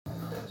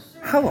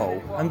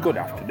Hello and good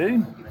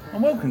afternoon,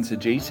 and welcome to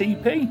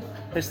GCP,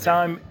 this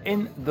time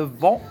in the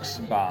Vox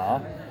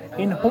Bar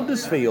in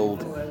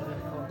Huddersfield,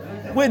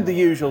 with the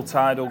usual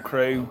Tidal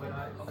crew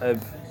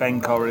of Ben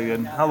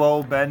Corrigan.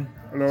 Hello, Ben.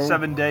 Hello.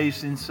 7 days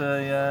since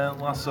I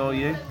last saw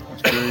you.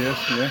 That's true,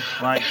 yes, yeah.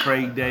 Like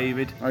Craig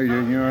David. How you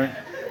doing, you alright?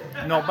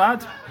 Not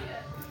bad.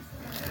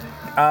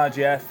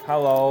 Jeff,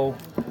 hello.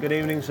 Good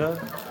evening, sir.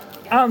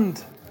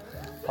 And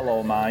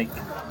hello, Mike.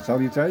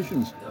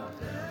 Salutations.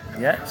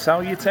 Yeah,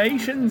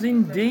 salutations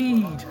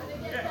indeed.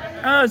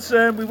 As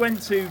we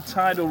went to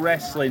Tidal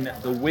Wrestling,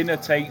 the winner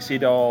takes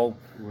it all.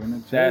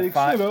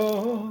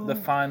 The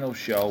final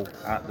show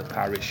at the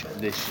parish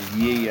this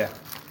year.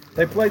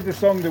 They played the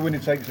song "The Winner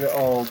Takes It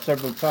All"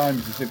 several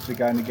times as if to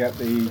kind of get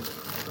the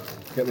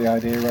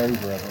idea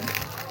over. I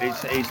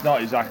think It's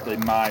not exactly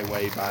My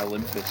Way by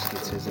Limp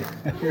Bizkit, is it?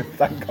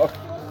 Thank God.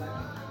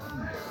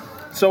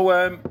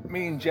 So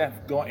me and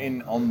Jeff got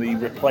in on the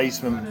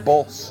replacement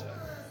bus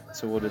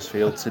to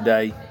Huddersfield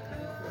today,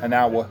 an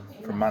hour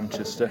from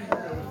Manchester.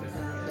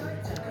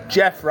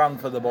 Jeff ran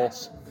for the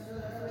bus.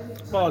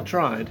 Well, I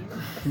tried.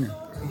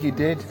 You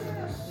did?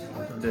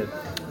 I did.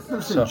 I've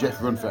never seen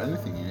Jeff run for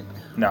anything yet.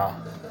 No.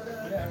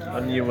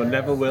 And you will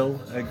never will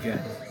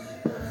again.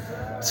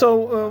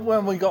 So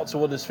when we got to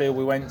Huddersfield,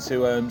 we went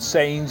to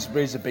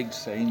Sainsbury's, a big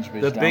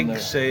Sainsbury's. The down big there.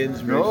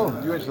 Sainsbury's. No,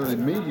 you went to the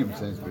medium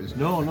Sainsbury's.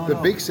 No. The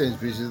big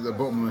Sainsbury's is at the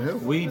bottom of the hill.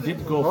 We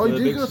did go Oh, for you the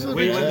did big go to the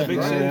We big went to the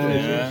big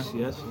Sainsbury's. Sainsbury's,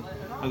 yes.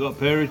 I got a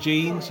pair of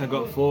jeans. I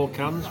got 4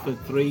 cans for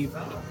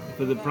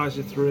the price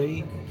of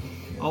 3.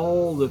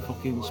 All the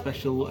fucking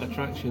special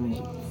attractions.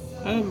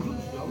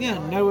 Yeah,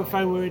 now we've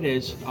found where it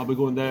is, I'll be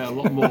going there a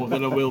lot more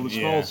than I will the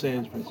small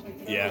Sainsbury's.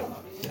 Yeah.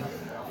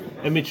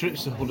 And my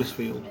trips to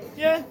Huddersfield.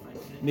 Yeah.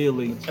 Near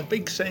Leeds. A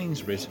big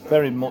Sainsbury's.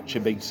 Very much a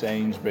big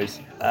Sainsbury's.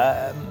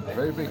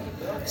 Very big.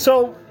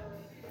 So,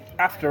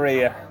 after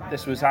here,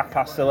 this was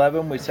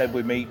 11:30. We said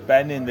we'd meet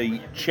Ben in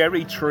the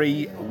Cherry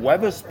Tree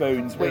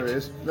Weatherspoons. There it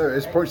is. There it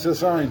is. Point to the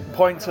sign.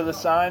 Point to the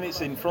sign, it's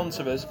in front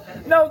of us.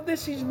 Now,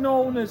 this is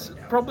known as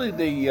probably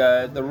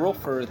the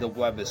rougher of the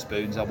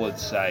Weatherspoons, I would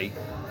say.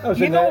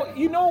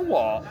 You know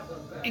what?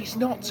 It's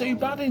not too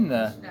bad in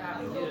there.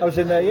 I was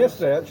in there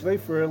yesterday actually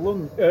for a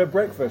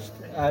breakfast.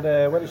 I had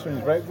a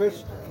Wetherspoons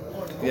breakfast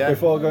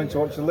before going to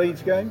watch the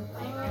Leeds game.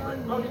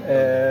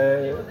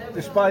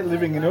 Despite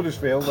living in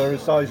Huddersfield, there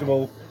is a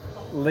sizable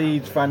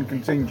Leeds fan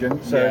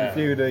contingent, so a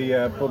few of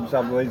the pubs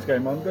have the Leeds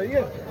game on. But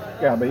yeah,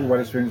 I mean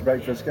Wetherspoons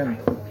breakfast again.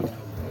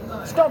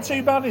 It's not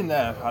too bad in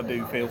there, I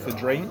do feel, for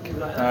drink.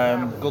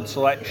 Good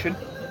selection.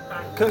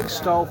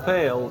 Kirkstall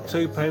Pale,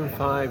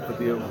 £2.5 with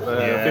the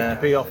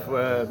 50p off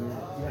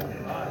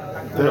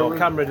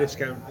camera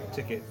discount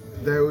ticket.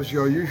 There was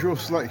your usual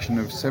selection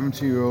of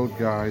 70-year-old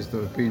guys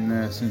that have been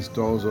there since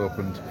doors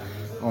opened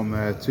on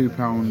their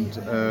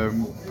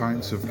 £2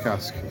 pints of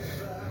cask.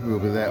 We'll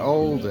be there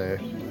all day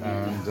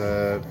and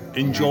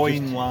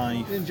Enjoying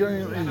life.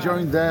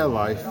 enjoying their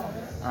life,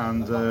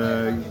 and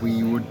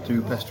we would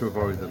do best to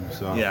avoid them.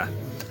 So Yeah.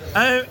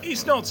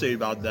 It's not too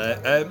bad there.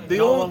 Not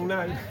long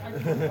now.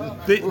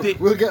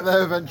 we'll get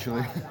there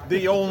eventually.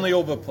 The only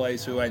other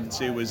place we went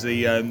to was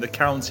the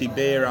County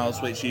Beer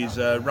House, which is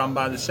run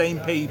by the same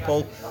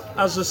people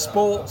as the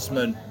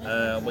Sportsman,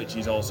 which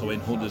is also in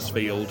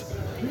Huddersfield.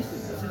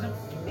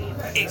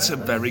 It's a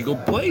very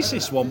good place,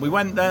 this one. We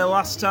went there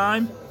last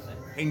time,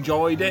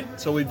 enjoyed it,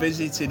 so we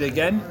visited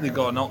again. They've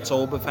got an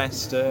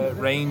Oktoberfest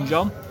range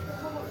on,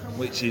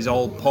 which is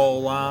all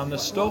Paulaner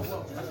stuff.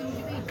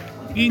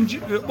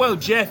 Well,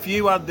 Jeff,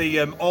 you had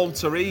the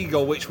Alter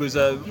Ego, which was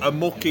a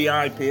mucky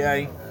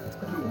IPA.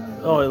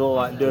 Oh, it looked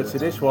like dirty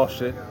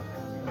dishwasher.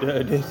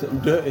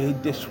 Dirty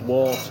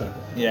dishwater.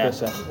 Yeah.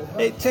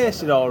 It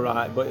tasted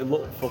alright, but it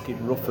looked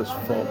fucking rough as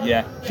fuck.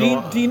 Yeah.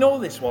 So Do you know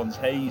this one's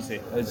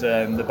hazy, as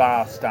the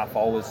bar staff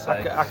always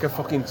say? I can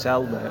fucking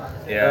tell, mate.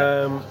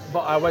 Yeah.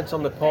 But I went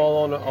on the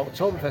Paul on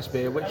Oktoberfest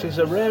beer, which is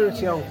a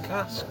rarity on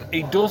cask.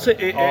 It does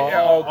it.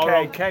 Or Okay.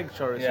 on keg,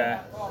 sorry.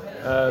 Yeah.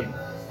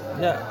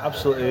 Yeah,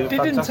 absolutely.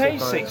 Didn't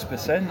fantastic taste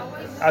price. 6%.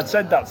 I'd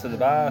said that to the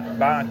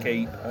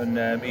barkeep,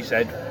 and he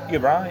said, "You're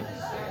right."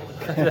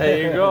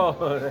 There you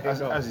go.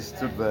 As he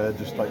stood there,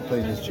 just like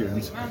playing his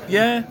tunes.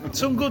 Yeah,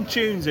 some good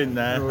tunes in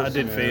there. I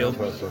did feel.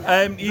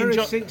 Very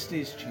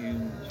 60s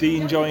tune. Do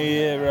you enjoy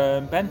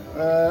your Ben?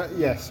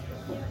 Yes.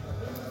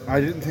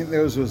 I didn't think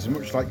there was as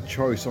much like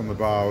choice on the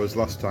bar as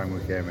last time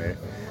we came here.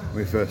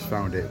 We first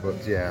found it, but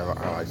yeah,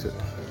 I liked it.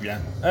 Yeah.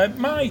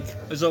 Mike,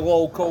 as a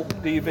local,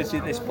 do you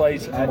visit this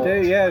place? I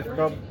do, yeah. It's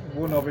probably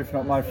one of, if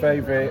not my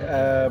favourite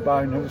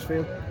bar in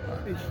Huddersfield.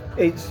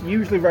 It's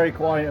usually very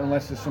quiet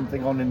unless there's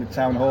something on in the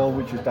town hall,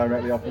 which is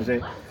directly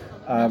opposite.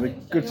 A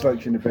good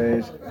selection of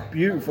beers,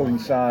 beautiful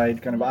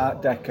inside, kind of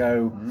Art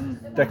Deco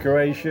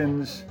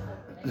decorations.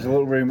 There's a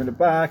little room at the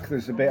back.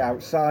 There's a bit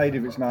outside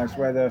if it's nice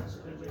weather.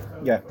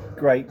 Yeah,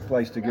 great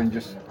place to go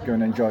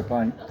and enjoy a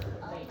pint.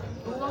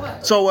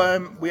 So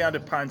we had a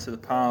pint of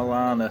the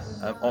Parlana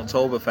at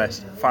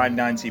Oktoberfest,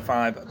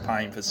 $5.95 a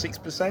pint for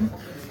 6%.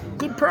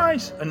 Good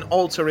price. And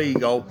Alter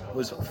Ego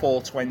was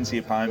 $4.20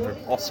 a pint from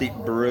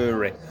Ossip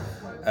Brewery.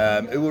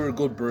 who are a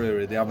good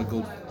brewery. They have a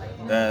good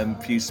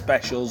few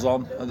specials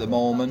on at the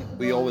moment.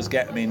 We always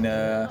get them in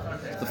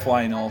the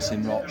Flying Horse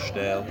in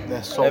Rochdale.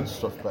 Their salt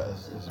stuff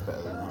is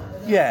better than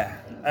that. Yeah.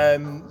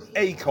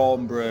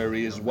 Acorn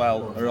Brewery as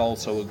well are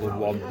also a good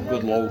one.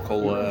 Good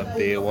local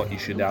beer, what you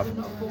should have.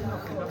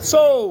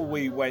 So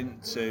we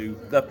went to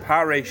the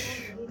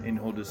Parish in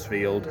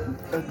Huddersfield.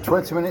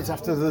 20 minutes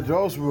after the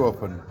doors were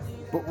open.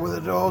 But were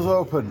the doors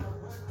open?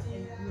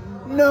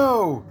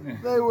 No,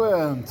 they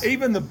weren't.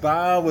 Even the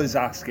bar was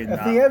asking Have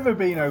that. they ever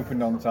been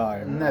opened on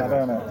time? Never.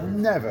 I don't know.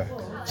 Never.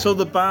 So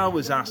the bar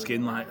was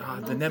asking, like,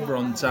 they're never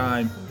on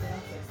time.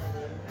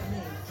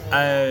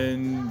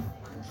 And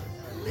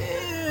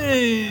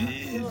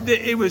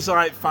it was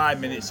like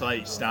 5 minutes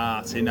late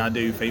starting, I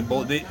do think.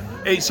 But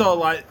it's sort of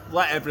like,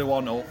 let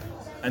everyone up.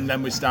 And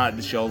then we started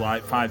the show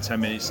like 5-10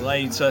 minutes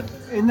later.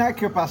 In that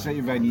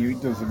capacity venue,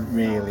 it doesn't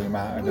really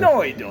matter.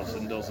 No, it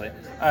doesn't, does it?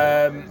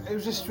 It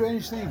was a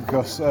strange thing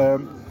because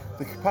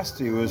the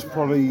capacity was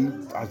probably,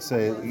 I'd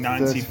say...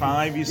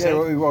 95, you said? Yeah,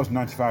 well, it was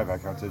 95, I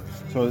counted.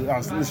 So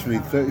that's literally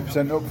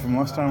 30% up from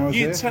last time I was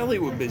here. You'd tell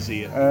it were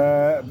busier.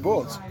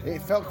 But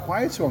it felt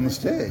quieter on the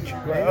stage.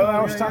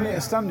 I was standing at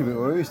a standing bit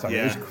where we were standing,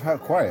 it was quite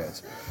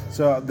quiet.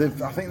 So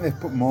I think they've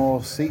put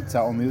more seats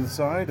out on the other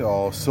side,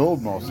 or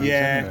sold more seats.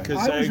 Yeah,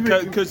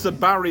 because the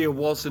barrier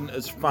wasn't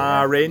as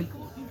far in.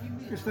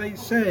 Because they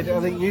said, I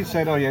think you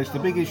said, oh yeah, it's the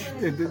biggest,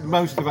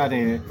 most have had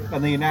here,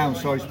 and they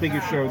announced, oh, it's the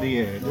biggest show of the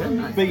year.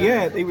 Yeah. But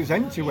yeah, it was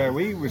empty where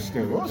we were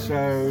still,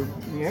 so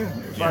yeah.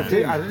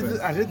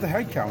 I did the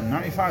head count,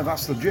 95,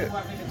 that's legit.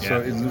 Yeah. So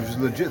it was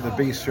legit the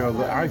biggest show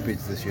that I've been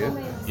to this year.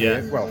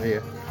 Yeah.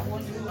 Here.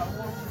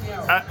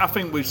 I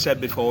think we've said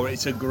before,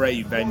 it's a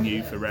great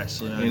venue for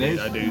wrestling,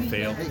 I do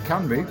feel. It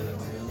can be.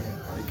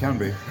 It can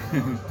be.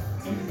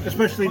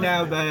 Especially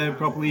now they're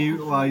properly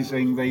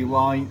utilising the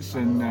lights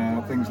and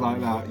things like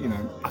that, you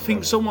know. I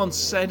think someone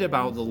said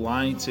about the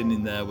lighting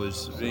in there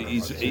is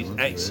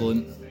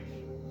excellent.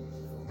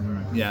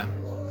 Yeah.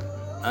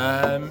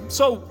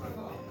 So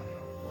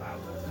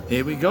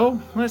here we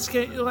go. Let's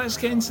get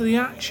into the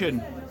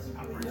action.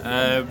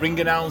 Ring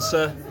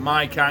announcer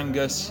Mike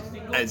Angus,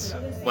 he's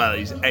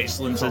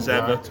excellent as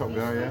ever. Top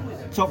guy, yeah.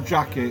 Top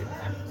jacket.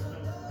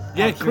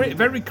 Yeah,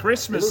 very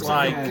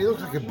Christmas-like. He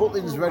looks like a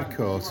Butlins red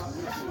coat,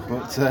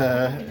 but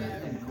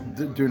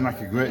doing like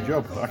a great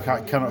job.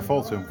 I cannot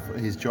fault him for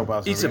his job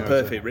as. He's a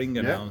perfect ring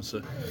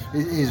announcer.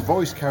 His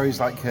voice carries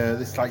like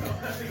this like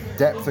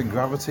depth and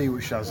gravity,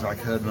 which has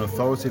like an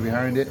authority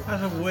behind it.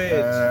 Has a weight,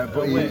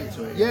 weight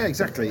to it. Yeah,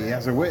 exactly. He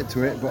has a weight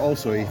to it, but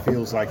also he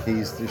feels like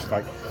he's just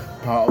like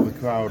part of the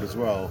crowd as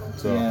well.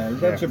 So Yeah, he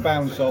gets a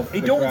bounce off.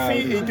 He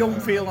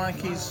don't feel like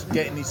he's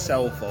getting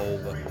himself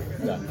over,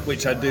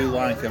 which I do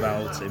like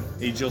about him.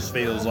 He just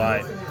feels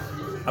like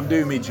I'm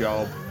doing my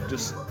job,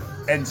 just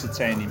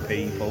entertaining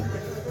people.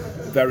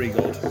 Very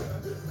good.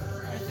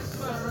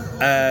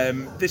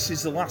 This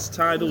is the last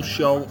Tidal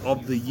show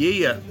of the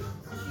year,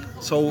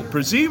 so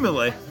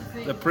presumably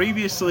the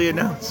previously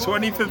announced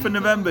 25th of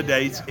November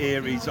date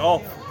here is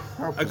off,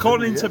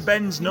 according to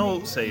Ben's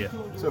notes here.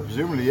 So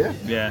presumably, yeah.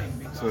 Yeah.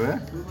 So yeah.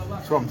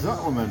 So I'm to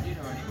that one then.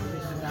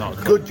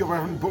 Not Good job I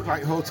haven't booked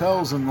like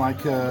hotels and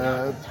like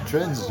trains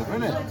and stuff,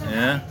 isn't it?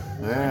 Yeah.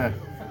 Yeah.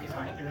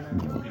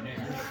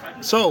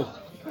 So,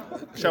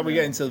 shall we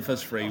get into the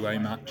first freeway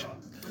match?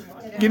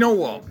 You know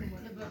what?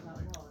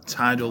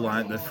 Tidal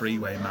like the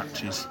freeway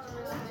matches.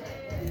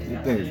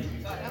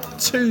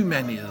 Too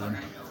many of them.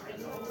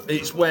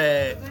 It's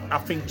where I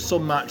think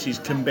some matches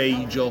can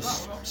be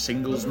just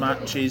singles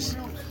matches.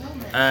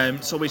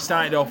 So we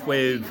started off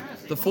with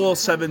the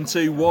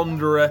 472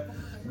 Wanderer,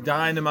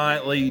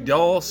 Dynamite Lee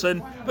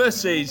Dawson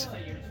versus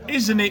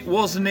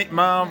Wasn't It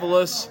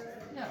Marvellous?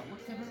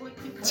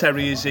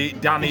 Terry Is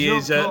It, Danny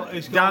Is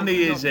It,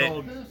 Danny Is It.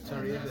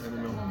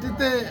 Did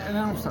they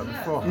announce that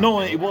before? No,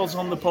 it was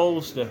on the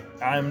poster.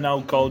 I am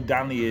now called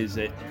Danny Is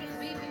It.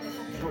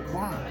 But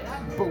why?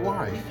 But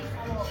why?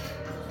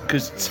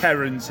 Because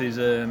Terrence is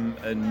a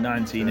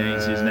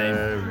 1980s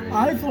name.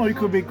 I thought it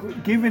could be,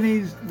 given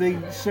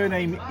the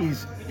surname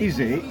is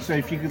it, so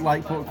if you could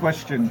like put a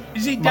question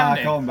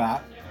mark on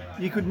that,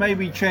 you could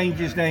maybe change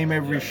his name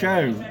every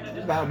show.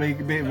 That would be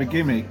a bit of a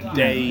gimmick.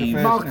 Dave.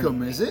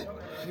 Malcolm, is it?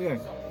 Yeah.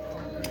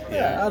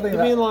 Yeah. I think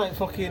You mean like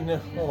fucking,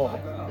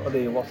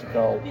 what's it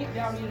called?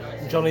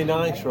 Johnny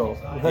Nitro.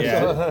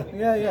 Yeah.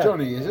 yeah.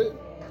 Johnny, is it?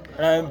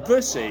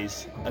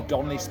 Versus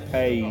Adonis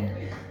Payne,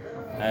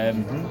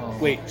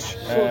 which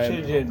Such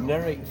a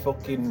generic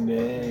fucking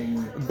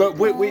name. but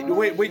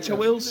which I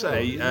will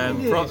say,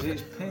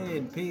 It's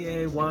Payne,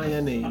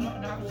 P-A-Y-N-E.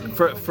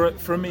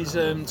 from his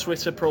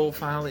Twitter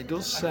profile, it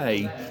does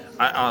say,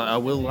 I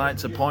will like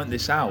to point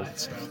this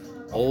out,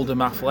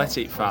 Oldham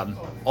Athletic fan.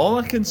 All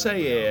I can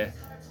say here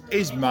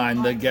is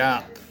mind the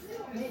gap.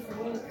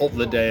 Up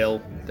the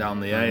dale, down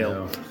the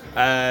ale.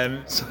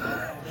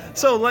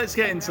 So let's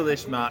get into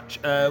this match.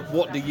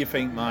 What do you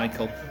think,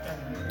 Michael?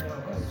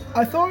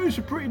 I thought it was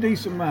a pretty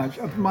decent match.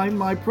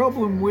 My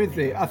problem with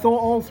it, I thought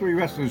all three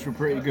wrestlers were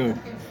pretty good.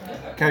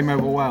 came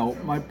over well.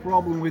 My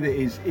problem with it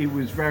is it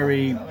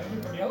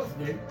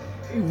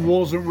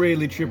wasn't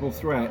really triple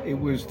threat. It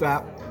was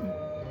that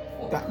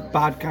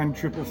bad kind of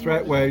triple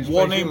threat where it's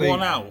one in,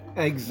 one out.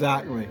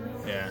 Exactly.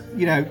 Yeah.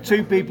 You know,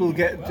 two people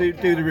do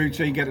the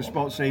routine, get a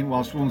spot scene,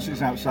 whilst one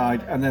sits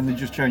outside, and then they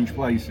just change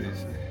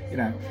places. You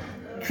know,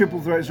 triple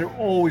threats are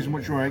always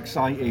much more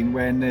exciting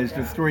when there's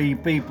the three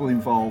people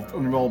involved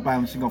and they're all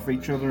bouncing off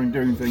each other and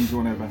doing things or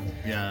whatever.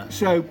 Yeah.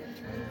 So,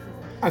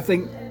 I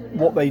think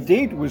what they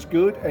did was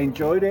good. I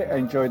enjoyed it. I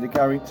enjoyed the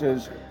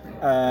characters,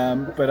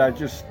 but I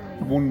just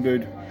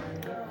wondered,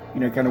 you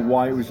know, kind of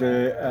why it was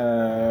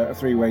a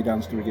three-way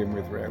dance to begin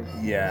with, really.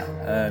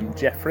 Yeah.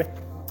 Jeffrey?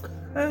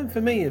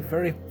 For me, a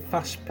very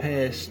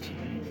fast-paced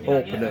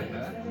opener.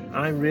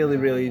 I really,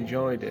 really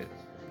enjoyed it.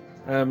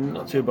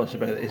 Not too bothered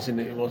about it, isn't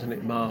it? Wasn't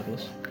it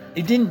marvellous?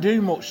 He didn't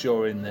do much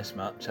during this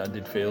match, I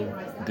did feel,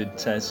 did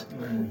Tez.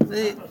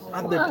 He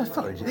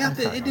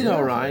did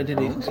all right,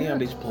 didn't he? He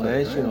had his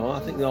place, you know. I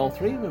think all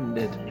three of them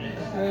did.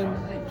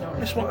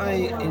 That's what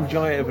I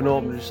enjoy out of an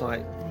opener, just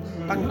like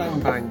bang, bang,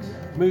 bang,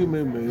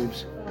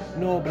 moves.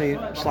 Nobody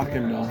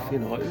slackened off, you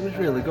know. It was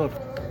really good.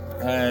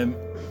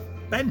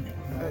 Ben?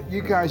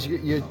 You guys,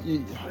 you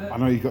I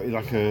know you got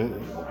like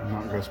I'm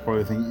not going to spoil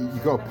anything.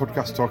 You got a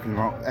podcast talking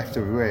about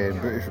FWA and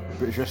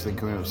British wrestling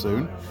coming up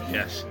soon.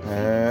 Yes.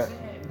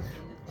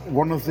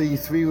 One of the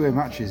three-way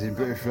matches in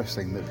British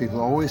wrestling that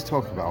people always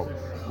talk about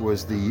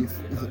was the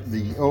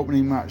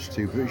opening match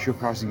to British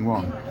Uprising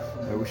 1,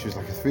 which was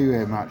like a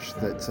three-way match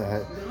that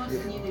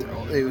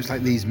it was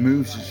like these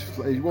moves.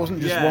 It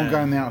wasn't just one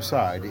guy on the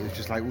outside. It was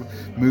just like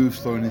moves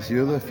flowing into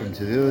the other, from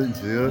to the other,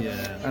 into the other.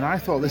 Yeah. And I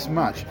thought this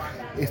match,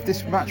 if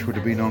this match would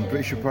have been on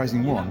British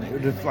Uprising 1, it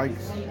would have like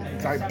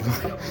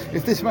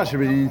if this match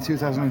had been in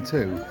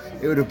 2002,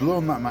 it would have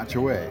blown that match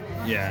away.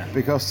 Yeah.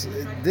 Because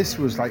this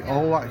was like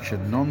all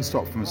action,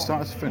 non-stop from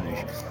start to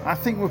finish. I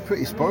think we're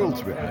pretty spoiled,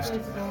 to be honest,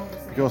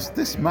 because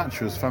this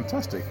match was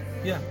fantastic.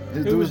 Yeah.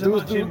 Who was the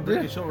match in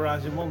British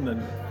Uprising 1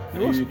 then?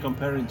 Who are you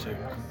comparing to?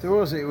 It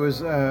was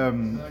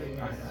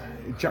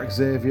Jack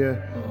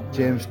Xavier,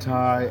 James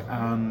Ty,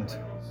 and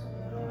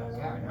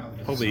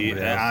probably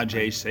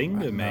RJ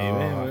Singer, maybe.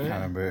 I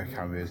can't remember.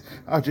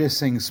 RJ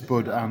Singh,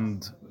 Spud,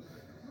 and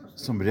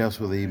somebody else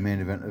were the main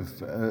event of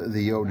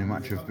the opening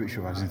match of British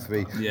Uprising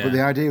 3. Yeah. But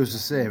the idea was the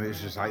same. It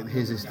was just like,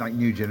 here's this like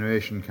new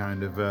generation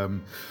kind of a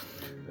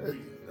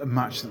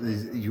match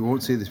that you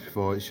won't see this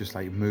before. It's just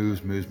like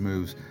moves.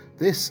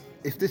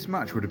 If this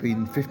match would have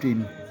been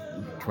 15,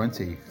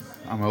 20,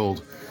 I'm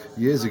old,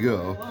 years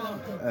ago,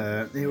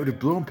 it would have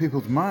blown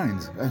people's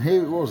minds. And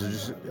here it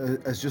was,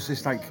 as just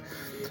this like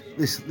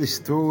this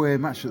throwaway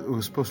match that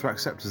was supposed to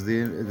accept as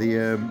the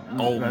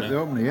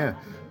opener. Yeah.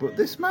 But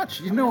this match,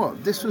 you know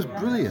what? This was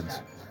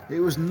brilliant.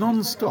 It was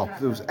non-stop.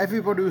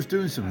 Everybody was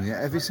doing something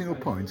at every single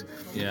point.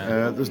 Yeah.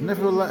 There was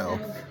never a let-up.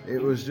 It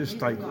was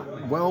just like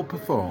well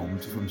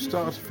performed from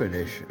start to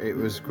finish. It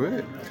was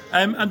great.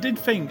 I did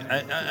think,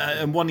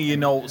 and one of your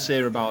notes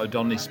here about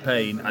Adonis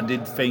Payne, I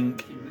did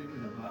think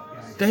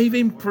they've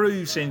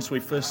improved since we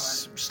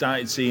first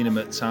started seeing him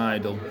at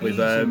Tidal.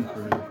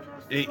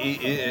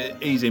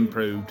 He's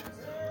improved,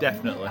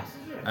 definitely.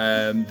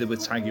 They were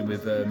tagging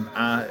with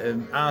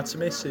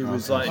Artemis, who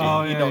was like,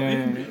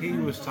 he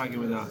was tagging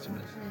with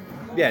Artemis.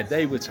 Yeah,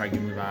 they were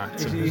tagging with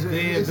Artemis.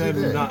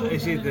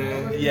 Is he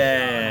there?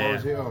 Yeah. Oh,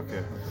 is it?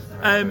 Okay.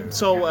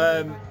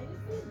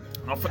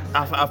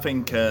 I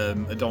think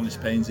Adonis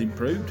Payne's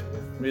improved,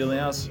 really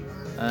has. He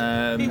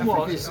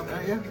was.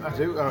 I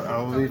do.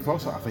 I'll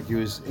reinforce that. I think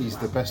he's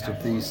the best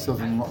of these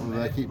southern lot that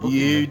they keep booking.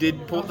 You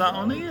did put that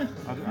on here?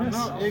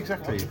 No,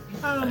 exactly.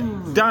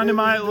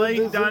 Dynamite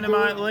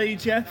Lee,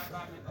 Jeff?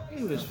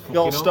 He was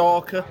your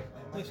stalker?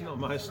 He's not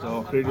my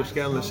stalker, he just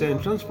get on the same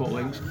transport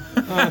links.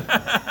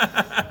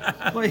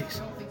 But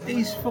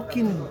he's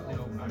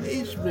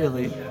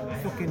really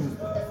fucking,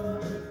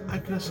 how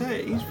can I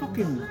say it? He's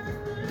fucking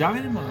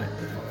dynamite.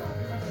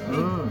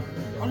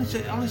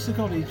 Honestly, to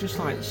God, he's just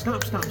like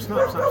snap.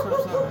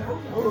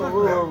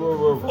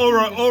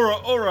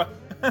 Aura.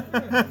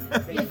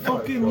 He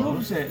fucking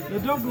loves it. The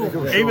dog loves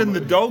it. Even the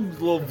dog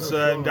loves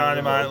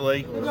Dynamite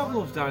Lee. The dog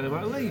loves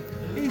Dynamite Lee.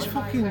 He's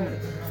fucking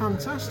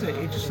fantastic.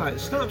 He's just like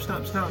snap.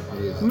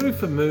 Move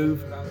for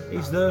move.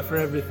 He's there for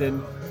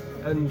everything.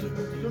 And,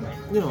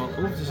 you know, I'd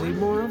love to see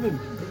more of him.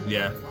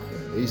 Yeah.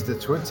 He's the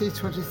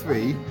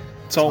 2023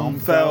 Tom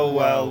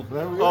Felwell.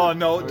 Oh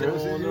no!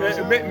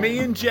 Me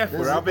and Jeff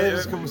were having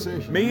this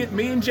conversation.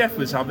 Me and Jeff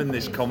was having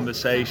this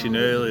conversation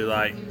early,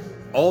 like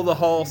all the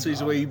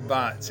horses we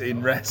backed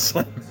in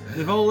wrestling.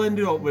 They've all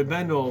ended up with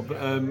Ben Hobb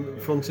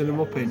fronting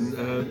them up in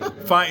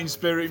Fighting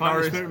Spirit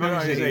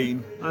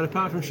magazine. And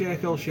apart from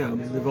Sheikh El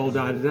Sham, they've all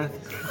died of death.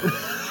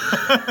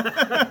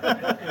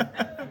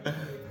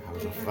 I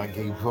was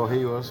thinking before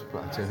he was,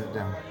 but I turned it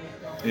down.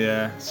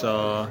 Yeah,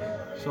 so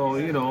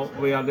you know,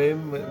 we had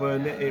him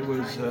when it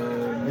was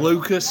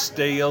Lucas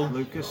Steele.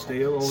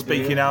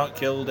 Speaking Out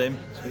killed him.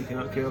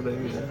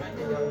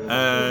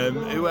 Yeah.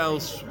 Who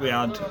else? We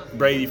had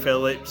Brady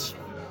Phillips.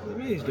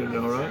 Yeah, He's doing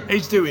all right.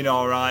 He's doing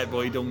all right,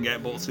 but he don't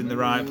get butts in the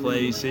right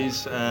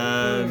places.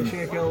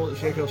 Sheikh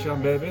El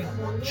Sham baby.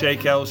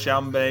 Sheikh El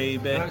Sham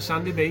baby.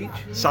 Sandy Beach.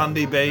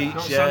 Sandy Beach.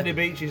 Not Yeah. Sandy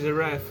Beach is a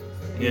ref.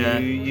 Yeah.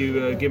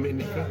 You gimmick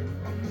nicker.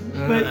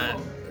 But,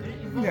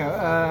 you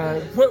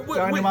know,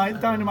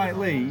 Dynamite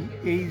Lee,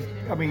 he's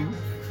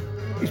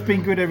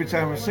been good every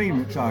time I've seen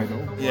him at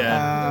Tidal.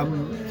 Yeah.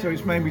 So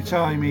it's maybe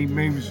time he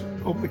moves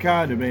up the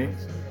card a bit,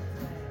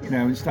 you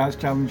know, and starts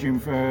challenging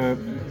for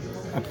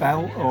a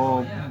belt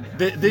or.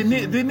 They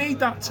need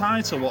that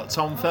title what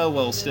Tom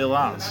Fairwell still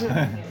has.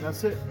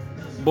 That's it.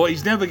 But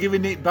he's never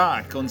giving it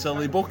back until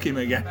they book him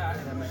again.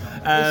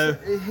 You're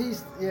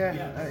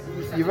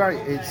right.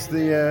 It's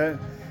the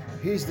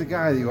he's the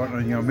guy that you want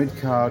on your mid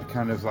card,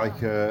 kind of like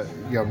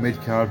your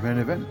mid card main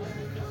event.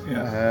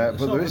 Yeah.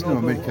 But there is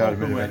no mid card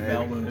main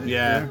event.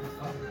 Yeah.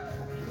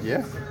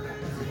 Yeah.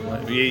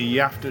 You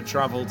have to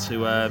travel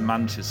to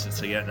Manchester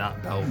to get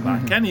that belt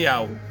back.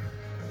 Anyhow,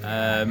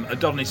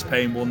 Adonis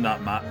Payne won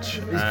that match.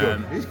 He's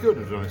good. He's good,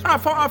 Adonis. I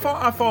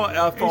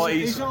thought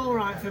He's all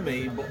right for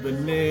me, but the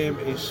name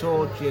is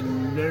so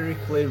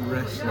generically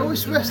wrestling. Oh,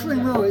 it's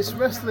wrestling though. It's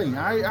wrestling.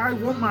 I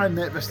want my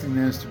net wrestling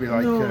names to be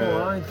like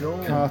I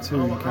don't.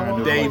 cartoon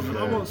kind of.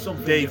 I want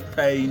something. Dave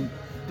Payne.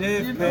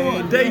 Dave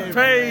Payne. Dave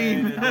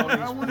Payne.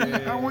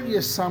 I want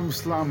your Sam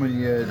Slam and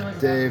your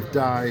Dave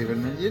Dive,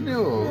 and you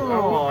know.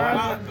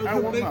 I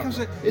want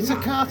that. It's a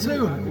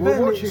cartoon. We're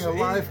watching a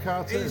live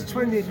cartoon. It's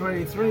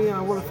 2023, and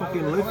I want to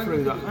fucking live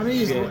through that. And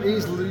he's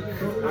Luke.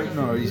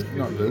 No, he's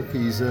not Luke.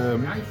 He's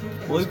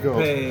Luke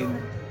Payne.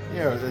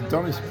 Yeah,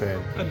 Adonis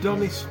Payne.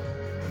 Adonis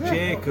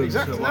Jacobs.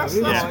 Exactly. That's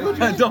Yeah.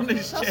 good.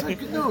 Adonis That's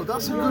Jacobs.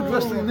 that's a good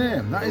wrestling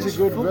name. That is a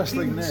good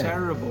wrestling name.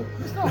 Terrible.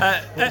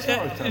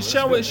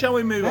 Shall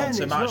we move on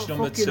to match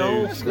number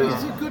 2? It's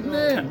a good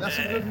name. That's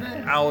a good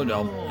name. Hold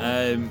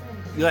on.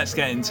 Let's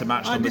get into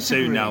match number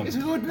 2 now. It's a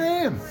good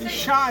name. It's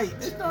shite.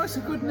 It's a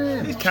good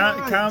name.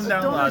 Calm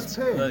down, lads.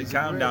 Adonis Payne.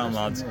 Calm down,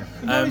 lads.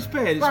 Adonis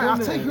Payne. Right, I'll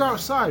take you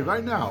outside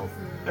right now.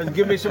 And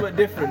give me something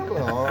different.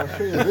 Oh, I'll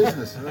show you the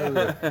business.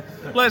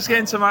 Let's get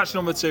into match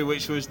number 2,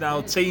 which was now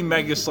Team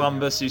Mega Slam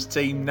versus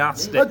Team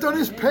Nasty.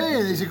 Adonis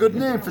Payne is a good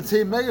name for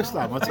Team Mega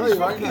Slam. I'll tell you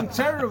right now.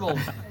 Terrible.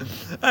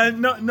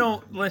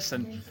 No,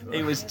 listen.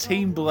 It was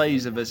Team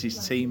Blazer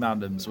versus Team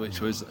Adams,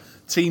 which was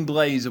Team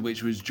Blazer,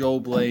 which was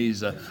Joe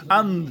Blazer,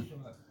 and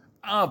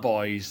our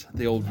boys,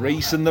 the old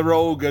Reese and the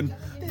Rogan,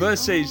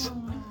 versus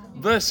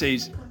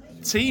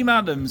Team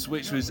Adams,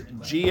 which was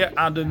Gia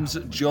Adams,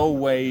 Joe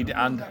Wade,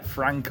 and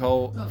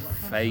Franco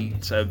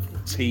Fate of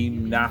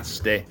Team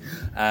Nasty.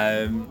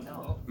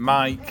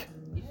 Mike?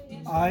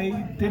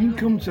 I didn't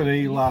come to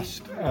the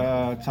last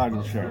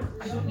Tidal show,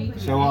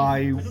 so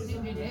I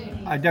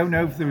don't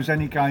know if there was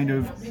any kind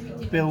of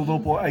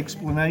build-up or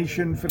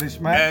explanation for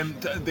this match.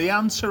 The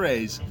answer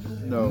is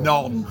No.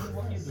 none.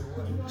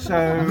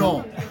 So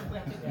No.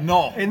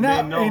 in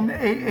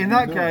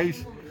that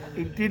case,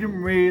 it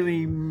didn't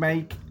really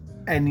make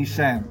any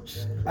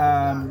sense.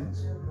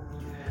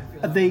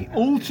 They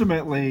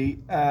ultimately,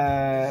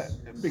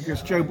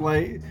 because Joe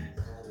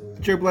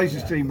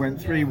Blazer's team went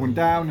 3-1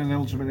 down and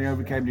ultimately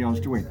overcame the odds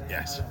to win.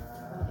 Yes.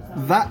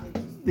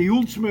 The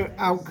ultimate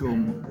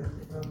outcome,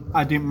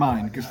 I didn't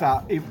mind, because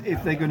that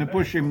if they're going to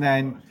push him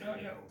then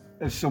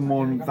as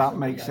someone that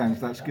makes sense,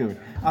 that's good.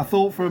 I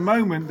thought for a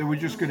moment they were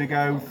just going to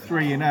go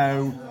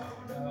 3-0.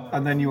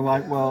 And then you're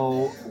like,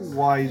 well,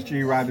 why is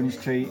G Adams'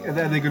 team? Are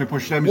they going to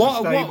push them as a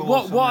stable?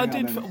 What I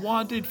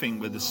did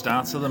think with the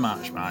start of the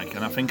match, Mike,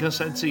 and I think I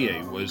said to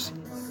you, was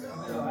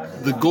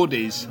the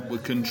goodies were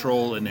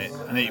controlling it,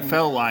 and it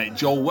felt like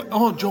Joe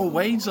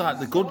Wade's like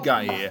the good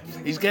guy here.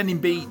 He's getting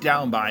beat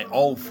down by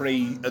all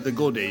 3 of the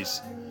goodies.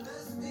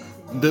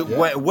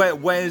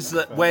 Where's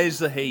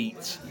the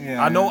heat?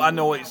 Yeah, I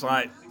know. It's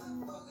like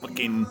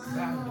fucking.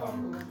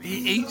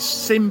 It's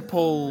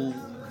simple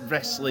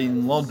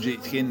wrestling logic,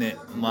 isn't it?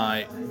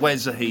 Like,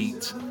 where's the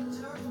heat?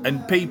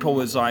 And people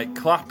was like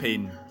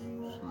clapping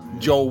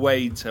Joe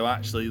Wade to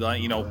actually,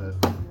 like, you know.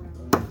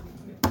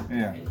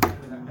 Yeah.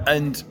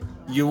 And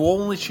you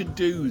only should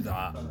do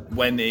that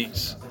when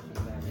it's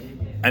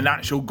an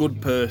actual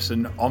good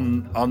person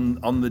on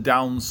the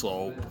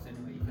downslope,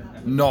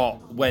 not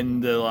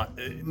when the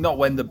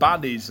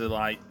baddies are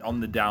like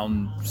on the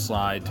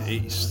downslide.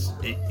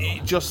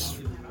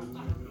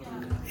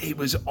 It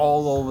was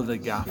all over the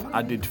gaff.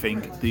 I did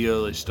think the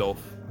early stuff.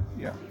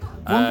 Yeah.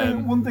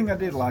 One thing I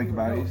did like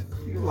about it is,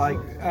 like,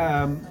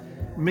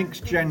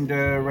 mixed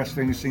gender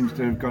wrestling seems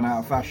to have gone out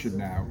of fashion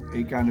now.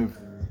 It kind of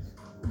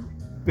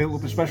built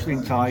up, especially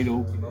in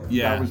Tidal.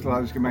 Yeah.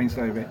 That was the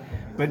mainstay of it.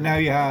 But now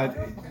you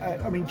had,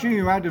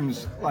 Junior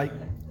Adams, like,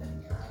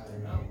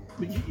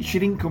 she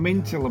didn't come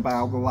in till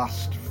about the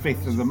last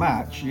fifth of the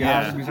match. She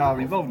was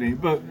hardly involved in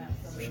it, but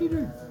she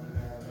did.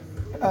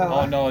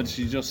 Oh no,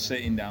 she's just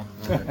sitting down.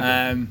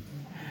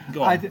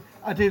 Go on.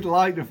 I did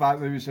like the fact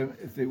there was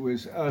it's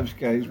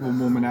 1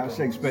 woman out of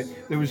 6, but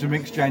there was a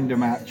mixed gender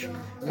match,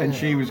 and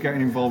she was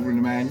getting involved with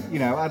the men. You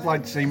know, I'd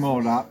like to see more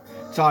of that.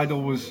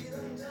 Tidal was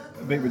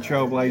a bit of a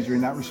trailblazer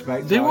in that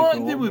respect. They I were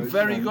thought, they were but,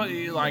 very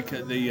good, like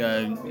at the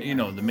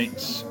the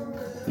mixed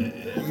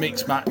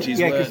matches.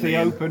 Yeah, because weren't the they?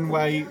 open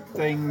weight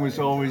thing was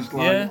always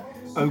like Yeah.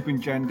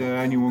 open gender,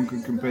 anyone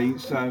could compete.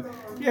 So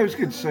yeah, it was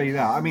good to see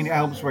that. I mean, it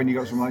helps when you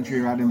got someone like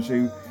Drew Adams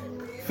who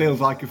feels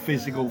like a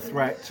physical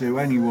threat to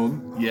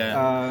anyone.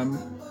 Yeah.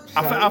 So,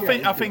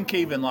 I think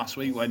even last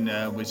week when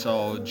we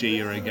saw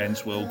Gia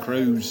against Will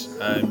Cruz,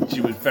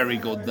 she was very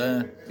good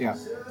there. Yeah.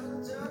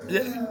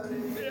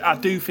 I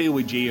do feel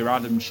with Gia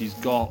Adams, she's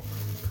got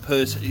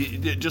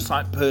just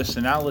like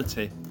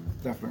personality.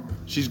 Definitely.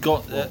 She's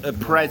got a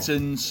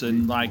presence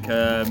and like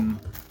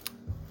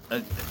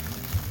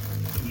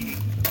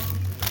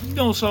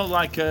sort of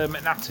like an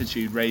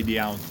attitude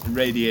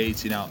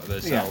radiating out of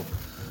herself.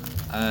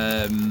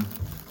 Yeah.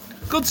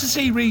 Good to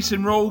see Reese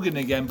and Rogan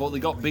again, but they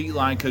got beat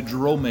like a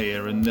drum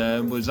here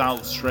and was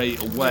out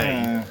straight away.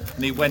 Yeah.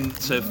 And he went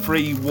to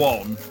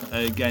 3-1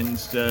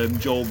 against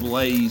Joe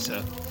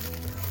Blazer,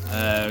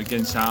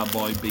 against our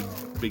boy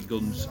Big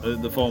Guns,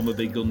 the former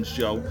Big Guns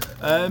Joe.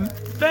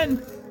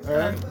 Ben?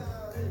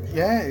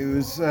 Yeah, it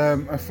was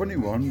a funny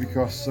one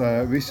because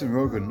Reese and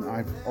Rogan,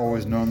 I've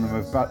always known them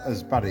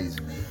as baddies.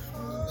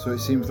 So it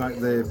seems like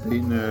they've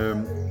been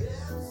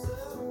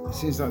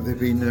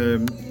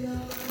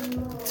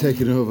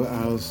taken over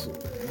as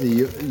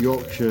the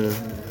Yorkshire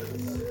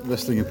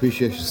Wrestling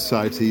Appreciation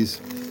Society's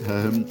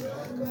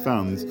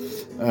fans.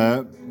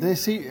 They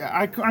see.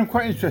 I'm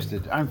quite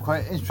interested. I'm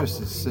quite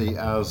interested to see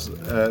as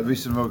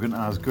Reese and Rogan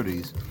as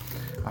goodies.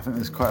 I think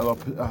there's quite a lot.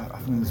 I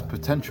think there's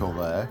potential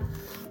there.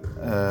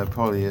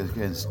 Probably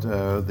against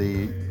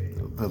the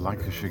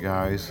Lancashire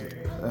guys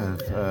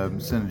of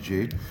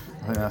Synergy.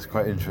 I think that's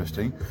quite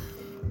interesting.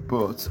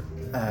 But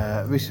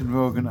Reese and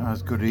Rogan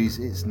as goodies,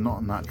 it's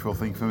not a natural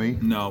thing for me.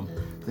 No.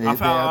 They're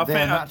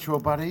natural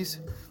baddies.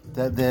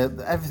 They're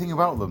everything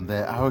about them.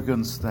 Their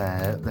arrogance,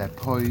 their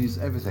poise,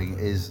 everything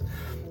is.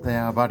 They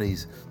are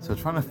baddies. So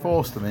trying to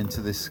force them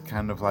into this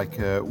kind of like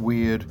a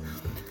weird,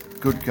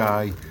 good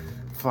guy,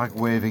 flag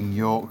waving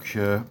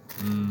Yorkshire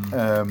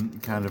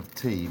kind of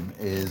team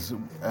is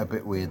a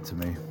bit weird to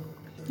me.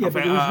 Yeah,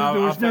 but there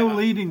was no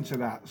leading to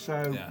that.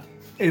 So Yeah.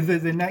 if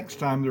the next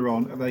time they're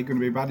on, are they going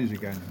to be baddies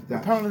again?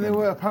 Apparently they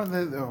were. Apparently,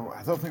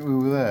 I don't think we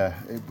were there.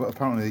 But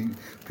apparently,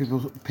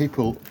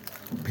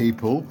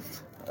 people,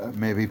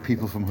 maybe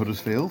people from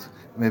Huddersfield,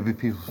 maybe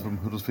people from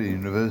Huddersfield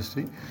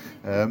University,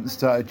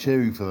 started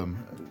cheering for them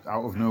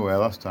out of nowhere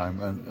last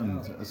time,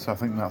 and so I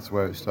think that's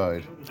where it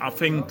started. I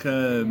think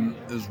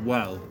as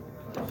well.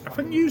 I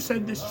think you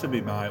said this to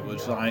me, Mike.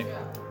 Was like,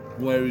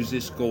 where is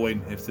this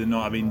going if they're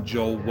not having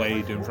Joe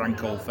Wade and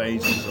Franco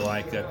Faces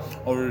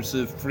or as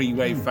a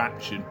three-way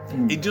faction?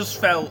 It just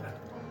felt,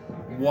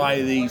 why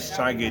are these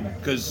tagging?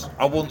 Because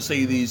I wouldn't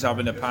see these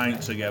having a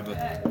pint together.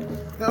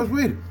 That was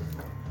weird.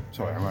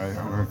 Sorry, I'm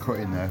going to cut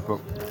in there, but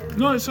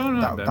No, it's all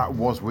right. that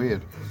was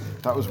weird.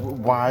 That was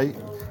why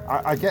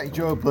I get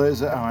Joe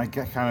Blazer, and I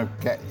get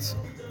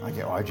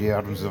why G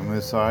Adams is on the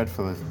other side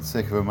for the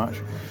sake of a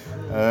match.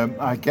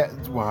 I get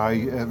why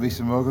Reese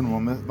and Morgan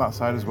won that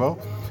side as well.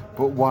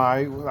 But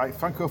why, like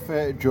Franco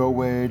Fate, Joe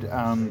Wade,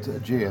 and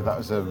Gia, that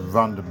was a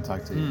random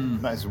tag team.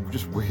 That is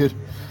just weird.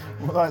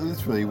 Like,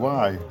 literally,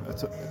 why?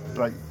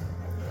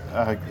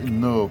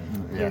 No.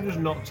 They're just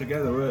not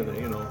together, were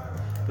they?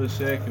 For the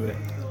sake of it.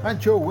 And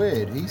Joe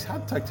Wade, he's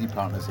had tag team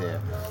partners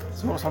here.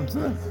 So what's happened to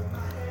them?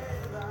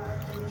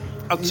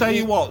 I'll tell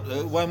you what,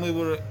 when we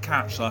were at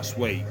Catch last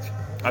week,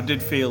 I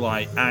did feel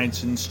like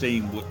Ironton's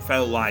team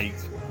felt like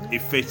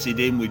it fitted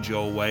in with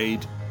Joe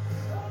Wade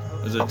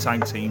as a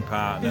tag team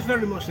partner. He's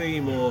very much the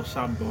emo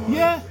sad boy.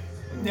 Yeah,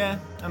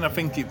 and I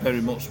think it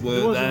very much worked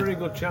There was there. a very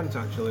good chant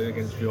actually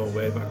against Joe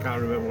Wade, but I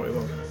can't remember what it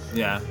was.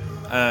 Yeah.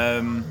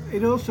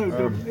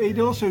 He'd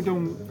also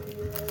done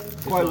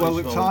quite well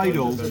at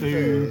Tidal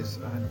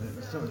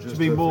to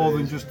be more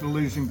than just a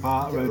losing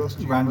part of a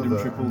random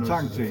triple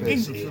tag team.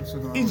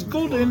 He's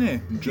good, isn't he,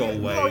 Joe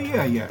Wade? Oh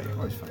yeah.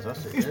 Oh, it's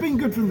fantastic. It's been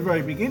good from the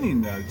very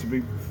beginning, though.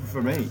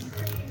 For me,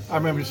 I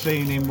remember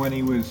seeing him when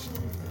he was,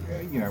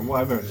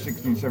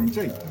 16,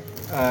 17,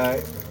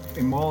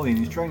 in Morley in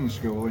his training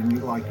school, and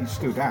he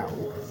stood out.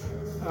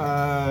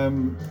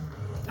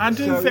 I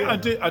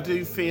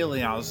do feel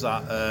he has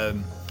that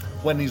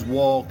when he's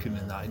walking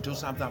and that. He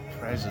does have that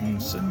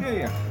presence, and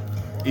Yeah.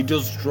 he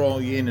does draw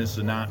you in as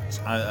an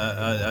act.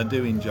 I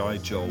do enjoy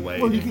Joe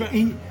Wade. Well,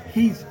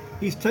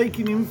 he's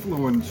taking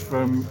influence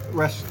from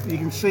you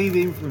can see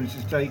the influence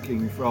he's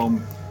taking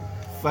from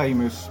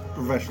famous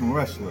professional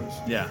wrestlers.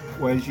 Yeah.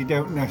 Whereas you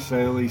don't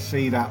necessarily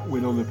see that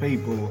with other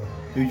people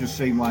who just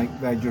seem like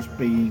they're just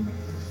being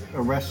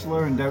a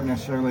wrestler and don't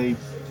necessarily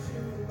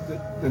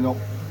they're not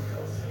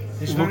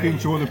looking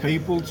to other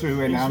people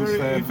to enhance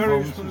their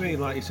performance. For me,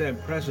 like you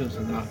said, presence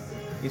and that.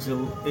 He's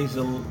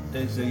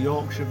a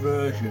Yorkshire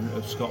version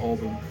of Scott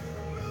Oldham.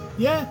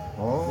 Yeah.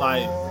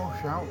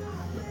 Shout.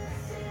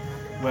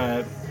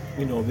 Where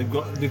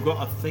they've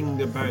got a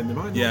thing about them. They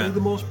might not be the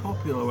most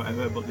popular or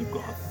whatever, but they've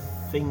got a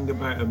thing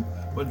about them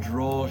what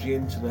draws you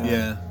into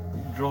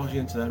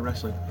their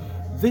wrestling.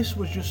 This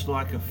was just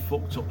like a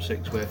fucked up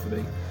 6-way for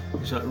me.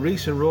 It's like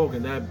Reese and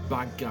Rogan, they're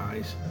bad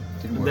guys.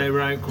 And they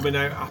were coming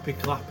out happy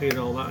clappy and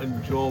all that,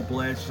 and Joe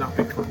Blaze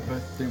happy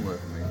clapper. Didn't work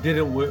for me.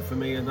 Didn't work for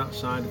me on that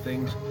side of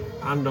things.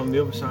 And on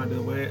the other side of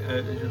the way,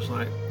 it's just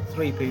like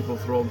 3 people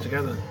thrown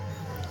together.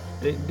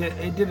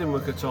 It didn't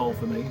work at all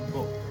for me,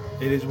 but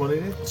it is what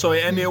it is. So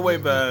it ended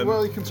with.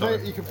 Well, you can play a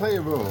role.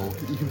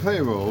 You can play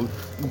a role.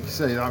 You can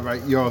say, "All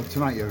right,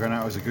 tonight you're going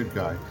out as a good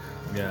guy."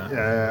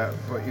 Yeah.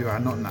 But you are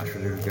not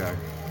naturally a good guy.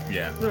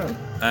 Yeah.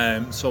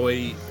 Right. So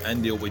he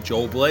ended up with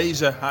Joe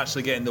Blazer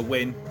actually getting the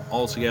win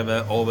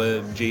altogether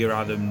over Gia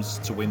Adams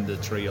to win the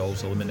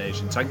trios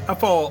elimination tag. I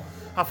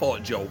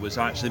thought Joe was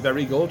actually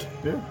very good.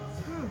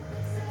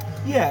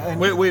 Yeah, and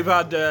We've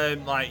had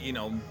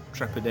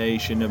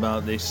trepidation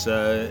about this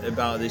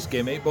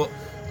gimmick, but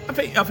I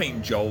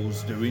think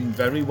Joe's doing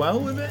very well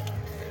with it.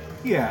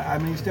 yeah, I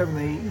mean, it's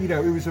definitely,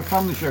 it was a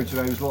family show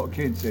today. There's a lot of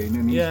kids in,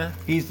 and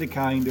he's the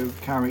kind of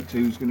character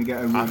who's going to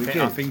get over the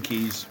kids. I think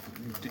he's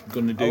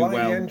going to do I like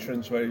well. the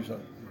entrance where he's like,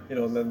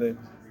 and then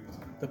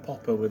the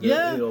popper with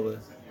Yeah. the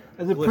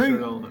And the glitter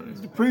and all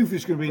that. the proof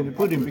is going to be in the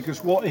pudding,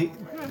 because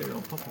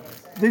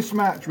this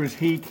match was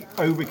he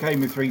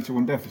overcame a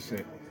 3-1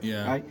 deficit.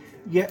 Yeah. Right?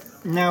 Yet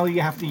now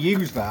you have to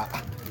use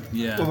that.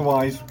 Yeah.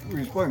 Otherwise,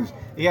 it's pointless.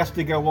 He has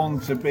to go on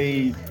to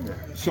be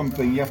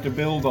something. You have to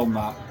build on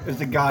that as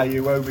the guy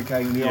who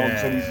overcame the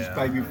odds and he's his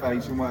baby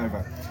face and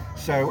whatever.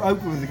 So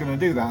hopefully they're going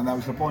to do that, and that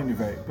was the point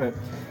of it. But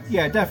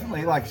yeah,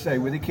 definitely, like I say,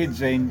 with the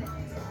kids in,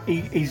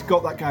 he's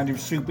got that kind of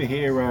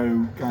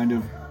superhero kind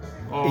of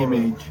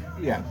image.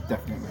 Yeah,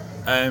 definitely.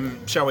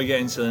 Shall we get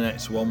into the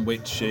next one,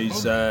 which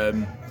is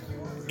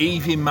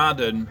Evie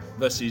Madden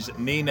versus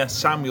Nina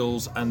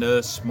Samuels and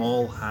her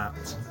small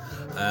hat.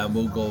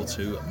 We'll go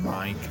to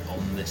Mike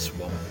on this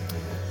one.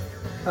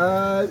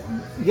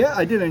 Yeah,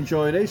 I did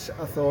enjoy this.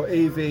 I thought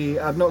Evie,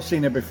 I've not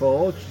seen her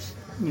before. She's,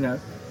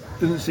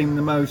 doesn't seem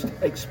the most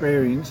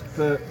experienced,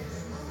 but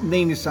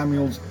Nina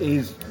Samuels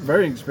is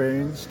very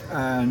experienced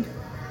and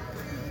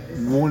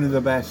one of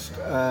the best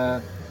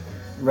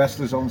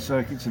wrestlers on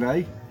circuit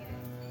today.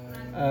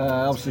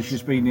 Obviously,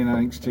 she's been in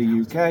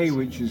NXT UK,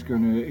 which is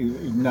going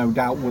to, no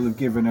doubt, will have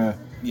given her,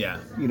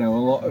 a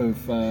lot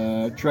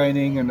of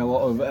training and a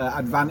lot of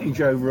advantage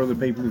over other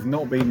people who've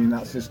not been in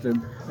that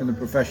system and the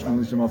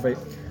professionalism of it.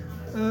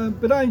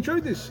 But I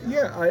enjoyed this.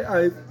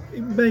 Yeah,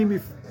 it made me,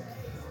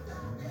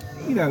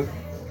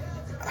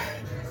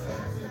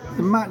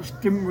 the match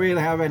didn't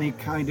really have any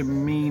kind of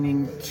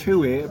meaning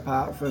to it,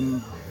 apart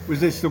from, was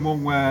this the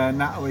one where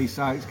Natalie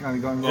Sykes kind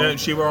of going wrong? Yeah,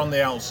 she were on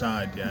the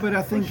outside, But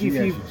I think She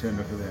turned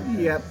up at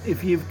the end.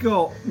 if you've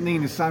got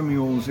Nina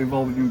Samuels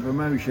involved in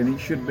promotion, it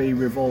should be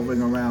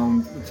revolving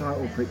around the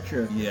title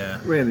picture. Yeah.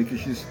 Really,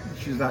 because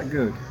she's that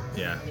good.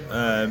 Yeah.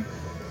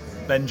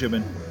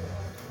 Benjamin.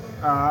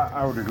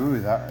 I would agree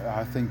with that.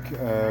 I think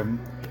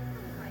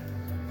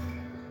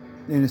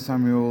Nina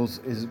Samuels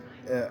is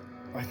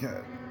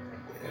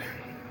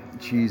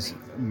she's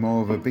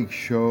more of a big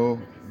show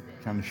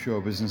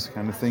business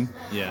kind of thing.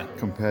 Yeah.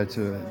 Compared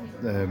to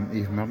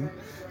Eve Madden.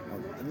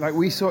 Like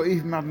we saw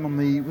Eve Madden on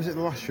the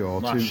last show?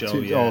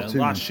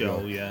 Last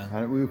show,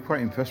 yeah. We were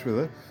quite impressed with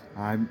her.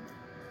 I'm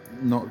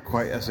not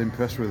quite as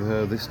impressed with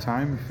her this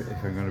time,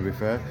 if I'm going to be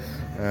fair.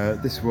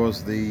 This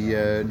was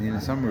the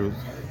Nina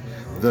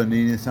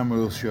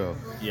Samuels show.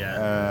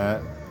 Yeah.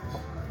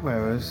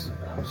 Whereas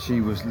she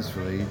was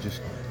literally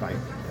just like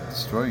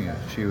destroying it.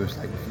 She was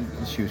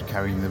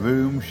carrying the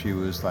room. She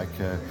was like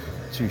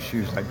she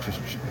was like just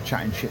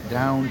chatting shit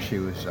down. She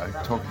was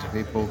talking to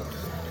people.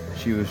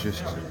 She was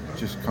just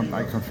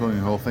controlling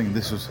the whole thing.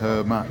 This was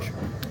her match,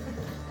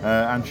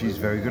 and she's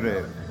very good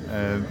at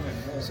it.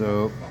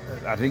 So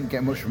I didn't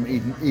get much from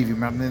Evie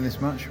Madden in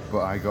this match,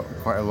 but I got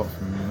quite a lot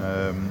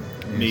from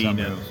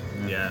Nina.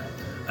 Yeah.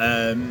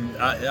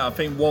 I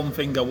think one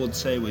thing I would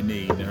say with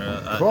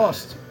Nina.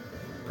 Prost.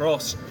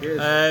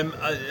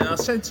 I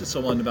said to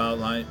someone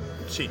about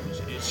she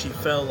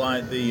felt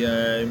like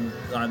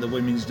the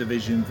women's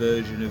division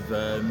version of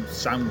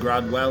Sam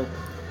Gradwell.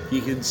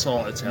 You can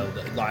sort of tell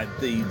that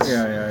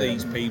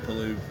these people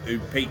who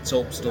picked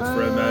up stuff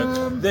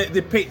from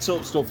they picked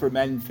up stuff from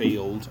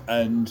Enfield,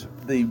 and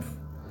they've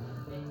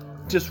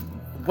just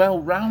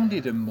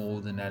well-rounded them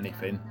more than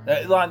anything.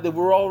 They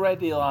were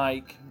already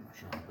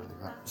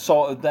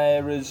sort of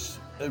there as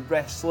a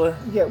wrestler,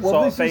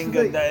 sort of thing,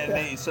 and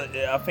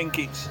I think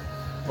it's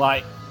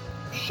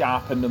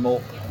sharpened them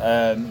up,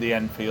 the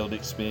Enfield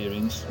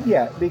experience.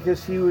 Yeah,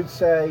 because you would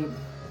say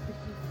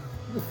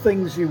the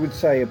things you would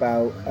say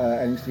about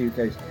NXT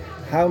UK.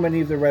 How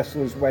many of the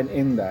wrestlers went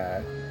in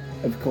there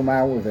have come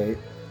out of it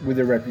with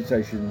their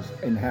reputations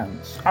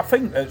enhanced? I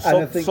think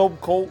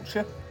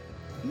subculture.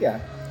 Yeah,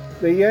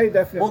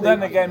 definitely. Well,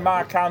 then again,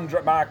 Mark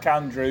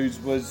Andrews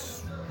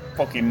was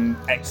fucking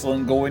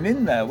excellent going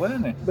in there,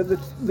 weren't he? But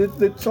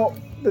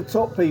the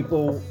top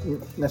people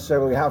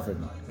necessarily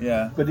haven't.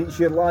 Yeah. But it's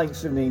your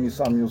likes of Nina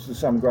Samuels and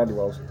Sam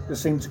Gradwells that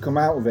seem to come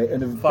out of it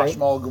and have Flash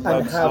Morgan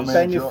and Webster, have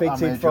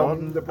benefited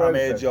from the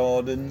process.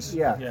 Jordans.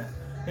 Yeah.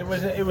 It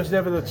was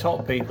never the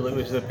top people. It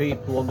was the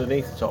people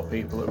underneath the top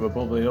people that were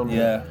bubbling under.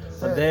 Yeah.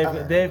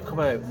 And they've come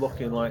out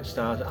looking like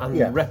stars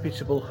and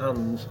reputable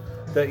hands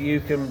that you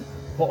can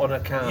put on a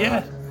card.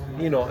 Yeah.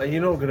 You know, and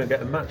you're not going to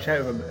get a match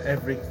out of them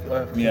every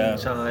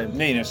time.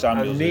 Nina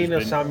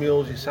Samuels.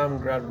 Samuels, your Sam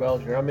Gradwell,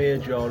 your Amir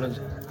Jordans.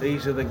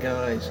 These are the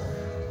guys.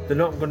 They're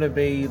not going to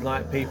be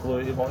like people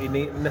what you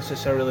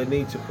necessarily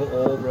need to put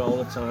over all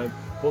the time,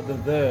 but they're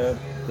there.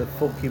 They're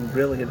fucking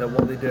brilliant at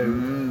what they do,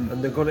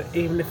 and they're going to,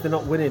 even if they're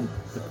not winning,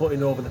 they're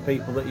putting over the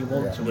people that you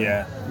want to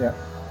win.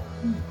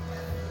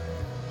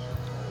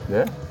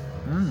 Yeah.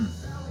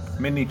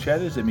 Mini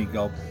cheddars in me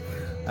gob.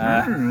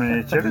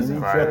 Mini cheddars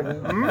you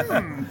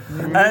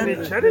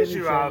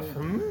have.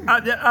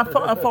 I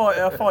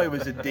thought it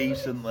was a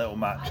decent little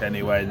match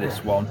anyway.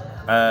 This one.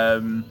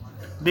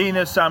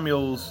 Nina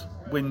Samuels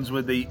wins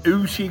with the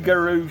Ushi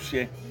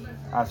Garushi.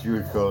 As you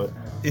would call it.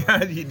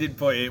 Yeah, you did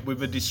put it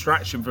with a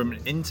distraction from an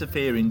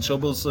interfering,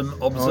 troublesome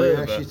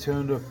observer. Oh yeah, she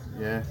turned up.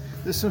 Yeah,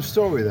 there's some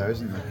story there,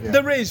 isn't there? Yeah.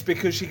 There is,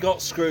 because she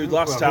got screwed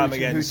last time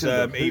against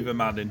Eva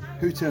Madden.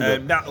 Who turned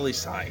up? Natalie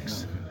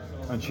Sykes.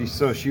 And she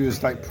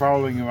was like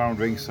prowling around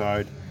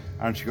ringside,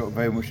 and she got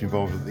very much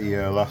involved at the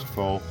last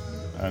fall,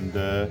 and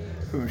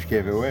pretty much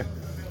gave it away.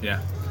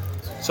 Yeah.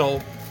 So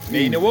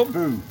Nina won.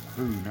 Boo,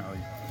 Natalie.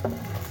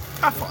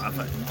 I thought,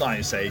 like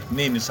I say,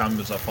 Nina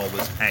Samuels I thought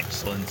was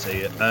excellent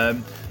here.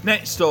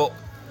 Next up,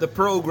 the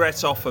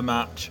Progress offer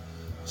match: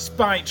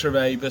 Spike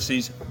Trevay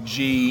versus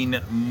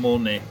Gene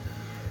Money.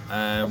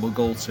 We'll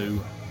go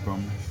to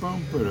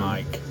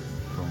Mike.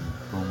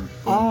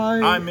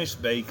 I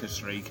missed Baker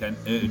Street.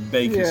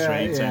 Baker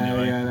Street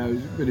anyway. Yeah, that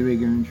was a bit of a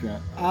big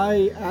intro.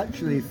 I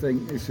actually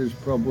think this is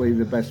probably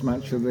the best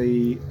match of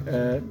the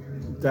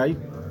day,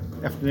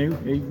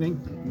 afternoon, evening,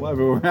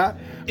 whatever we're at.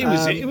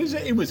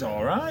 It was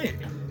all right.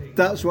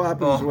 That's what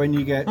happens when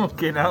you get.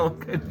 Fucking hell,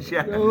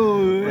 yeah.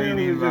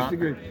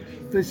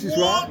 This is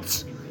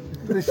what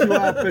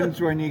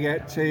happens when you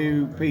get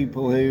two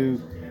people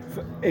who,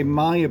 in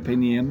my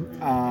opinion,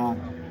 are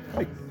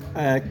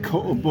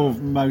cut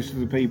above most of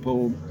the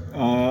people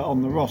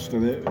on the roster,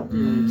 the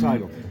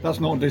Tidal. That's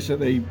not just at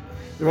the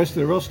rest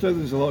of the roster.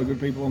 There's a lot of good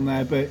people on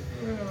there, but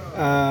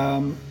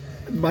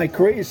my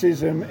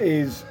criticism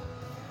is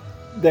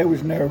there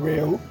was no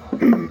real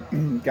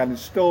kind of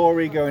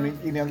story going.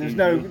 You know, there's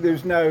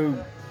no.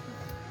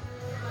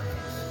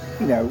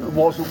 You know,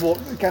 what's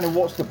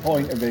the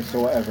point of this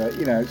or whatever?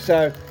 You know,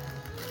 so.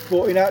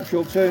 But in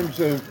actual terms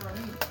of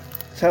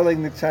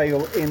telling the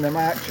tale in the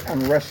match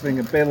and wrestling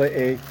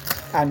ability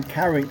and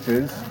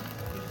characters,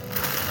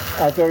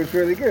 I thought it was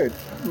really good.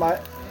 I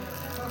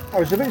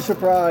was a bit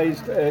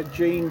surprised at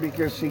Gene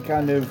because he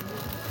kind of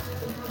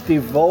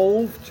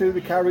devolved to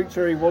the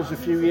character he was a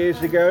few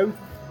years ago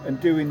and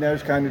doing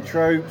those kind of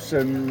tropes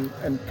and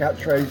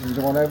catchphrases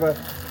and whatever.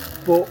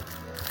 But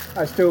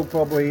I still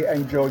probably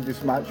enjoyed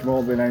this match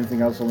more than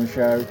anything else on the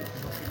show.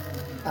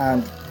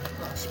 And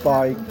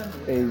Spike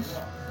is,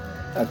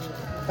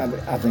 and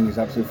I think he's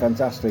absolutely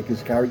fantastic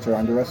as a character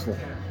and a wrestler.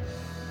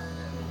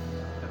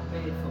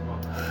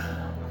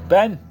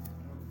 Ben.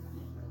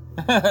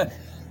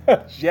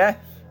 Yeah.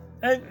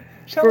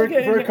 For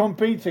a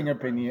competing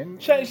opinion.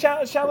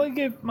 Shall I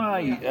give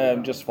my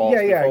just thoughts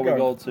before we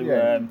go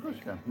to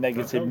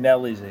negative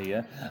Nellies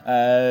here?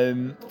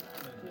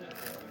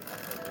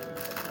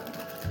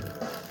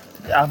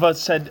 As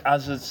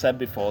I said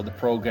before, the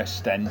Progress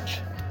stench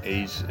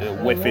is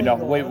whiffing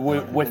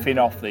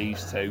off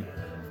these two.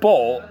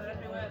 But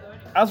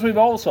as we've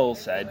also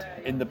said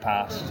in the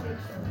past,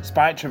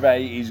 Spike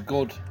Trevay is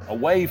good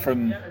away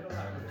from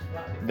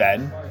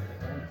then.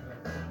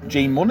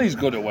 Gene Money's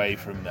good away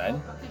from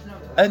then.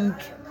 And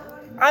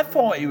I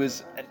thought it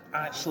was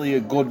actually a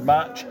good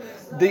match.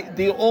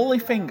 The only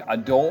thing I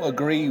don't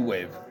agree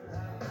with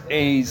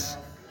is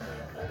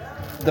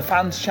the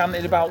fans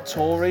chanting about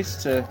Tories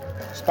to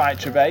Spike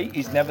Trevay.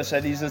 He's never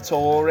said he's a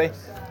Tory.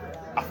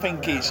 I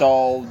think it's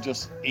all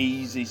just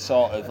easy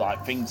sort of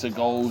like thing to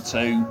go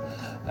to.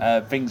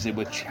 Things they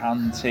were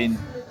chanting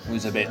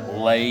was a bit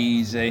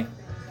lazy.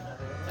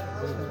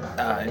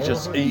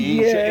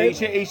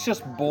 It's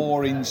just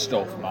boring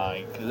stuff,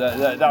 Mike.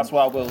 That's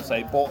what I will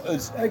say. But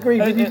I agree,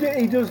 but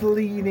he does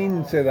lean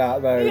into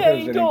that, though. Yeah,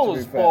 he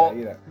does. But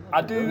you know,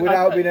 I do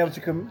without being able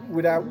to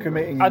without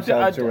committing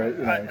himself to it.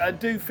 You know. I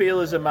do feel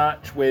as a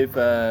match with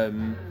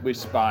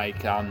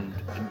Spike and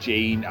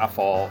Gene, I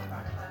thought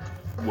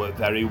worked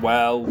very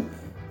well.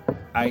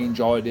 I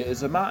enjoyed it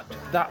as a match.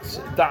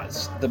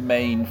 That's the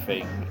main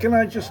thing. Can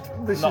I just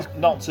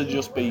not to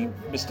just be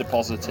Mr.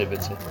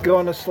 Positivity. Go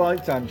on a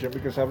slight tangent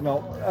because I've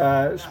not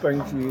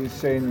spoken to you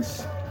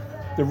since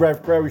the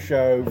Rev Pro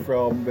show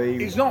from the.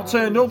 He's not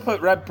turned up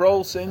at Rev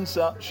Pro since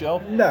that show.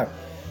 No,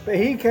 but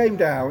he came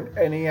down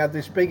and he had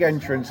this big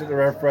entrance at the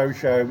Rev Pro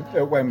show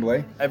at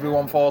Wembley.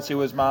 Everyone thought he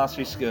was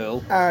Marcy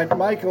Skrull. And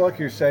Michael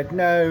Oku said,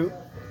 "No,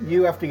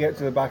 you have to get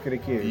to the back of the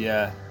queue."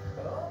 Yeah.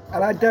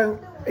 And I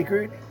don't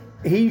agree.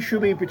 he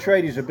should be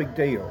portrayed as a big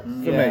deal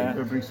for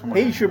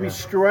me. He should be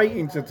straight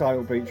into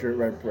title picture at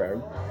Red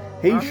Pro.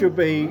 He should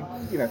be,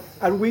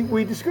 and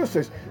we discussed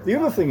this. The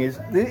other thing is,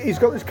 he's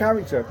got this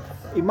character.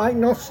 He might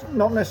not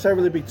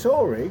necessarily be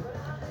Tory,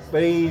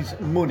 but he's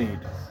moneyed,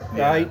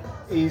 right?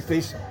 He's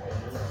this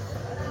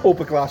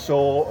upper class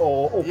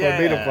or upper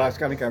middle class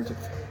kind of character.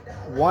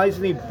 Why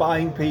isn't he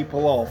buying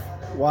people off?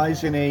 Why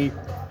isn't he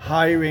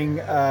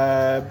hiring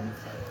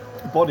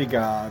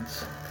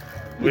bodyguards?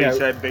 We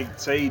said Big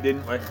T,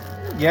 didn't we?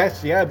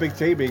 Yes, Big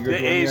T being good.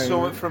 Here's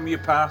something from your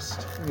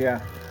past.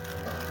 Yeah.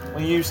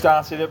 When you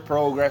started at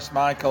Progress,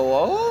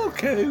 Michael,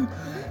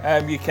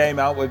 you came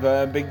out with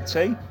Big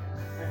T.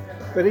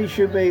 But he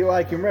should be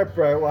like in Red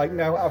Pro, like,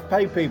 no, I've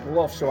paid people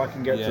off so I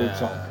can get to the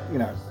top,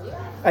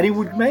 And he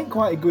would make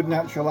quite a good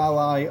natural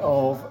ally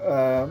of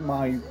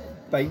my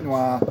Bait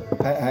Noir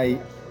pet hate,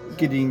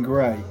 Gideon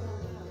Gray.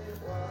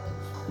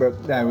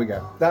 But there we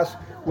go.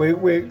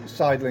 We're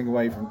sidling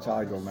away from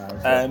Tidal now.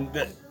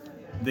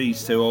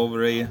 These two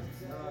over here,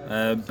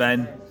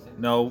 Ben,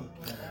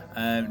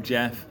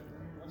 Jeff.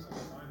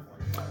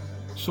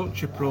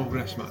 Such a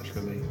Progress match for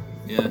me.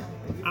 Yeah.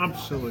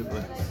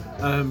 Absolutely.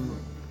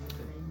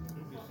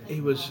 He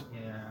was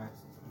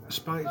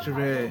Spike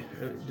Gervais.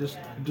 Just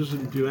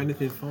doesn't do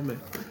anything for me.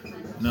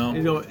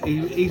 No.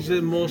 He's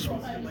the most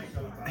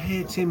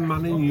hating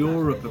man in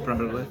Europe,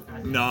 apparently.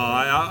 No,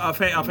 I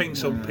think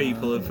some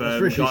people have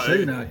Rishi got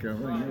Sunak.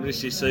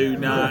 Rishi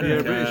Sunak.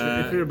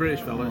 If you're a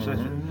British fella,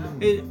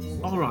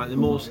 all right, the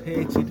most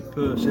hated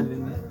person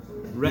in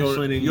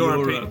wrestling in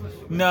Europe.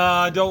 No,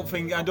 I don't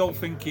think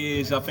he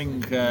is. I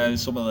think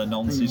some of the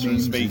nonsense from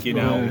speaking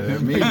out.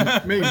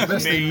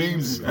 Memes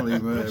is probably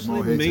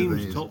more hated.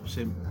 Memes tops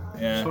him.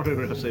 Yeah. Sorry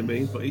when I say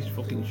memes, but he's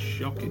fucking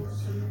shocking.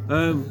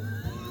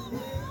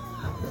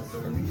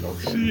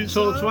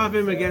 So to have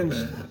him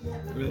against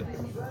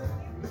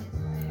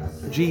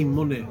G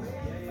Money,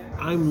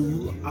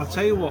 I'll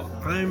tell you what,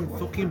 I'm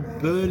fucking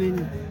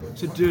burning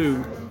to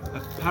do a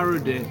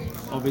parody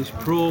of his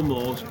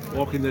promos,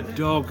 walking the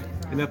dog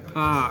in a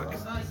park,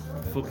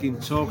 fucking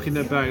talking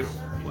about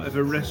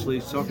whatever wrestler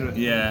he's talking about.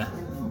 Yeah.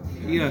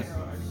 Yeah.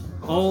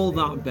 All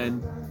that,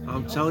 Ben,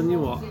 I'm telling you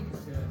what,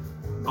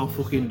 I'll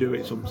fucking do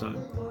it sometime.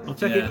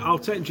 I'll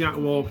take Jack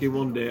walking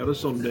one day on a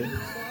Sunday.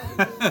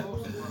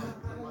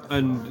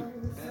 And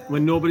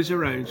when nobody's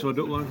around, so I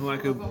don't look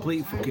like a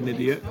complete fucking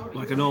idiot,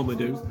 like I normally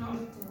do,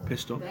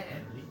 pissed off.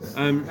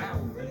 And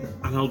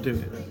I'll do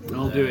it.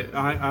 I'll do it.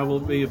 I will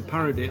be a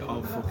parody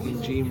of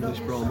fucking G Money's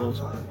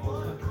promos.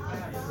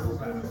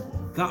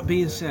 That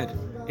being said,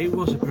 it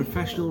was a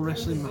professional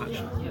wrestling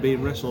match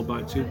being wrestled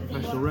by two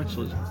professional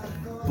wrestlers.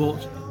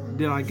 But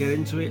did I get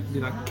into it?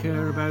 Did I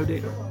care about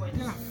it?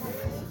 Yeah.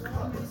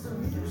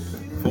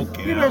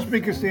 That's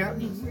because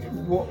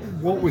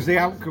what was the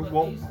outcome?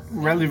 What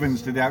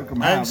relevance did the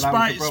outcome have?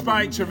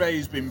 Spike Gervais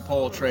has been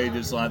portrayed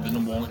as like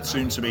the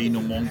soon-to-be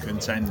number one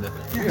contender.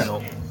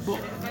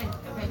 But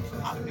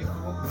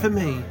for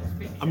me,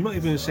 I'm not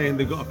even saying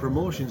they've got a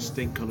promotion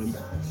stink on them.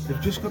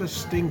 They've just got a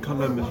stink on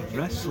them as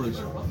wrestlers,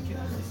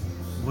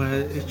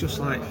 where it's just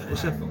like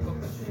it's a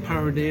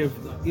parody of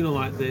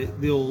like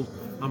the old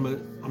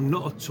I'm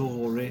not a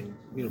Tory,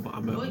 but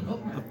I'm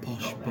a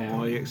posh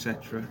boy,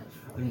 etc.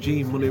 And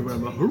G Money where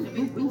I'm like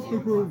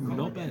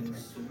knobhead.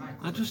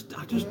 I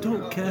just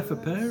don't care for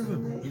pair of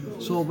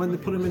them. So when they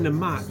put them in a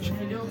match,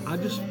 I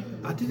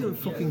didn't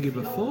fucking give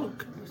a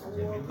fuck.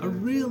 I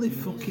really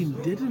fucking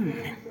didn't.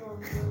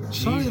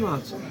 Sorry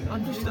lads, I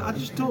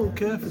just don't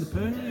care for the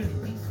pair of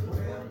them.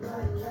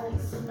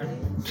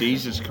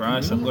 Jesus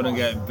Christ, I'm gonna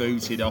get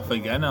booted off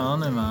again,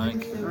 aren't I,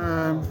 Mike?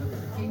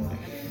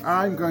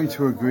 I'm going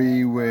to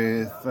agree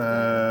with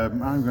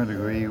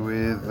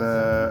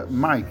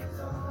Mike.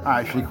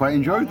 I actually quite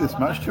enjoyed this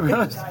match, to be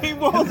honest. He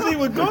was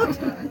good.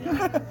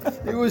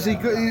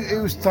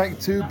 It was like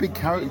two big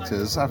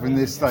characters having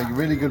this like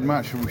really good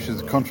match, which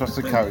is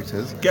contrasted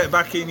characters. Get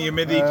back in your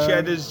midi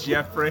cheddars,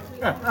 Jeffrey.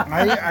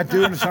 I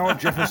do understand what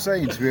Jeff was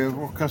saying,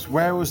 because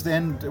where was the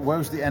end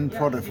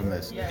product from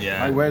this?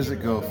 Yeah. Like, where does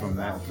it go from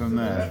there?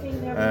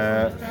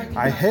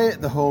 I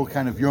hate the whole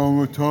kind of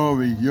you're a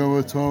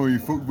Tory,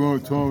 fuck more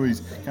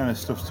Tories kind of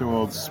stuff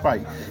towards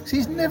Spike. See,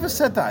 he's never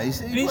said that.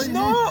 He's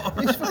not.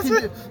 He's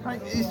fucking,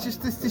 like, it's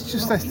just this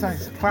like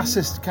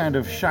classist kind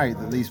of shite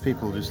that these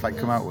people just like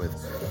come out with.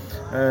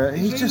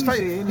 He's just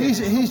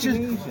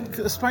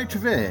Spike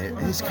Gervais.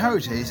 His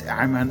character is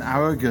I'm an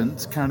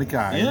arrogant kind of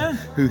guy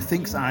who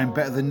thinks I'm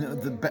better than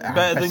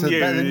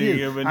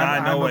you. And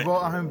I know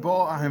I'm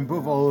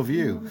above all of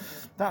you.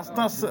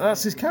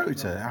 That's his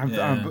character.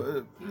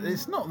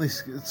 It's not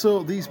this.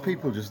 So these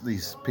people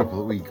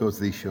that we go to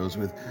these shows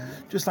with,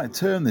 just like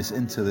turn this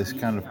into this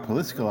kind of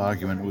political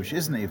argument, which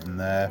isn't even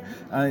there,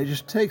 and it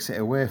just takes it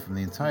away from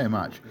the entire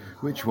match,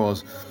 which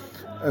was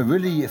a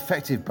really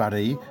effective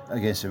baddie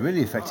against a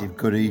really effective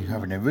goodie,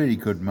 having a really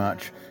good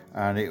match,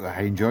 and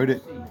I enjoyed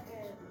it.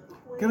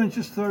 Can I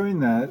just throw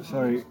in there?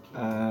 Sorry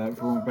for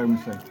what Ben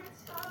was saying.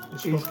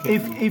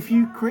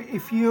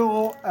 If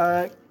your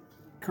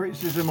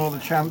criticism or the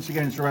chance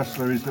against a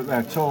wrestler is that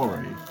they're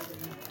Tory,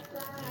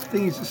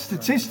 thing is,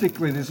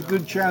 statistically, there's a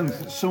good chance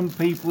that some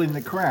people in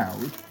the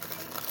crowd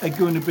are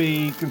going to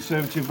be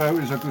conservative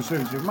voters or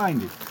conservative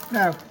minded.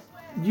 Now,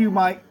 you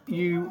might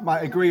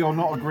agree or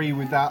not agree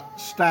with that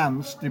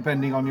stance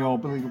depending on your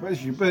political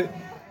position, but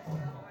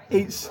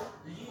it's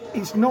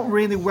not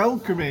really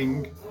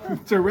welcoming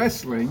to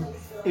wrestling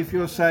if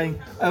you're saying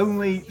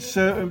only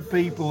certain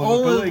people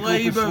of a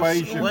political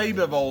persuasion.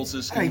 Labour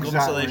voters can come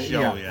to this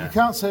show, yeah. You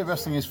can't say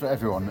wrestling is for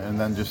everyone and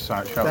then just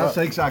shout That's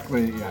that.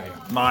 exactly it, yeah.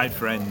 My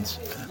friends.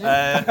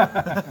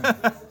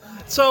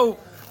 So,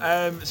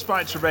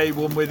 Spike Trevay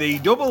won with the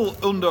double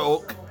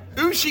underhook.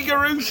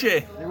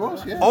 Ushi-garushi. It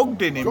was, yeah.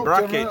 Ogden in Dropped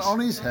brackets.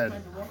 on his head.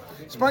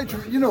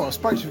 You know what,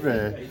 Spike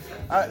Trevay,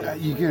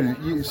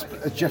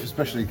 Jeff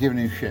especially giving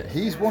him shit.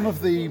 He's one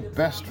of the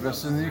best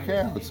wrestlers in the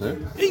UK, I would say.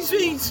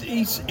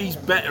 He's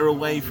better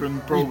away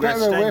from Progress.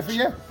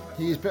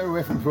 He is better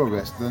away from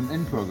Progress than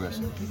in Progress.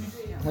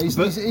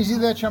 Is he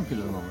their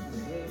champion at the moment?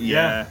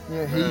 Yeah.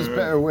 Yeah, he's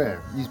better away.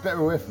 He's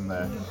better away from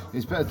there.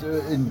 He's better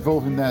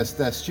involved in their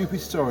stupid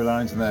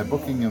storylines and their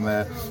booking and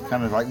their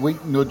kind of like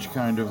wink nudge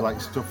kind of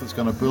like stuff that's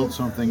going to build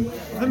something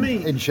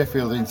in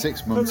Sheffield in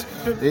 6 months.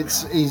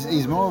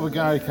 He's more of a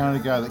kind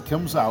of guy that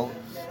comes out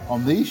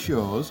on these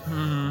shows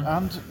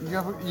and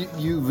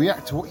you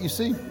react to what you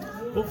see.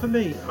 But for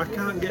me, I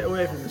can't get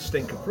away from the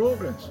stink of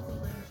Progress.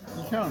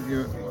 You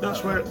can't.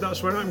 That's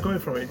where I'm going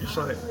from. It just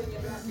like.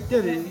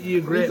 Yeah,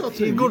 you're great.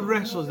 You're good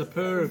wrestlers, the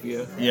pair of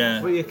you.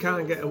 Yeah. But you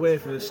can't get away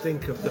from the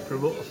stink of the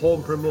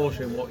home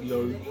promotion, what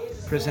you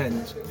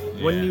present.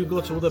 Yeah. When you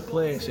go to other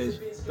places,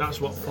 that's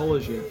what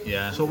follows you.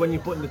 Yeah. So when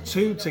you're putting the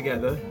two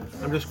together,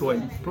 I'm just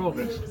going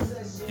Progress.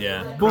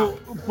 Yeah.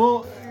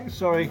 But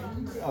sorry,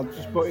 I'll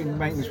just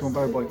make this one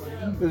very blank.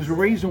 There's a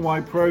reason why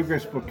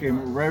Progress book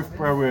him, Rev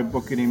Pro are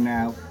booking him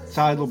now,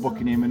 Tidal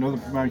booking him, and other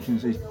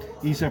promotions is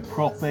he's a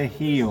proper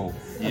heel.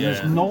 And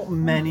there's not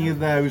many of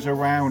those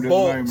around at the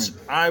moment.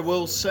 But I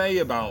will say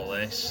about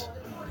this,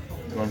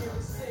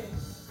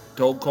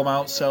 don't come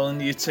out selling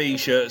your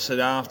T-shirts at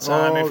half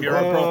time if you're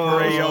a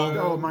proper heel.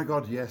 Oh my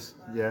God, yes,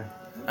 yeah.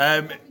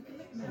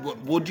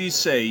 Would you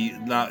say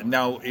that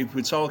now, if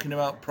we're talking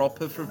about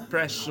proper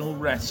professional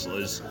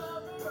wrestlers,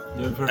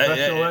 the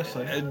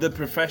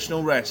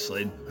professional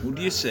wrestling, would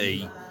you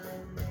see?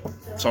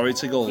 Sorry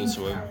to go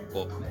to him,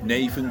 but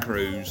Nathan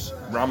Cruz,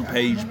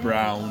 Rampage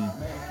Brown,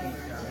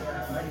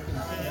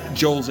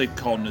 Joseph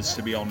Connors,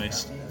 to be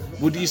honest,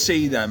 would you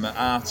see them at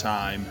our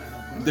time?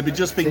 They've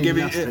just been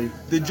giving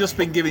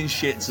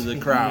shit to the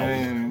crowd.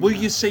 Yeah. Will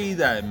you see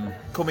them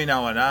coming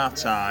out at our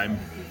time?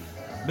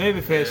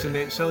 Baby facing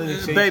it, selling the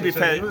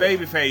t-shirts.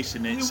 Baby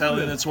facing it,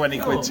 selling the 20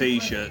 quid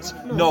T-shirts.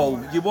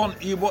 No, you want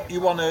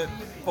to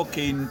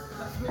fucking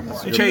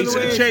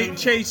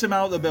chase them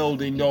out the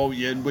building, don't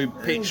you? And with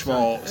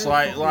pitchforks,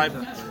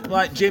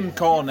 like Jim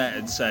Cornette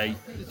would say.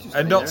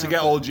 And not to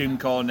get all Jim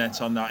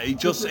Cornette on that,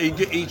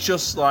 it's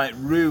just like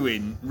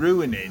ruining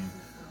the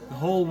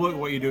whole work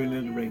what you're doing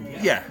in the ring.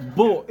 Yeah.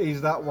 But is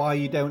that why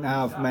you don't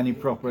have many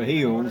proper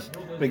heels?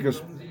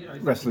 Because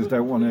wrestlers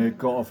don't want to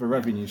cut off a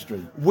revenue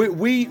stream.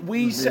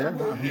 We said,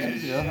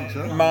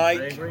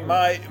 Mike,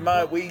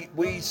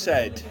 we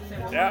said,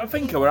 I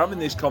think we're having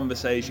this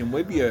conversation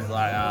with you.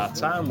 Like our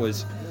time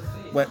was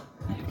when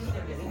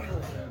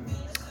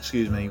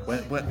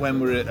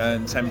we were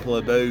at Temple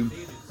of Boom.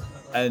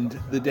 And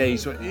the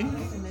days when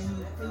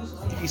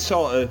you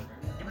sort of,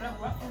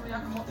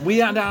 we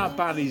had our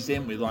baddies,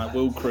 didn't we? Like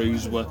Will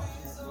Cruz were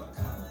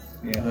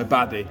a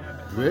baddie.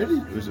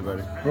 Really? He was a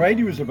baddie.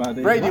 Brady was a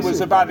baddie. Brady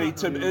was a baddie,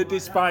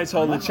 despite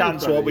all the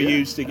chants what we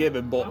used to give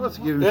him. But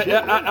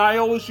I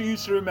always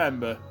used to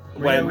remember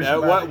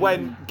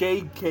when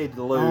Gabe Kidd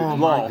lost. Oh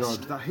my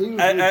God, he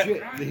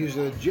was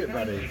a legit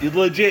baddie. He's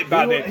legit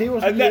baddie. He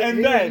wasn't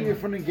in your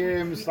fun and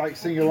games like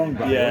sing along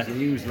baddie. Yeah.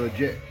 He was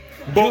legit.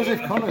 But,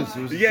 Joseph Connors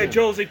was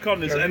Joseph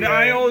Connors. And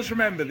I always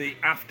remember the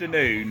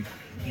afternoon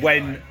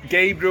when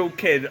Gabriel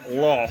Kidd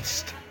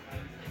lost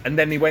and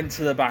then he went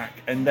to the back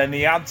and then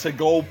he had to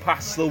go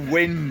past the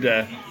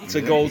window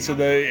to go to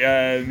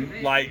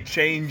the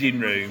changing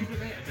room,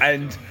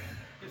 and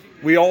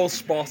we all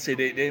spotted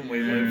it, didn't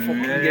we? We were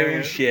fucking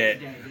giving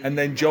shit. And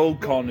then Joel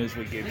Connors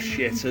would give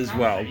shit as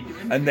well.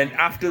 And then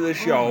after the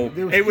show,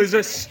 it was a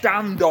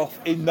standoff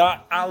in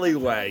that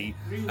alleyway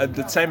at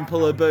the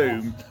Temple of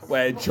Boom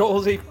where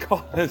Joseph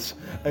Connors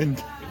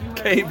and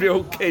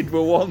Gabriel Kidd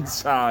were one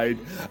side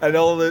and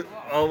all the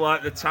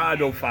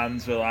Tidal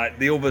fans were like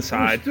the other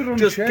side.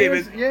 They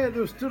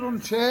were stood on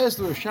chairs,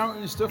 they were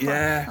shouting and stuff.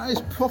 Yeah. That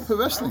is proper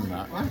wrestling,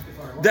 that.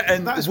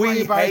 And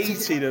we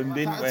hated them,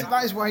 didn't we?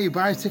 That is why you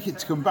buy a ticket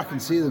to come back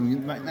and see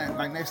them like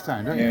next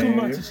time, don't you? Come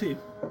back to see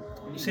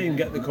him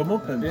get the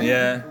comeuppance.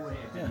 Yeah.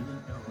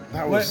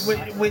 That was...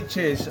 Which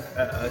is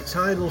a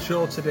Tidal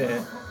show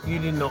today you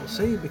did not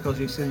see because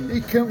he's in he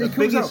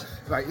comes out,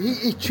 like,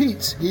 he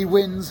cheats, he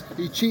wins,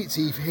 he cheats,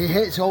 he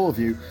hates all of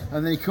you,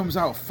 and then he comes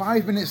out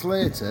 5 minutes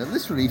later,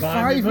 literally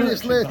 5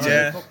 minutes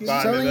later,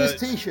 selling his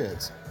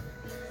T-shirts.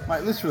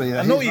 Like, literally.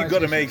 I know you've got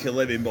to make a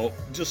living, but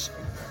just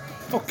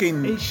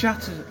fucking... It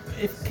shatters.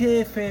 If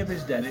kayfabe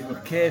is dead, it was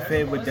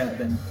kayfabe were dead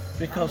then.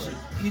 because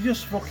you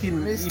just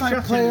fucking It's you're like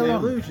shattered play the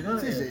along. illusion,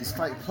 aren't It is, you? it's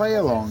like play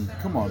along.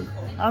 Come on.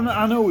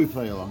 I know we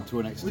play along to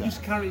an extent. We're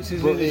just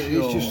characters But in the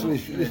show. it's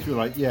just literally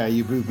like, yeah,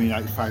 you booed me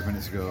like 5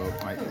 minutes ago.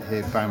 Like,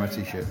 here, buy my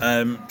t-shirt.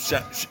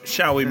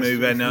 Shall we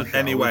move in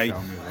anyway? We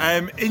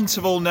shall move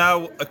Interval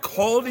now.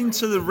 According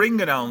to the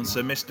ring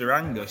announcer, Mr.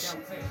 Angus,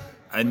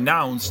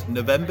 announced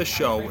November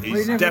show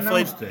is never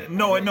definitely announced it.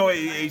 no,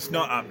 it's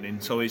not happening,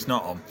 so it's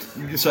not on.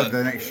 You just So said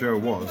the next show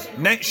was.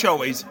 next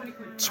show is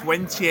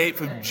 28th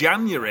of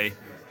January.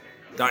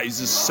 That is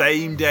the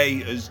same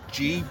day as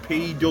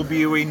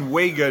GPW in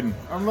Wigan.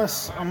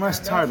 Unless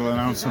Tidal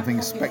announced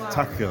something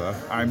spectacular,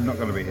 I'm not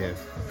going to be here.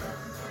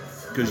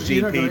 Because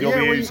You're not gonna-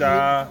 GPWs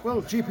are.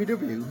 Well,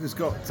 GPW has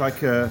got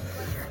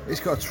it's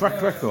got a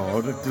track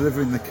record of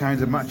delivering the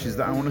kind of matches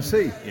that I want to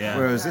see. Yeah.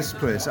 Whereas this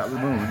place, at the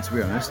moment, to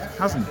be honest,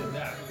 hasn't.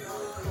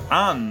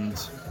 And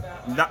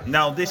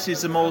now this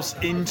is the most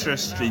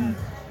interesting,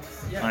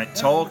 like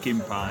talking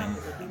pint.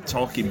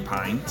 Talking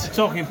pint. I'm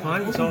talking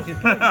pint.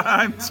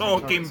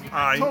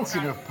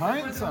 Talking of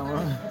pints,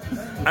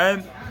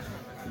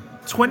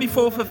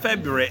 24th of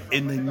February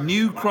in the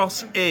New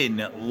Cross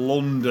Inn,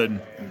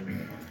 London.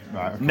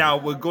 right. Okay. Now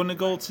we're gonna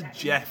go to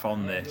Jeff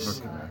on this.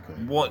 Okay.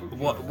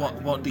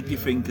 What did you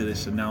think of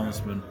this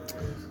announcement?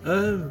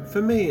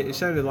 For me, it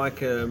sounded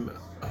like a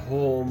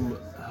home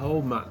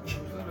match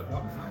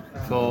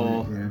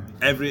for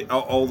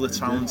All the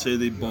talent who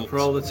they booked. for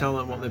all the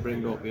talent what they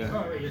bring up.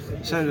 Yeah,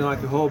 it sounded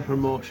like a home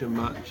promotion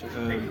match.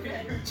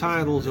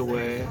 Titles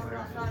away.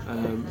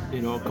 Come and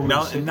see- come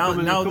and- Now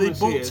come they and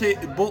see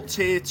us. booked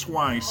here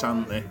twice,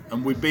 haven't they?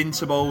 And we've been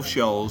to both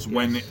shows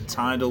when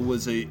Tidal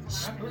was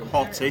its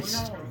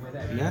hottest.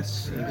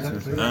 Yes,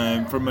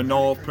 exactly. From a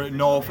North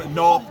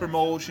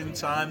promotion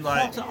time,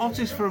 like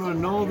Hottest from a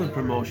northern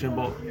promotion,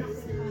 but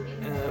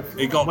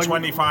it got when-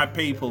 25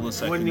 people the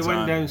second when you time.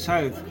 went down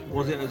south,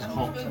 was it as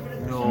hot?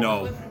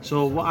 No.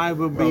 So what I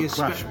would Well, be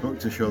Clash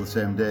booked a show the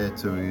same day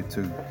to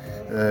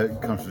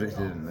contradict it,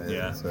 didn't they?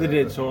 Yeah. So, they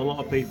did. So a lot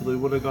of people who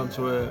would have gone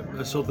to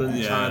a southern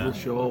Yeah. Tidal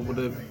show would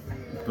have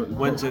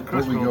went to But we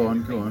Crossroads. go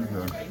on.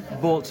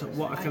 But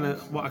what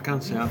I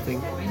can say, I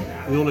think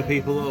the only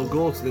people that will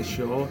go to this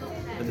show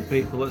are the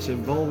people that's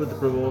involved with the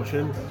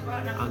promotion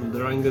and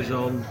the hangers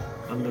on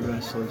and the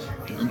wrestlers.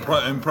 And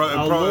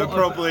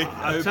probably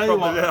I tell you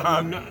what,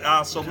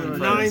 our southern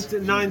friends.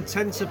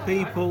 9/10 of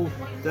people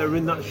that are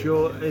in that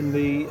show in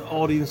the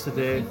audience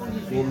today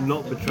will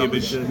not be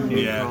travelling to New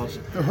yeah. Cross.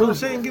 I'm not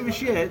saying give a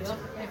shit,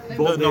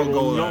 but they They'll go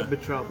will there. not be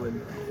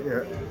travelling.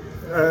 Yeah.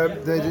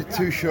 They did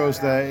 2 shows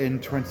there in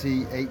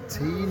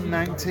 2018,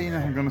 19,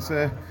 I'm going to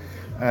say.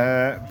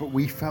 But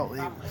we felt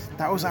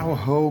that was our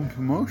home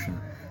promotion.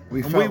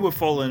 We were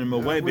following them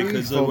away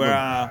because they were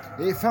our.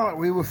 It felt like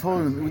we were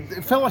following.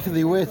 It felt like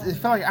It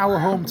felt like our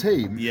home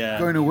team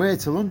going away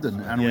to London,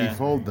 and we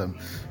followed them.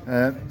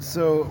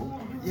 So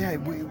yeah,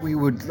 we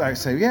would like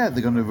say, yeah,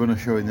 they're going to run a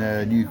show in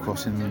New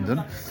Cross in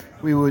London.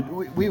 We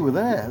were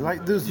there.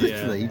 Like there's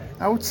literally,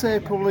 I would say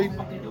probably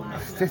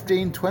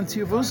 15, 20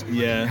 of us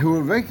who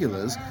were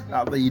regulars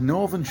at the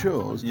northern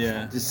shows.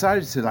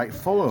 Decided to like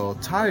follow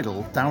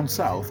Tidal down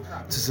south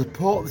to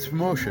support this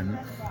promotion,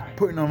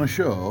 putting on a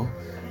show.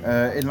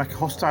 In like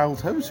hostile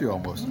territory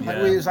almost.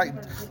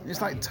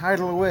 It's like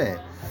Tidal away.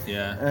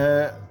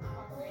 Yeah.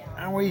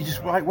 And we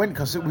just like went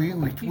because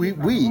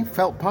we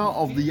felt part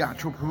of the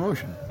actual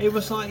promotion. It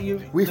was like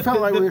you. We felt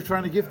like we were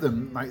trying to give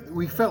them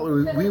we felt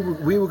like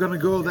we were going to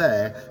go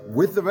there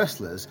with the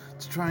wrestlers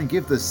to try and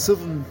give the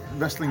southern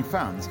wrestling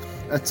fans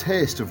a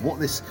taste of what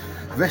this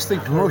wrestling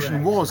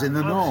promotion was in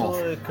the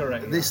Absolutely north.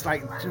 correct.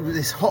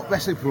 This hot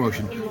wrestling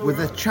promotion with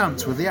the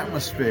chants, with the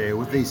atmosphere,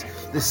 with this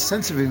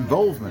sense of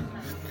involvement.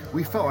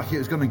 We felt like it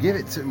was going to give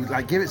it to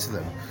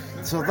them.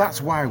 So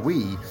that's why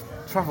we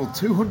travelled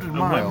 200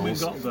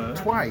 miles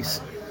twice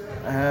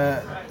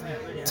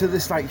to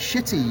this like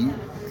shitty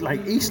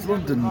like East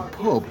London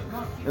pub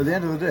at the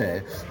end of the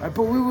day.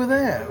 But we were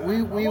there.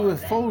 We were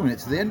following it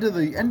to the end of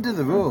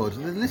the road,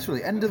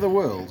 literally end of the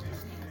world,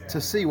 to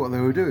see what they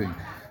were doing.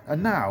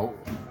 And now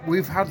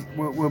we're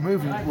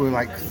moving. We're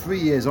like 3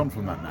 years on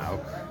from that now,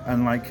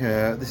 and like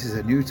this is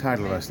a new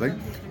Tidal Wrestling.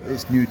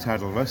 It's new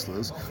Tidal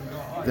Wrestlers.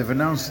 They've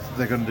announced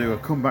they're going to do a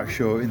comeback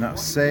show in that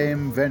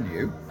same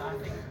venue.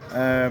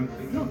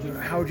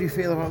 How do you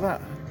feel about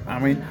that? I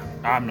mean,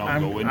 I'm not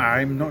going.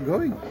 I'm not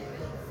going.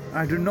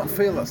 I do not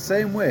feel that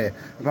same way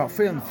about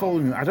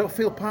following. I don't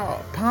feel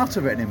part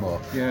of it anymore.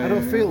 I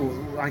don't feel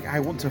like I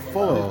want to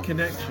follow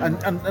connection.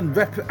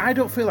 I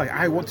don't feel like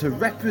I want to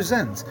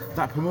represent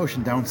that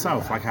promotion down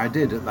south like I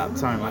did at that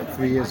time, like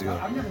 3 years ago.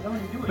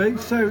 But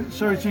so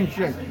sorry to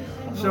interject.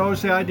 So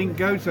obviously I didn't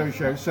go to those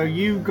shows. So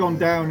you've gone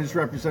down as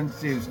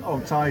representatives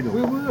of Tidal.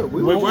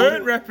 We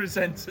weren't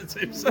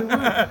representatives.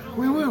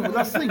 We weren't.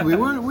 That's the thing. We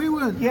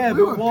weren't. Yeah,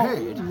 we but weren't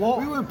paid.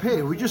 We weren't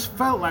paid. We just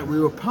felt like we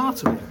were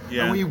part of it,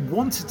 and we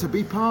wanted to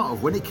be part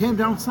of when it came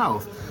down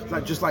south.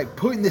 Like just like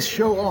putting this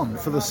show on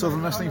for the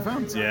Southern wrestling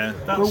fans. Yeah.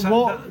 That's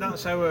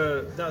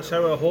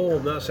our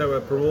home. That's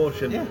our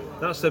promotion. Yeah.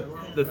 That's the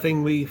the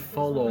thing we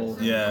follow.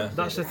 Yeah.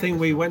 That's the thing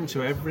we went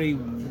to every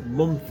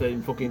month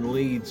in fucking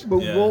Leeds.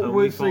 But Yeah. what And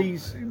we was thought-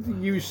 these?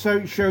 You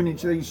shown it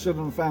to these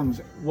Southern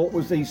fans. What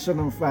was these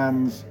Southern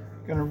fans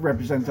kind of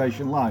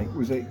representation like?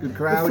 Was it good The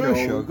crowd? first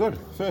or- show, good.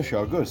 First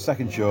show, good.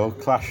 Second show,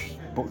 Clash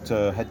booked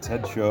a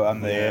head-to-head show,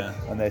 and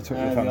they took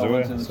the fans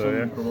away. So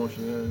yeah.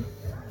 Promotion,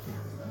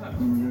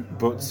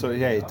 But so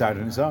yeah, it died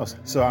on its arse.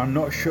 So I'm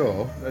not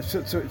sure. To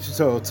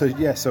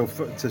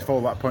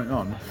follow that point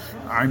on,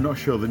 I'm not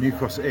sure the New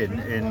Cross Inn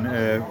in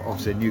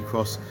obviously New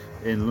Cross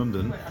in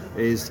London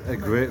is a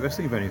great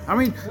wrestling venue. I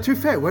mean, to be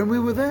fair, when we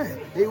were there,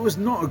 it was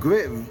not a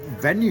great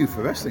venue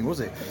for wrestling, was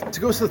it? To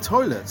go to the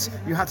toilets,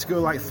 you had to go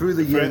like through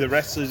the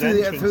wrestlers'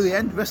 entrance. through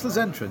the wrestlers'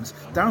 entrance,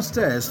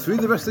 downstairs, through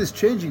the wrestlers'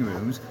 changing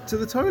rooms to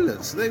the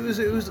toilets.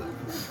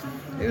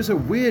 It was a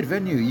weird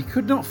venue. You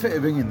could not fit a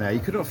ring in there. You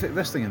could not fit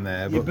wrestling in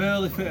there. You But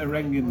barely fit a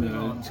ring in there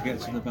to get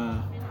to the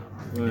bar.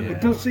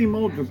 It does seem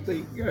odd that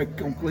the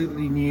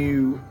completely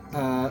new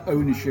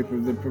ownership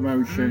of the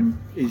promotion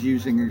is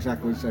using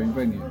exactly the same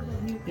venue.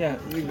 Yeah,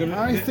 they're going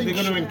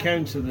to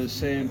encounter the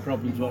same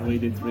problems what we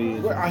did 3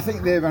 years Well, ago. I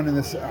think they ran in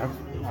this.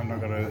 I'm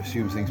not going to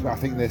assume things, but I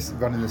think they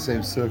ran in the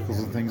same circles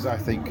and things. I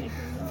think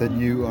the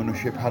new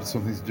ownership had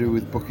something to do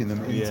with booking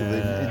them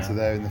into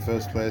there in the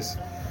first place.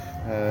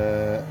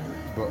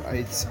 But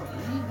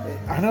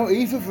I know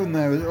either from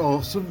there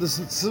or there's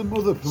some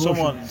other promotion.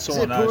 Someone Is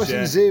it Pro has, Wrestling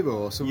yeah. Zero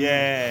or something?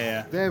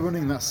 Yeah. They're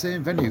running that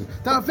same venue.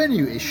 That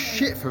venue is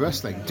shit for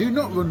wrestling. Do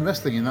not run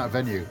wrestling in that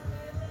venue.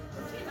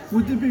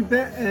 Would they be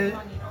better?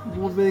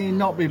 Would they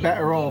not be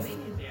better off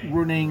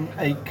running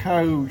a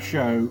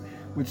co-show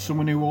with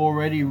someone who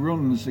already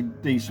runs a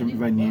decent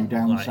venue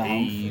down Like south,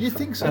 Eve. You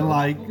think so? and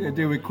like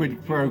do a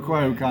quid pro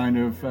quo kind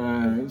of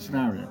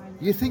scenario?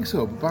 You think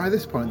so? But by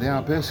this point,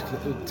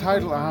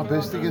 Tidal are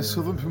basically a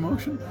southern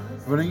promotion,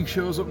 running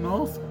shows up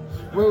north.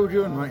 Where would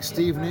you run? Like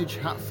Stevenage,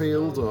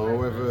 Hatfield, or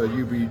wherever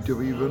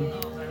UBW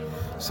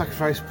run?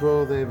 Sacrifice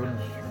Pro, they run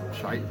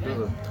shite,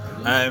 don't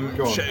they?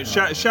 Go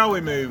on. Shall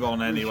we move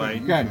on anyway?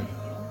 Again,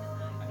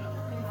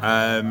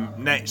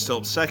 Next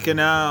up, second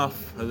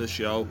half of the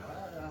show.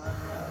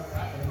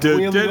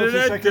 We only got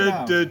to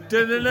second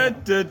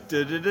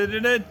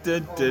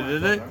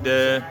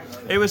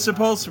It was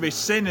supposed to be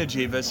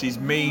Synergy versus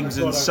Memes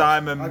and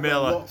Simon I've got a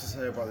Miller. lot to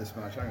say about this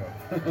match. Hang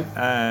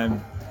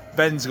on.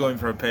 Ben's going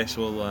for a piss.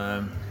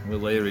 We'll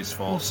hear his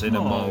thoughts in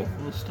a mo.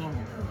 We'll stop.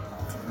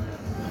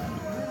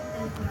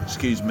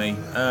 Excuse me.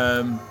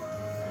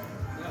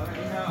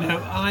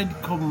 Now, I'd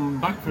come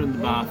back from the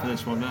bar for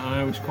this one, and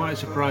I was quite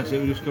surprised it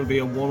was just going to be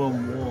a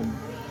one-on-one.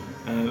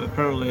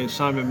 Apparently,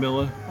 Simon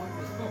Miller,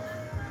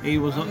 he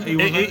wasn't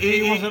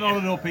on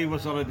an up, he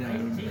was on a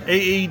down.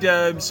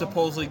 He'd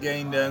supposedly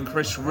gained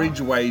Chris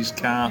Ridgway's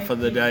car for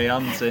the day,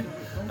 hadn't he?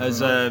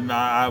 As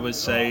I was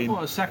saying,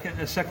 What, a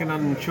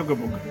second-hand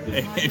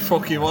chuggabug? he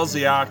fucking was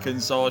the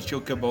Arkansas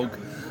Chuckabug.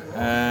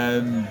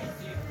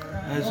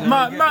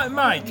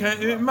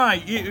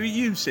 Mike,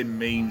 you've seen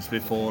memes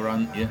before,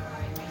 haven't you?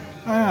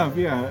 I have,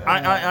 yeah.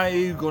 Are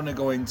you going to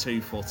go in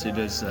two-footed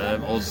as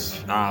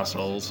us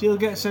arseholes? He'll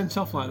get sent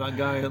off like that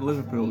guy at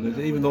Liverpool did,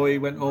 even though he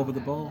went over the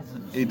ball.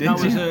 He did. That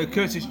was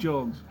Curtis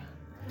Jones.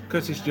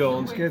 Curtis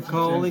Jones,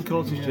 calling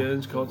Curtis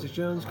Jones, Curtis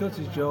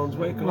Jones,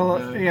 wake up Well,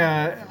 now.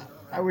 yeah.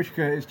 I wish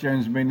Curtis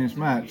Jones had been in this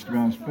match, to be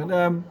honest.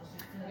 But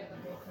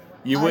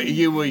You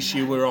wish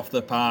you were off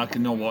the park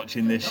and not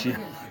watching this shit.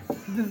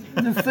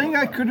 the thing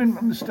I couldn't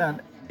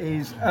understand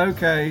is,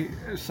 okay,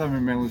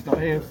 Simon Miller's not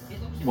here,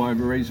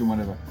 whatever reason,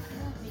 whatever.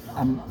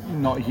 I'm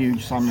not a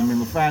huge Simon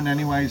Miller fan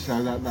anyway,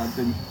 so that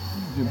didn't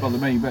bother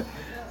me. But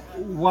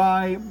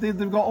why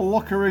they've got a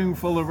locker room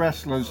full of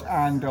wrestlers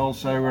and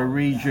also a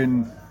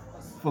region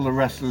full of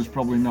wrestlers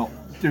probably not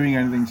doing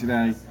anything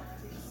today.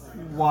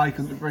 Why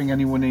couldn't they bring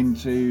anyone in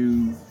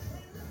to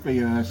be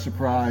a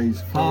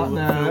surprise partner,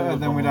 and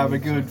then we'd have a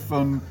good,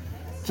 fun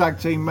tag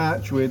team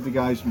match with the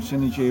guys from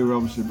Synergy, who are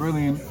obviously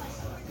brilliant.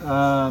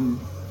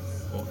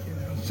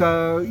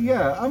 So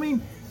yeah, I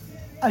mean,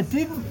 I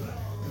didn't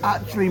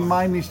actually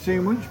mind this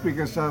too much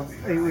because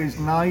it was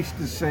nice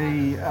to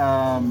see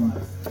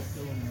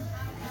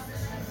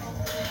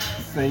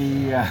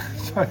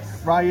sorry,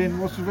 Ryan.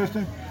 What's the first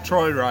name?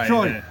 Troy Ryan.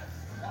 Troy.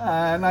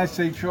 Nice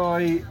to see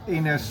Troy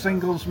in a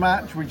singles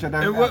match, which I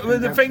don't. Well,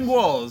 the thing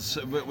was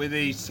with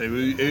these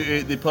two,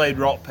 they played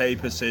rock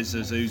paper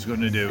scissors. Who's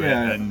going to do it?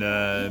 Yeah.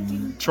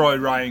 And Troy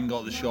Ryan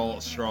got the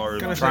short straw.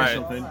 Can I say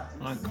something?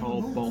 I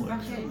call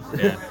bollocks.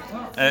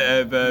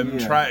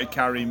 Try to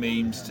carry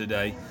memes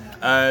today.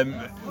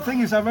 The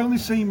thing is, I've only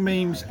seen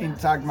memes in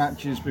tag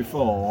matches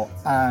before,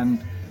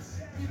 and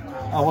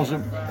I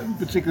wasn't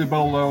particularly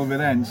bowled over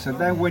then. So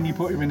then when you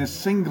put him in a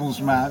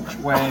singles match,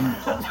 when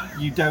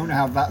you don't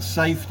have that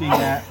safety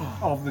net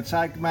of the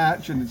tag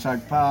match and the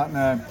tag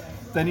partner,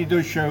 then he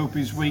does show up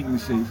his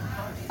weaknesses.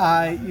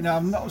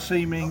 I'm not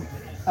seeming.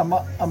 Am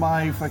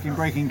I fucking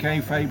breaking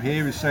kayfabe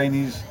here as saying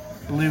he's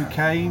Blue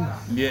Kane?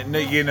 Yeah, we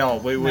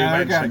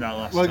mentioned that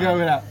last We'll time. go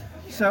with that.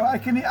 So I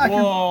can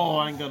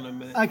Whoa, hang on a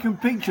minute. I can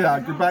picture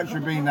that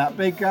Grabaccia being that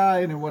big guy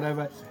and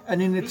whatever.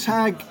 And in the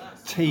tag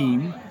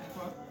team,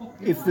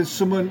 if there's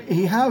someone,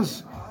 he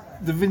has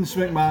the Vince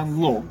McMahon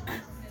look,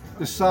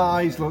 the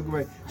size look,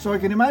 so I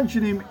can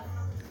imagine him.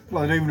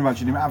 Well, I don't even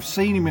imagine him. I've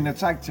seen him in a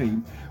tag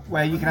team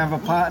where you can have a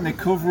partner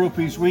cover up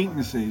his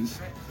weaknesses,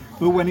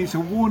 but when it's a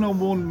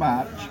one-on-one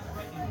match,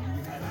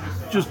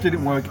 just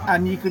didn't work,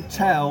 and you could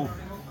tell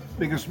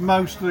because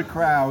most of the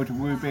crowd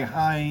were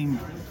behind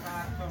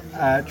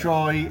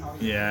Troy.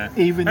 Yeah.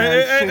 Even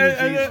though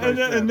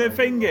Synergy and the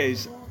thing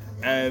is,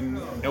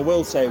 I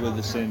will say with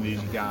the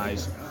Synergy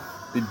guys,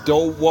 they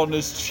don't want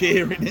us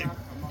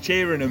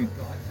cheering him.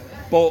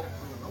 But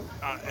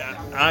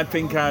I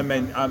think I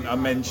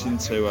mentioned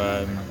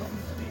to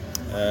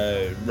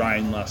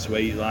Ryan last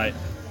week, like,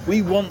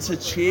 we want to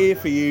cheer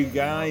for you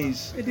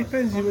guys. It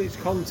depends in which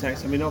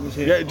context. I mean,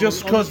 obviously, Yeah,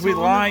 just because we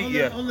like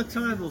you. On the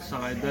Tidal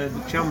side, they're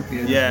the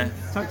champions. Yeah.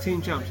 Tag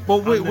team champs.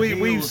 But And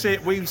we've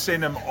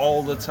seen them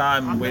all the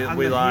time. We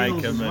the like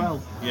heels them. as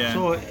well. Yeah.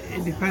 So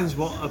it depends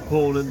what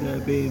opponent they're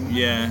being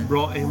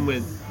brought in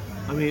with.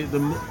 I mean,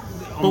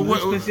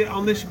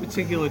 on this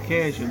particular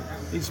occasion,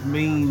 it's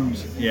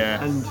memes.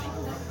 Yeah. And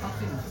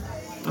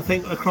I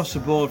think across the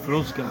board for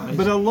us guys,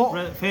 But a lot-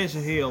 face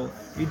or heel,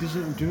 he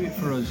doesn't do it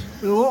for us.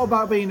 But a lot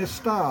about being a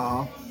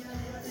star,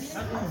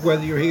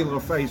 whether you're heel or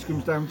face,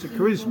 comes down to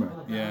charisma.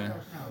 Yeah.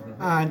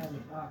 And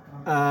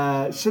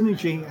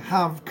Synergy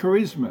have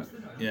charisma.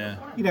 Yeah.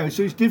 You know,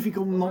 so it's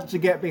difficult not to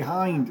get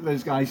behind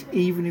those guys,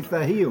 even if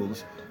they're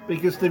heels,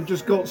 because they've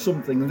just got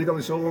something, and they've got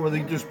this aura where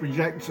they just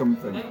project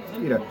something.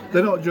 You know,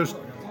 they're not just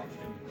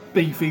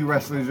beefy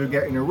wrestlers who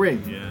get in a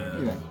ring. Yeah.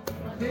 You know.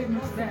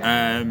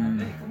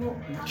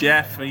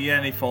 Jeff, are you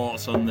any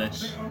thoughts on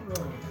this?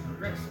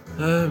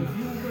 I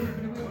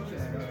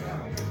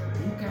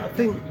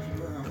think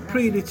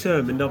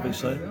predetermined,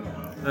 obviously.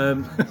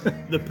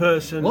 The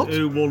person What?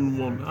 who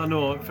won, I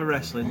know for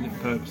wrestling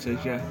purposes,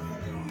 to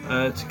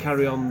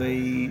carry on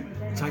the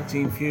tag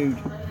team feud,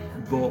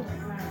 but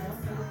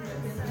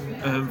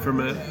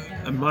from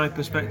my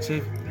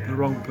perspective, the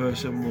wrong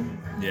person won.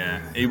 Yeah,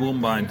 he won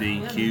by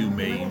DQ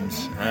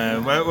memes.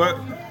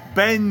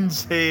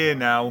 Ben's here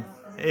now.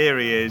 Here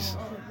he is.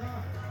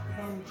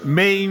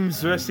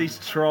 Memes versus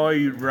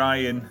Troy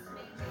Ryan.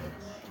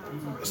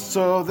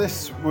 So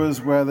this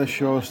was where the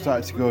show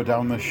started to go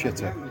down the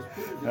shitter.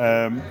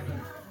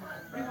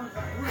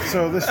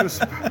 So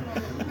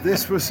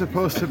this was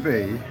supposed to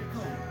be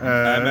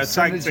A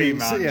tag team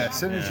match. Yeah,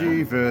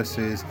 Synergy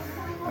versus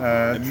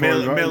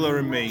Miller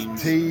and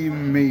Memes.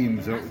 Team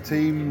Memes, or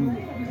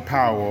Team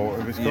Power,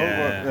 whatever it's called.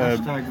 Yeah.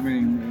 Hashtag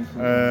memes.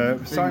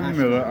 Simon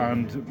Miller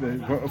and,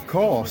 of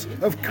course.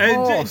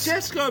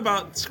 Jeff's got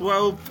about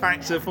 12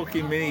 packs of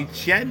fucking mini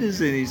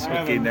cheddars in his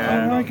fucking.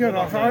 Oh my god,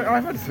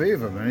 I've had 3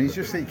 of them, and he's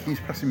just keeps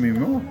passing me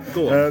more.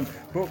 Go on.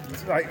 But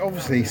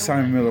obviously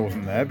Simon Miller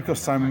wasn't there because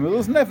Simon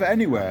Miller's never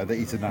anywhere that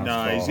he's announced.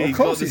 No, for. he's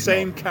got the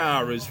same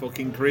car as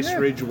fucking Chris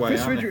Ridgway.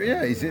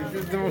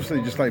 They're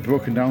obviously just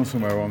broken down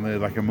somewhere on a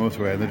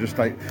motorway, and they're just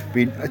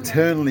being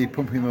eternally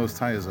pumping those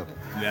tyres up.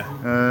 Yeah.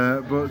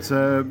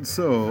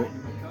 So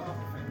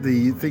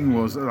the thing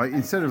was,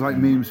 instead of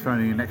Memes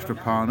finding an extra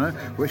partner,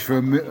 which for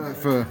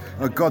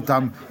a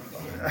goddamn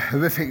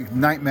horrific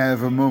nightmare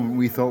of a moment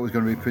we thought was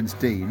going to be Prince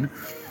Dean.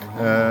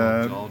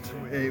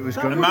 It was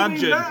going to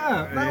Imagine.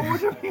 That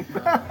would have been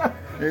better.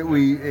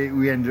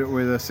 we ended up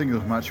with a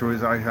singles match where it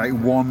was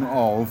one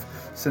of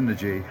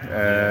Synergy.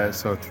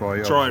 So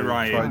Troy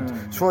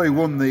Ryan. Troy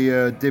won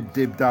the dib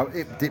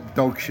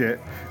dog shit.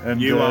 And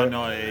You are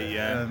not it,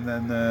 yeah. And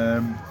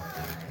then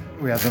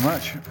we had the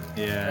match.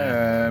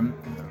 Yeah.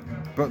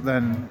 But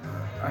then,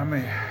 I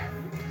mean,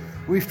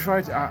 we've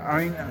tried.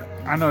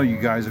 I know you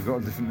guys have got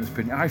a different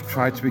opinion. I've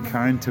tried to be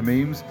kind to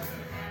Memes.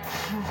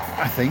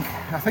 I think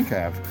I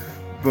have.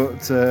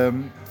 But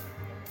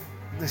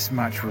this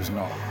match was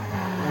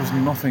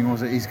nothing,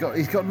 was it? He's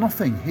got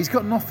nothing. He's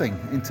got nothing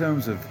in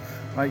terms of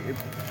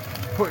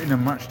putting a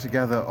match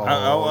together. Or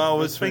I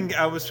was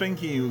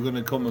thinking you were going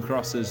to come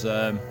across as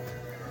a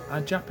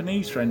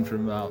Japanese friend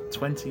from about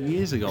 20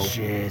 years ago.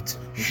 Shit.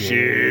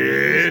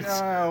 Shit.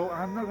 No,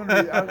 I'm not going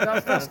to.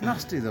 That's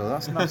nasty though.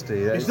 That's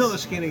nasty. He's not a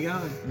skinny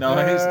guy. No,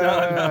 he's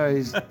not.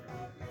 No.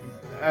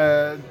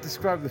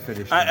 Describe the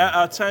finish.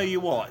 I'll tell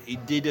you what, he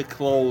did a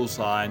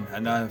clothesline,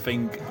 and I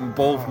think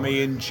both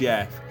me and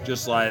Jeff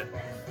just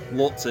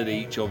looked at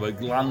each other,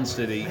 glanced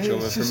at each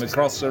other from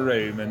across the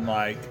room, and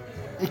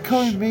They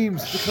call him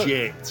Memes.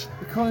 shit.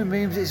 They call him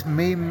Memes. It's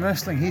meme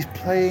wrestling. He's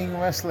playing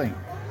wrestling.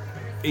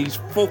 He's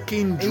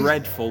fucking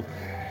dreadful.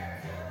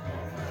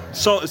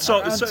 I'm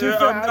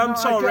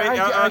sorry.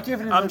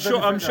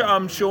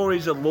 I'm sure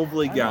he's a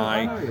lovely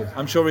guy.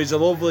 I'm sure he's a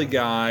lovely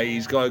guy.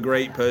 He's got a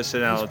great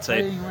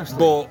personality.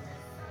 But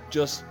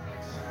just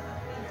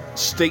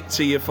stick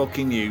to your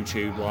fucking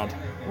YouTube, lad.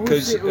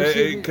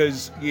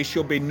 Because you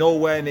should be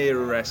nowhere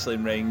near a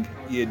wrestling ring.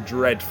 You're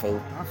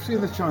dreadful. I've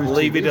seen the Chinese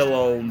Leave TV it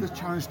alone. The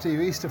Chinese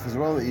TV stuff as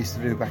well that he used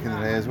to do back in the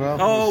day as well.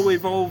 Oh,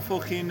 with old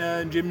fucking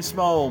Jim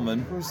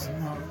Smallman.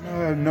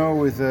 No,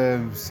 with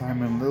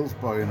Simon Lil's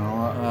boy and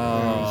all that.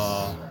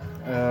 Oh.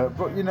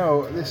 But you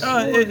know this.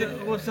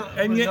 What's that?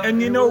 And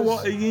you know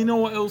what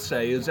he'll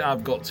say is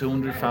I've got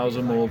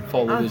 200,000 more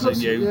followers than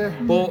you. Yeah,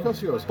 but of course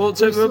he was. but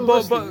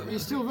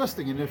He's still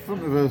wrestling in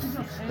front of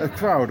a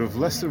crowd of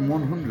less than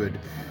 100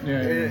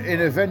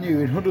 in a venue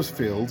in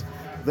Huddersfield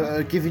that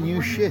are giving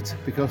you shit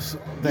because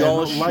they're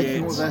not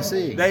liking what they're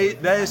seeing.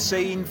 They're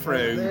seeing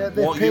through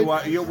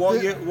what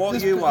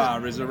you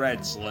are as a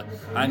wrestler,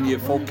 and you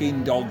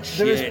fucking dog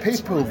shit. There is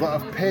people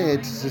that have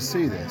paid to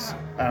see this,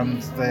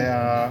 and they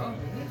are.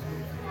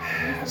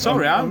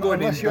 Sorry, I'm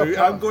going in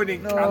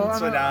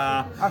cancer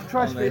now. I've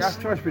tried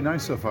to be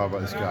nice so far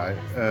about this guy.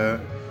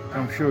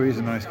 I'm sure he's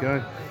a nice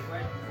guy,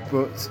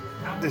 but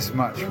this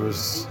match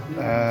was.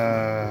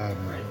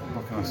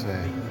 What can I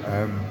say?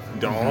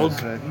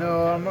 Dog.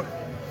 No, I'm not.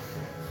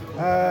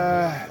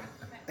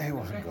 It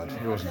wasn't good.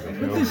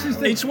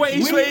 It's when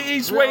you.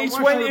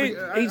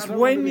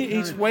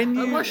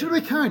 Why should I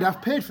be kind?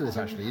 I've paid for this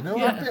actually. You know.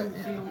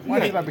 Why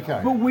should I be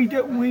kind? But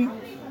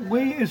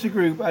we as a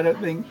group, I don't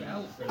think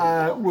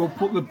will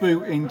put the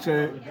boot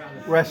into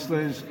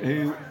wrestlers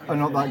who are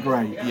not that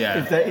great. Yeah.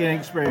 If they're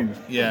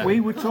inexperienced. Yeah.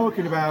 We were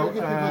talking about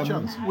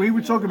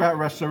a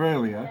wrestler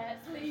earlier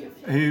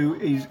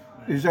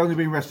who's only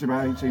been wrestling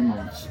about 18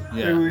 months.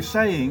 Yeah. Who was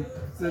saying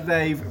that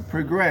they've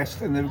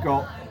progressed and they've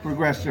got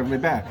progressively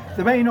better.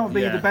 They may not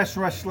be the best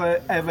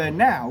wrestler ever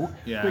now,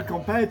 but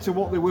compared to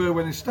what they were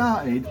when they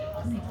started,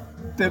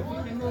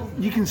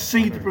 you can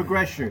see the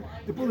progression.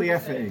 They put the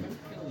effort in.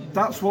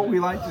 That's what we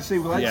like to see.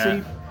 We like to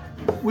see.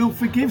 We'll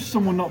forgive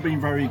someone not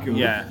being very good.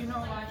 Yeah.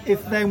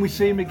 If then we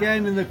see them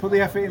again and they put the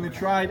effort in, they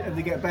tried and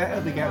they get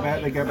better.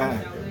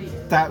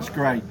 That's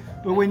great.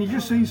 But when you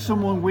just see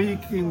someone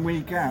week in,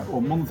 week out, or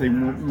month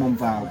in,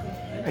 month out,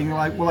 and you're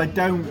like, well, I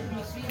don't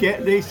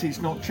get this, it's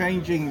not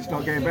changing, it's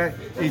not getting better,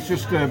 it's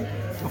just a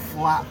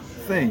flat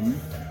thing.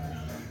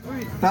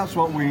 That's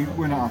what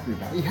we're not happy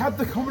about. He had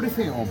the comedy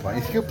thing at one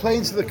point. He could play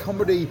into the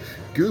comedy,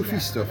 goofy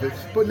stuff,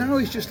 but now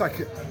he's just like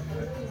a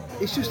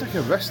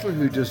wrestler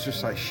who does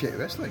just like shit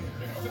wrestling.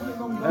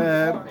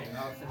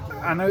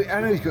 I know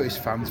he's got his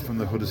fans from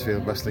the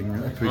Huddersfield Wrestling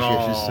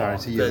Appreciation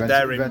Society.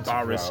 They're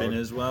embarrassing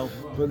as well.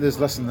 But there's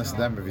less and less of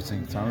them every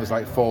single time. There's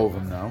like 4 of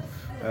them now.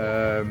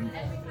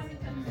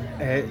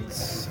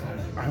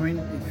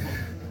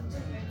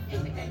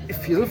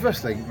 If you love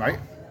wrestling, right,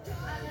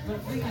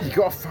 you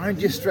got to find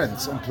your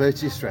strengths and play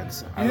to your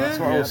strengths. And that's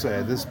what I'll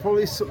say. There's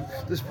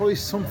probably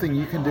something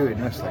you can do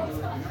in wrestling.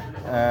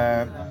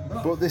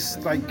 But this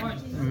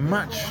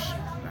match,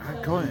 I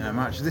call it a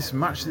match. This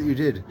match that you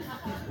did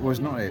was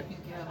not it.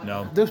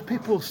 No. Those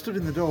people stood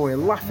in the doorway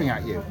laughing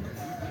at you.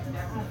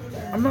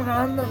 I'm not.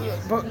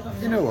 But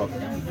you know what?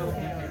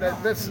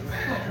 Let's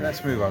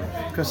move on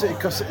because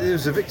it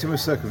was a victim of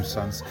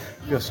circumstance.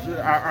 Because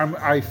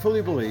I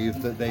fully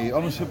believe that they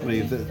honestly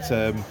believe that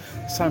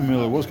Sam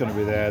Miller was going to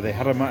be there. They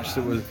had a match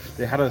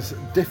they had a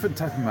different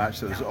type of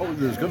match that was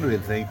there was going to be a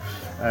thing,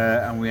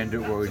 and we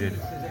ended up what we did.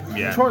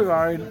 Yeah. Troy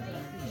Ryan.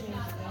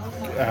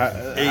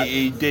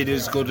 He did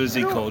as good as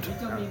he could.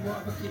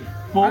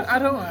 But I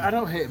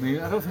don't hate me.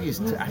 I don't think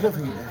he's. I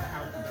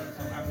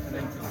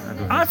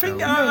think.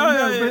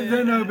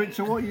 But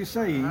to what you're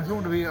saying, I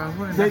don't want to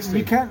be.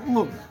 you can't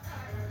look.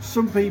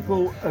 Some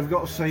people have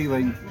got a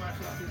ceiling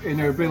in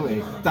their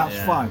ability. That's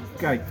fine.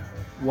 Okay,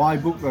 why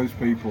book those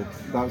people?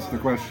 That's the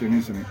question,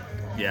 isn't it?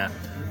 Yeah.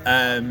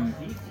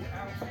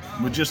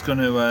 We're just going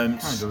to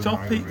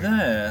stop it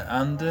there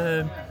and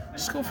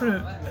just go for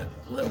a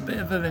little bit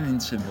of an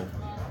interval.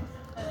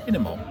 In a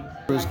moment.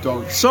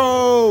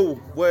 So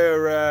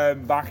we're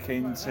back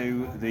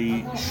into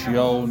the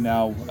show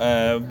now.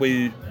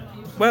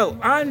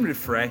 I'm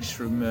refreshed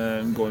from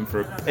going for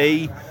a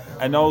pee,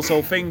 and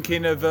also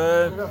thinking of.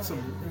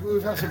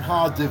 We've had some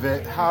hard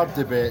debate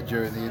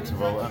during the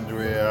interval, and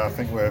I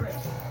think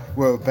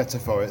we're better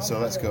for it. So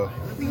let's go.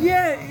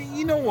 Yeah,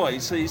 you know what?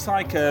 It's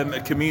like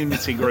a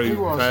community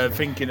group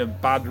thinking of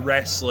bad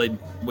wrestling,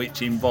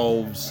 which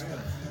involves.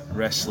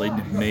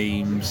 Wrestling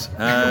memes.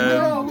 We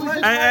are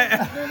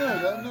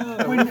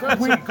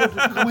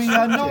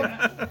not.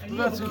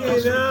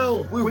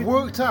 We've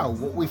worked out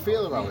what we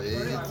feel about it.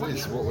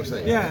 Is what we're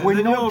saying. Yeah,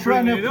 We're not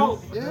trying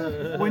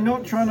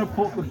to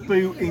put the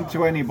boot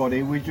into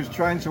anybody. We're just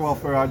trying to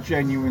offer our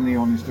genuinely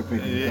honest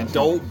opinion.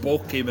 Don't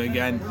book him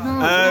again.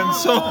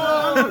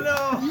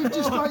 You've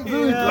just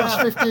ruined the last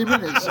 15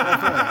 minutes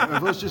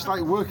of us just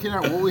working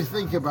out what we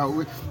think about.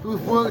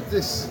 We've worked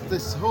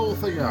this whole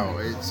thing out.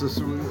 It's just.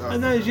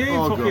 And there's you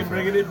fucking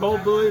bringing it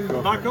boldly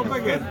back up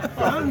again.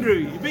 Andrew,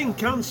 you've been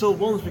cancelled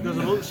once because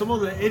of some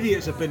other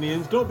idiot's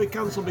opinions. Don't be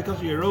cancelled because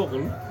of your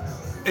own.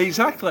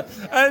 Exactly.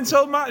 And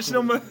so match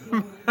number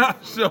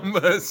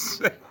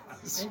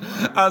 6.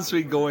 As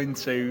we go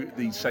into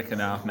the second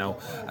half now,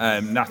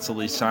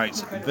 Natalie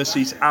Sykes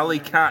versus Ali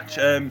Catch.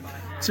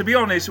 To be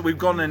honest, we've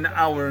gone an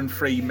hour and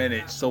 3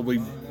 minutes, so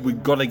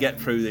we've got to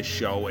get through this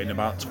show in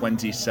about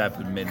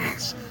 27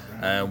 minutes,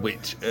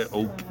 which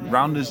will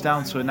round us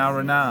down to an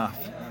hour and a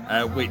half.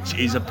 which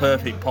is a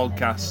perfect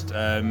podcast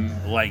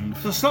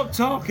length. So stop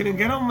talking and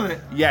get on with it.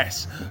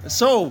 Yes.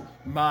 So,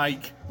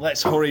 Mike,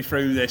 let's hurry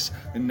through this.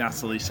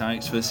 Natalie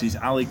Sykes versus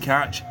Ali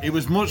Catch. It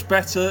was much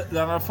better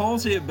than I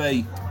thought it'd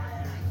be.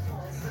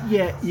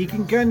 Yeah, you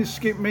can kind of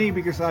skip me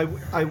because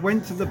I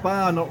went to the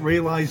bar not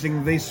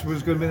realising this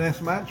was going to be the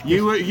next match.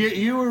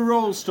 You were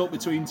all stuck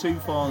between two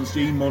thorns,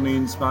 G Money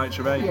and Spike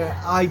Trevay.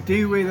 Yeah, I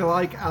do really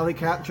like Ali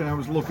Catch and I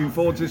was looking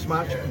forward to this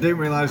match. I didn't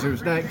realise it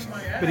was next,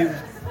 but it was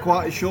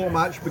quite a short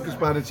match because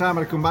by the time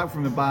I come back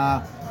from the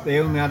bar, they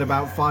only had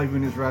about 5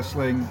 minutes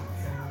wrestling.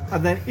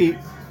 And then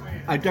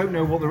I don't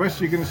know what the rest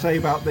of you are going to say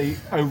about the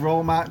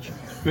overall match,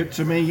 but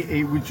to me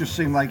it would just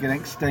seem like an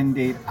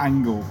extended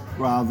angle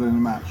rather than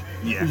a match.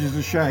 Yeah. Which is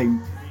a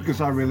shame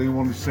because I really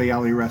want to see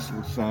Ali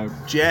wrestle. So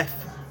Jeff?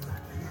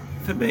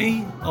 For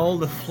me, all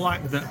the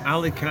flack that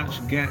Ali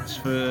Catch gets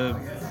for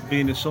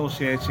being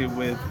associated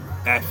with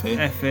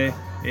Effie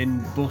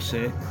in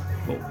Bussy,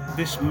 but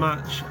this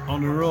match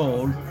on her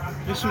own,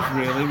 this was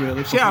really,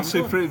 really She fucking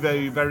actually good. proved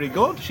very, very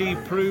good. She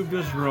proved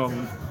us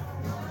wrong.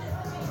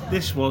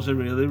 This was a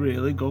really,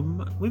 really good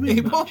women's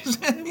It match.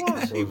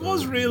 was. It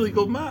was really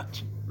good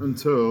match.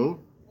 Until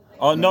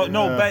Oh no,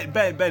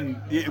 Ben.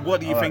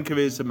 What do you think of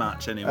it as a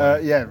match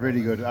anyway? Yeah,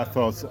 really good. I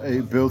thought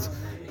it built.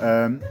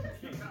 I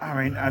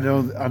mean, I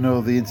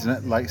know the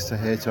internet likes to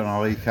hate on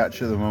Ali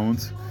Catch at the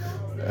moment.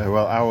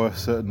 Well, our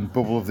certain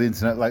bubble of the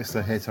internet likes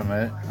to hate on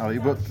Ali,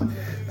 but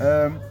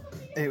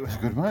it was a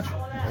good match.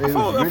 I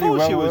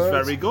thought she was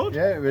very good.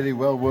 Yeah, really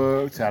well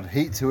worked. Had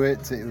heat to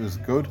it. It was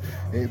good.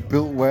 It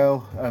built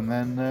well, and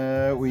then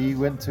we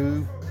went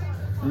to.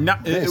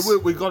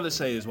 We've got to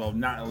say as well,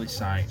 Natalie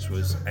Sykes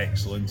was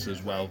excellent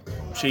as well.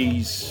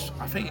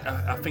 I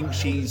think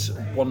she's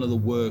one of the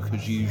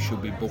workers you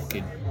should be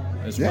booking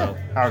as well.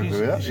 I agree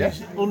with that.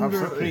 She's Yeah,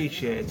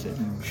 underappreciated.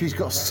 she's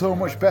got so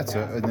much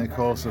better in the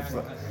course of,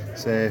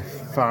 say,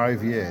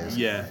 5 years.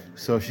 Yeah.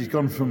 So she's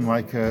gone from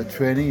like a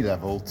trainee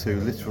level to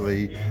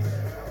literally,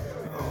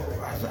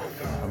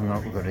 I'm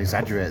not going to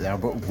exaggerate now,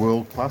 but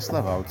world class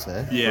level, I would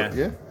say. Yeah. But,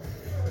 yeah.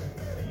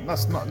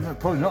 That's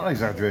probably not an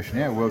exaggeration.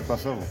 Yeah, world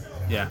class level.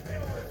 Yeah.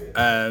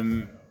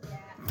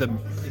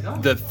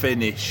 The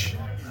finish.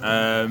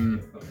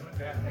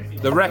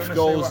 The ref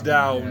goes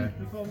down.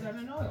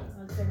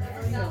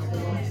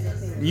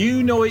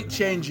 You know it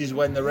changes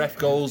when the ref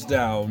goes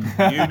down.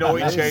 You know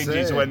it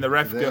changes when the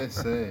ref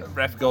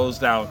goes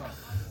down.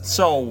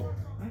 So,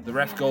 the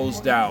ref goes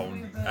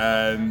down.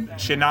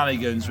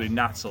 Shenanigans with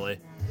Natalie.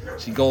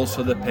 She goes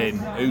for the pin.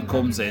 Who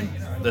comes in?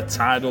 The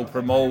Tidal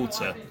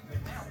promoter,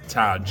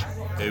 Taj,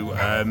 who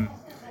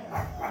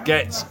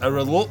gets a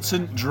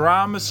reluctant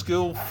drama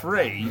school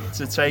free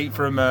to take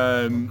from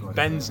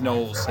Ben's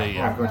notes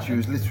here. Oh God, she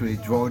was literally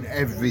drawing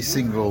every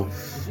single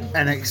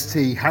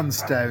NXT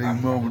hand-staring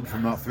moment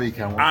from that 3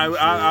 count.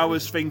 I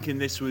was thinking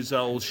this was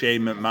old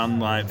Shane McMahon,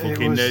 like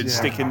fucking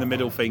sticking the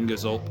middle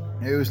fingers up.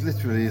 It was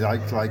literally like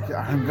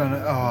I've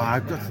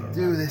got to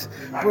do this,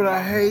 but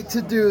I hate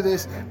to do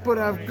this, but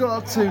I've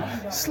got to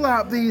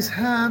slap these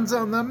hands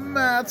on the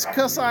mat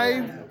because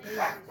I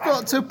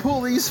got to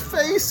pull these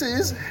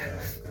faces.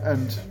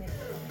 And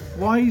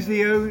why is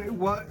the owner?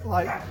 What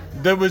like?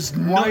 There was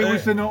Why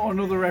was there not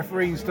another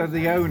referee instead of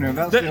the owner?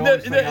 That's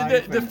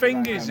the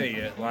thing is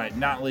here, like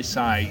Natalie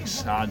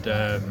Sykes had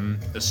a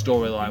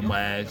storyline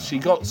where she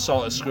got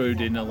sort of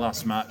screwed in the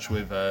last match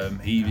with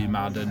Evie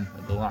Madden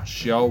at the last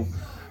show,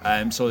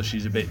 so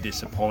she's a bit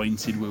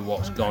disappointed with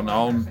what's gone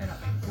on.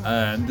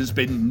 There's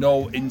been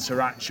no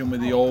interaction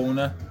with the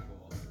owner.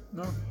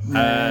 No.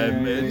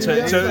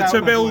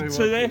 To build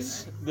to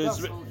this,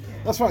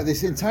 That's right.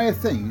 This entire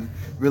thing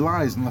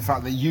relies on the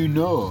fact that you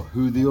know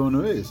who the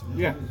owner is.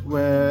 Yeah.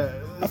 Where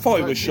I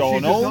thought it was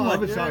Sean Olin.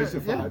 Advertise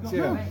the fact.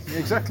 Yeah.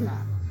 Exactly.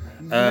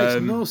 It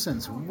makes no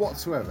sense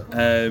whatsoever.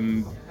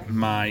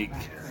 Mike.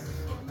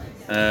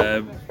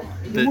 What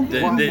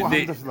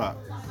happened after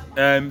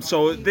that?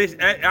 So this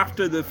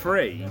after the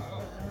three,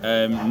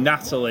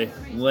 Natalie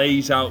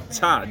lays out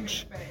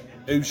Taj,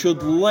 who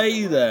should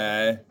lay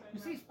there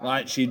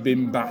like she'd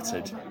been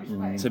battered.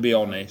 To be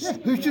honest,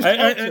 Who's just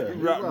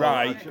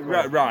right.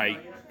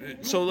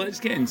 So let's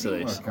get into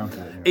this.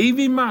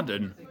 Evie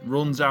Madden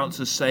runs out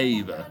to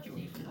save her,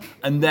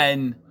 and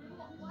then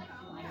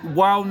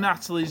while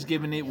Natalie's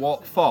giving it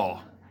what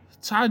for,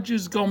 Taj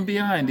has gone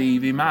behind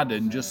Evie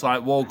Madden, just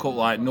like woke up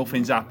like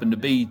nothing's happened, the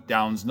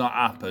beatdown's not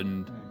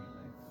happened,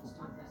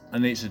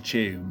 and it's a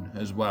tune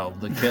as well,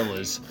 The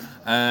Killers.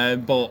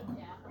 But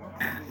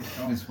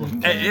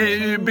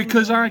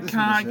because I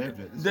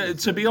can't,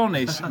 to be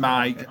honest,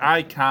 Mike,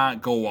 I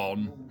can't go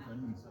on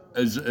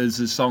as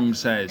the song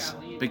says,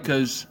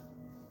 because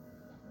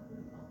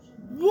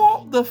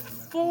what the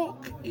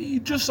fuck? You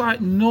just like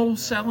no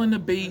selling a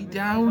beat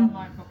down.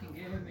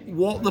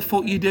 What the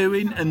fuck you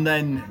doing? And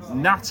then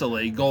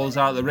Natalie goes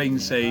out the ring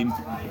saying,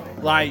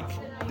 like,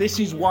 this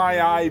is why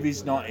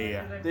Ivy's not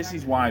here. This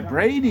is why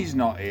Brady's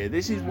not here.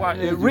 This is why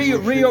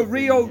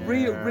Rio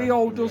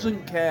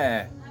doesn't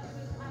care.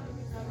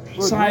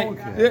 It's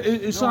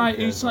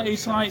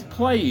like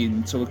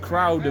playing to a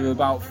crowd of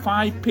about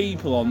 5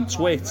 people on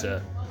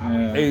Twitter.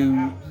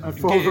 Who And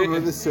 4 of them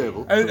at this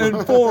table.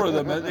 and 4 of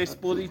them at this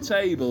bloody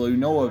table who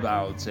know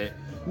about it.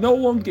 No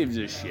one gives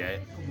a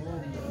shit.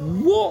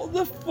 What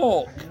the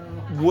fuck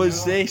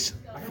was this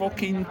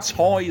fucking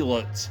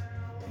toilet?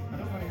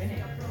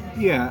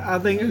 Yeah, I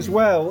think as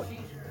well,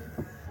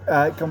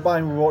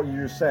 combined with what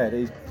you just said,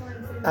 is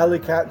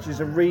Alicatch is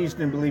a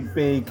reasonably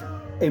big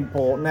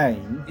import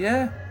name.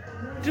 Yeah.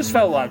 Just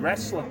felt like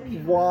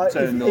wrestling. Why,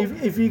 Turned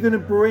if you're going to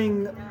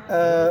bring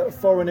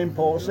foreign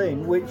imports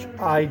in, which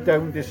I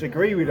don't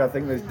disagree with, I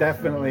think there's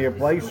definitely a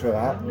place for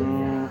that.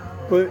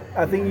 But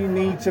I think you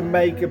need to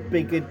make a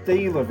bigger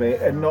deal of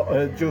it and not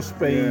just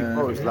be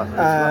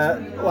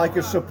like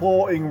a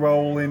supporting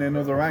role in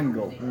another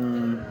angle.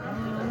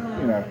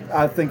 You know,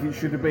 I think it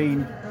should have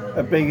been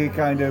a bigger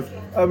kind of,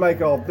 oh my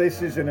god,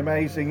 this is an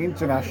amazing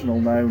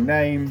international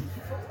name,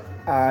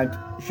 and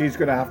she's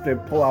going to have to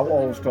pull out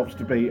all stops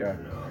to beat her.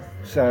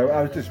 So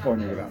I was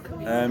disappointed with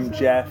that.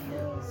 Jeff,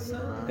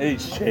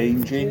 it's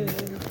changing.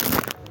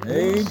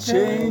 Ain't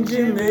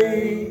changing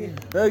me,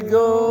 the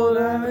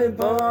golden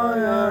boy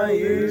I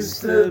used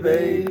to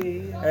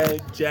be.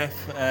 Jeff,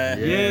 Ben.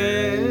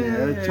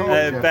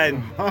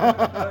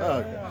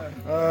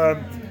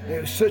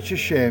 It was such a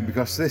shame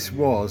because this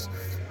was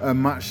a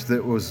match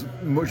that was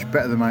much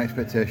better than my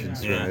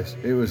expectations. Yeah.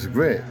 It was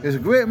great. It was a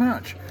great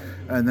match,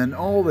 and then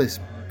all this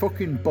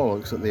fucking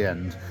bollocks at the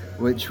end,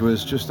 which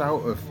was just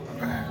out of.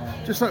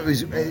 Just like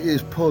it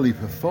was poorly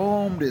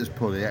performed, it was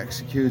poorly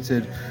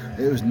executed,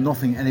 it was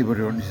nothing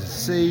anybody wanted to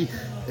see.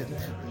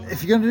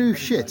 If you're going to do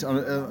shit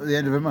at the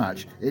end of a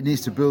match, it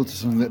needs to build to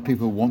something that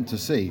people want to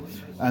see.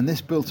 And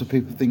this built to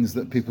things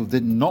that people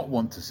did not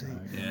want to see.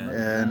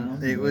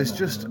 And it was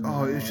just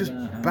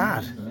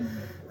bad.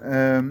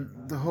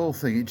 The whole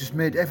thing, it just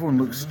made everyone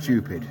look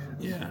stupid.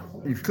 Yeah.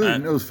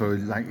 Including us for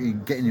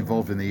getting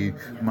involved in the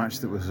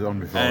match that was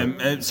on before.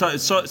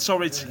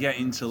 Sorry to get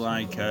into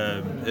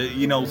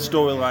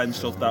storyline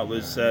stuff that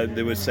was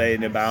they were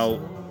saying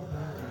about,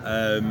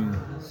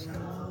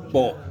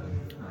 but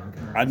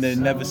I've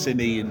never seen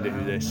Ian do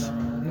this.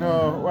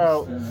 No,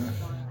 well,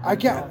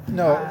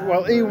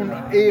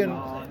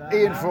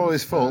 Ian for all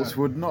his faults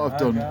would not have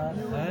done.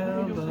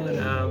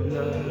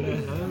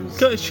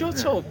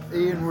 Shut up.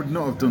 Ian would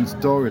not have done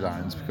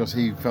storylines because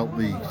he felt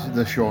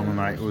the show on the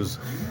night was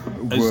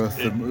worth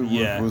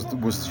was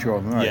the show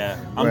on the night. Yeah,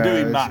 I'm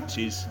doing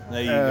matches.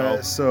 There you go.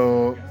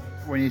 So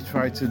when you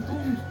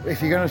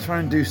if you're going to try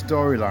and do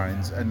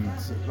storylines and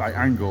like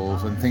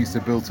angles and things to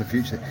build to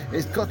future,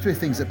 it's got to be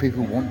things that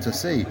people want to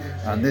see.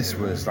 And this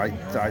was like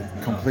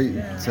complete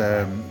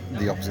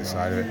the opposite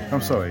side of it.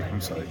 I'm sorry.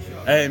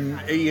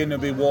 Ian will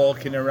be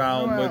walking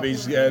around with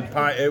his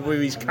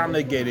can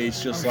of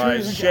Guinness, just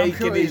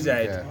shaking his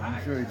head, I'm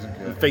sure he doesn't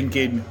care.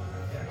 thinking,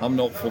 "I'm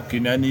not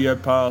fucking any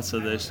part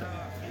of this."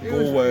 Go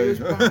away.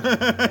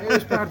 It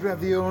was bad. We had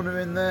the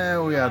owner in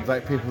there. We had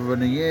like people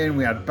running in.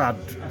 We had bad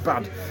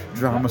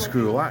drama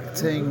school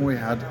acting. We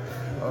had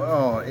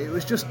it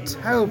was just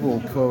terrible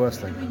pro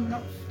wrestling.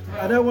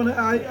 I don't want to.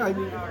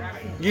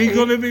 You're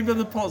gonna be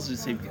the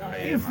positive guy.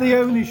 If the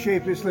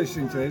ownership is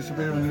listening to this,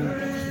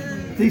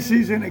 this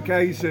isn't a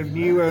case of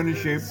new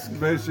ownership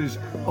versus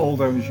old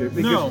ownership,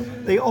 because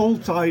the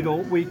old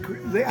Tidal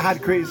they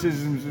had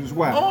criticisms as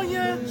well. Oh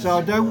yeah. So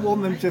I don't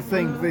want them to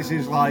think this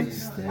is like,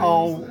 this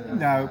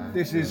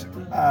is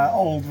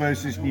old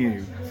versus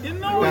new.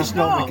 No, That's it's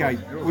not the case.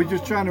 We're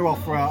just trying to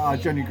offer our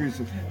genuine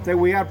criticism. That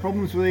we had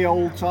problems with the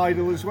old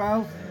Tidal as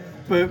well,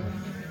 but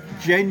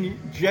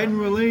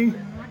generally,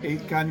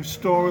 it kind of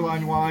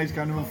storyline-wise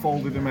kind of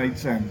unfolded and made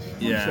sense.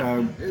 Yeah.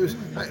 So it was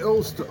like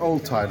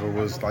old Tidal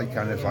was like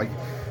kind of like,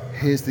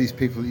 here's these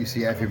people that you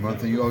see every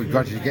month, and you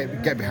gradually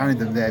get behind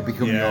them. They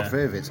become your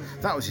favourites.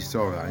 That was your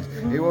storyline.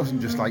 It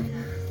wasn't just like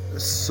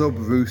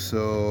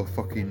sub-Russo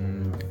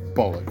fucking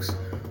bollocks.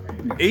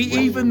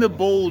 Even the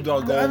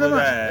bulldog over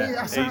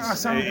there,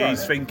 he's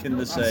he's thinking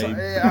the same.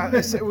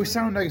 We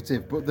sound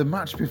negative, but the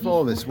match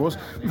before this was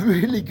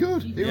really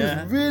good. It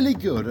was really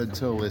good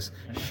until this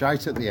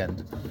shite at the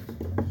end.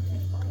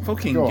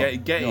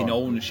 Fucking getting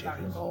ownership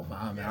involved,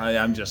 man. I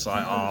am just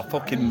like,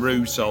 fucking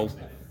Russo,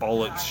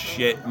 bollocks,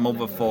 shit,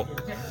 motherfuck.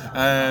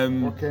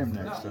 What came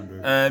next,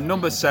 Andrew?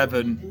 Number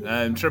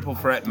 7, triple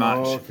threat match.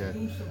 Oh,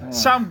 okay.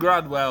 Sam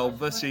Gradwell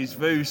versus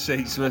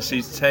Vusix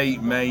versus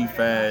Tate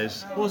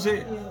Mayfairs. Was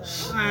it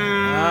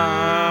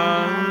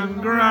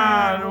Sam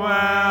Gradwell.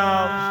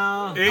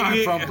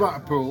 I'm from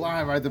Blackpool.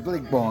 I ride the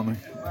big born.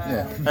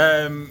 Yeah.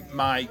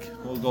 Mike,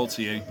 we'll go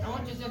to you.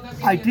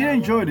 I did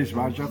enjoy this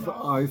match.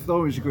 I thought it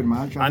was a good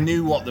match. I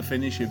knew what the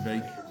finish would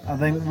be. I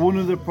think one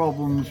of the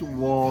problems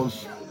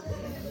was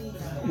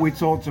we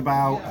talked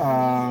about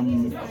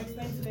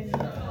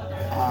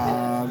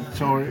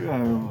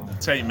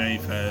Tate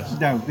Mayfairs.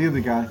 No, the other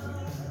guy.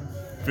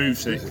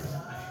 Vusix.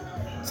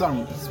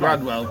 Sam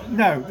Gradwell.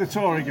 No, the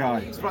Tory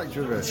guy. Spike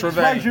Gervais.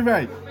 Spike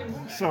Gervais.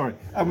 Sorry.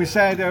 And we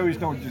said, he's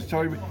not just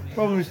Tory. The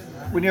problem is,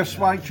 when you have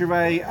Spike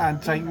Gervais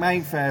and Tate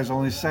Mayfair's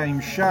on the same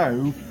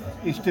show,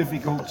 it's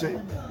difficult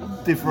to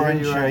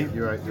differentiate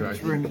You're right.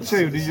 between the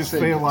two. They just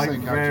Same- feel like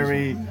same characters.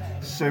 very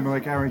similar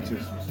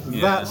characters.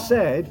 Yeah. That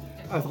said,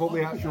 I thought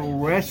the actual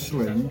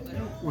wrestling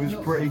was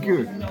pretty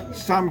good.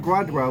 Sam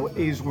Gradwell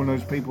is one of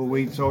those people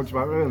we talked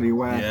about earlier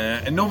where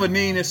Yeah, another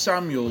Nina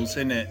Samuels,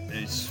 isn't it?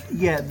 It's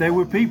there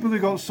were people who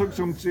got sucked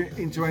into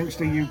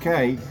NXT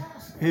UK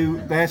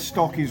who their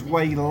stock is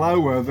way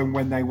lower than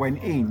when they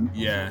went in.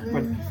 yeah.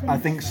 But I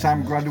think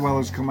Sam Gradwell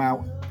has come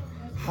out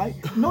high,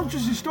 not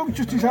just his stock,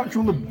 just his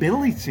actual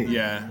ability.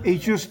 Yeah.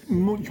 He's just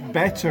much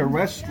better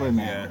wrestler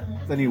now Yeah.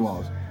 than he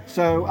was.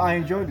 So I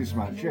enjoyed this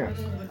match, yeah.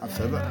 I've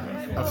said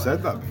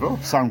that before.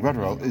 Sam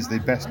Gradwell is the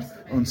best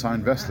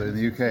unsigned wrestler in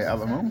the UK at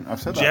the moment.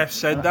 I've said that. Jeff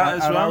said that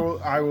as And well.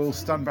 I will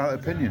stand by that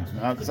opinion.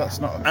 That's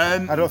not.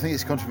 I don't think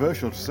it's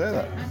controversial to say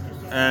that.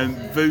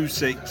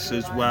 Vusix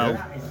as well.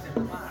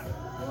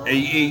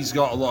 He's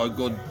got a lot of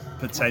good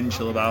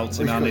potential about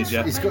him, hasn't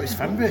he, He's got his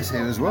fan base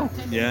here as well.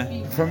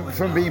 Yeah.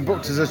 From being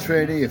booked as a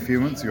trainee a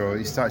few months ago,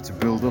 he started to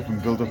build up.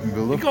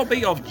 He got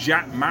beat off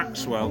Jack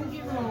Maxwell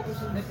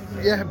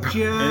Yeah,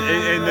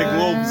 in the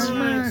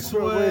gloves.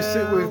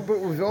 but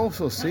we've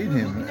also seen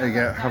him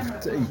again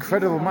have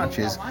incredible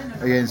matches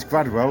against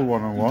Gradwell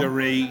one-on-one,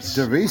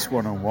 DeReese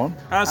one-on-one.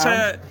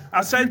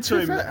 I said to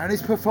him, and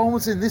his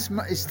performance in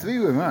his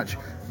three-way match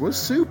was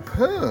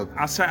superb.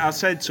 I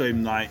said to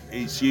him, like,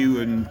 it's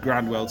you and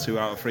Gradwell 2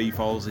 out of 3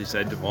 falls. He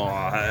said, oh,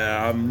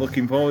 I'm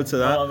looking forward to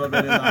that. I'll have a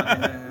bit of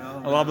that.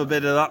 I'll have a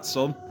bit of that,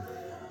 son.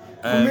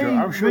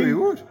 I'm sure he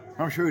would.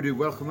 I'm sure he'd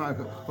welcome that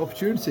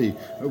opportunity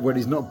when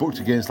he's not booked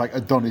against like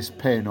Adonis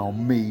Payne or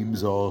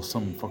Memes or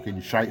some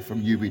fucking shite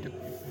from UBW.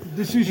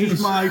 This is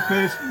just my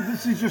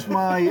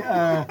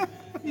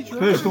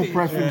personal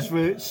preference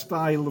for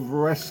style of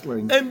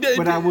wrestling.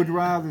 But I would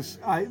rather.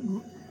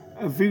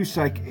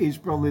 Vusek is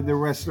probably the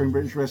wrestler in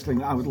British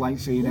wrestling I would like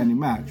to see in any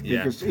match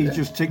because he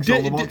just ticks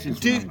all the boxes.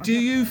 Do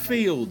you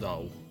feel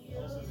though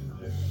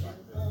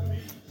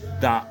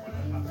that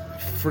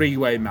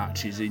three-way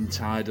matches in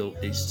Tidal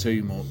is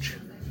too much?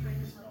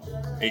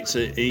 It's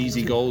an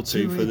easy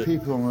go-to for the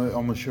people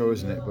on the show,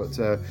 isn't it? But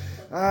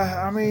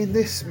I mean,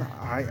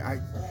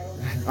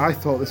 I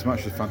thought this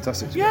match was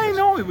fantastic. Yeah, I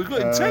know it was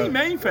good. Team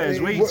Mayfair's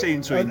we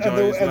seem to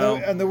enjoy as well.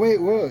 And the way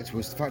it worked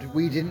was the fact that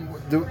we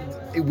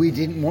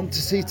didn't want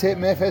to see Tate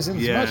Mayfair's in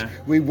this match.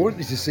 We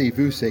wanted to see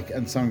Vusik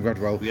and Sam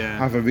Gradwell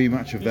have a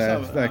rematch of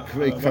their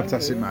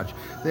fantastic match.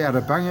 They had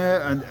a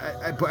banger,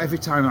 but every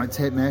time like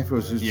Tate Mayfair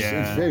was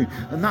interfering,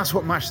 and that's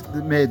what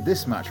made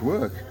this match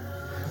work.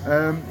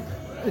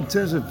 In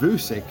terms of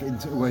Vusik,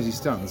 where he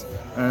stands,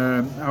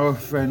 our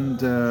friend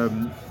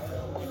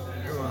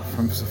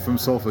from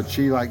Salford,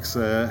 she likes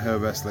her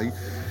wrestling.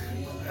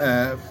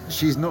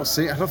 She's not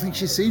seen. I don't think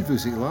she's seen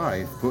Vusik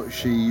live, but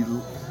she.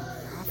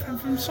 Our friend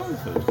from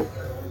Salford,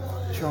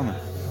 Shauna.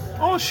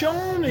 Oh,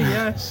 Shauna,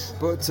 yes.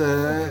 But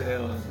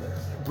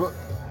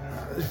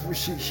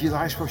she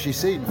likes what she's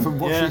seen. From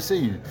what she's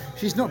seen,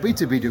 she's not been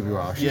to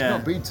BWR. She's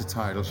not been to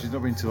Tidal. She's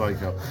not been to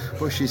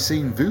but she's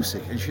seen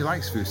Vusik and she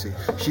likes Vusik.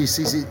 She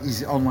sees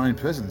his online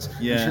presence.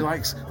 Yeah. And she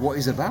likes what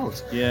he's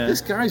about. Yeah.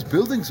 This guy's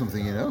building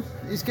something.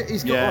 He's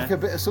got like a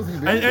bit of something.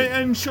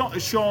 And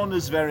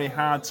Shauna's very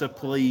hard to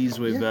please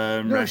with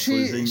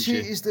wrestlers. Isn't she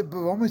is the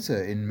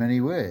barometer in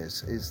many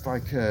ways. It's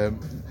like.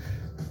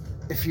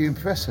 If you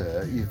impress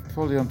her, you're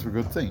probably onto a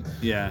good thing.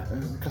 Yeah.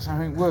 Because I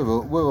mean, we're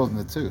holding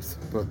the tooth.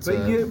 But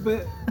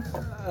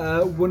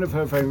one of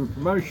her favourite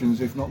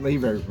promotions, if not the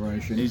favourite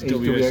promotion, is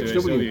WXW.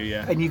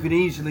 WXW. And you could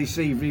easily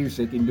see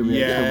Vusik in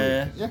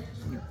WXW.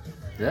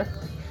 Yeah,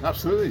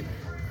 absolutely.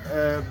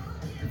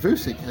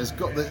 Vusik has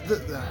got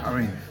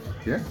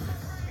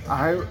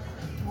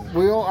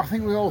I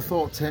think we all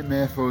thought Tate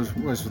Mayfair was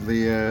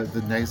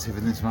the negative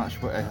in this match,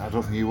 but I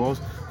don't think he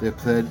was. They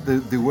played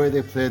the way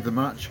they played the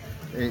match.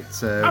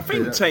 I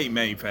think Tate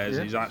Mayfair's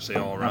is actually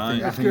all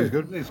right. I think it was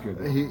good. It's good.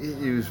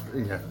 He was.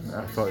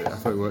 I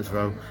thought it worked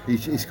well. He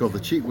scored the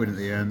cheap win at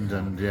the end,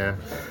 and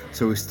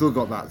so we've still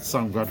got that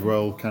Sam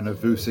Gradwell kind of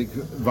Vusik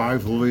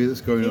rivalry that's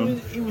going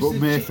on. But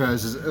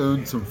Mayfair's has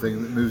earned something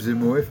that moves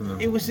him away from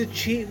them. It was a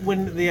cheap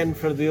win at the end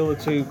for the other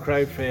two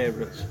crowd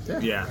favourites.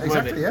 Yeah,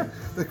 exactly. Yeah,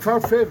 the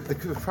crowd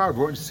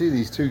wanted to see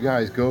these two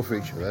guys go for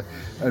each other,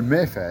 and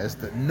Mayfair's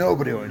that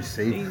nobody wanted to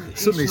see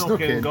suddenly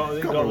snuck in,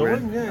 got the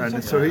win,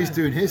 and so he's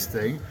doing his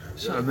thing.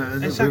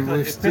 And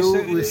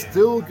we've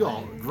still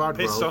got Gradwell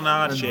Pissed on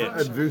our and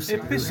chips. Vusik It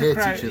who pissed hate the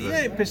crowd. each other.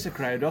 Yeah, it pissed the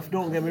crowd off.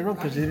 Don't get me wrong,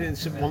 because they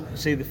didn't want to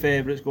see the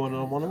favourites going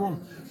on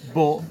one-on-one.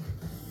 But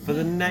for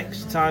the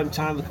next time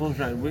Tyler comes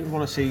round, we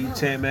want to see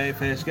Tate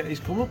Mayfair get his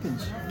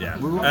comeuppance.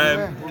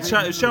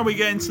 Yeah. Shall we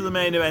get into the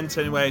main event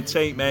anyway?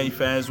 Tate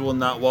Mayfair's won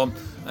that one.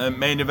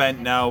 Main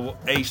event now: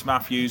 Ace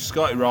Matthews,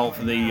 Scotty Roll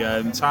for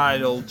the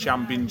Tidal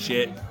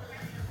Championship.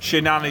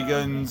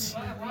 Shenanigans.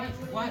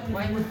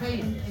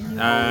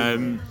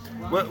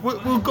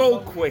 We'll go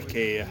quick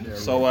here.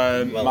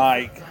 So,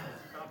 Mike.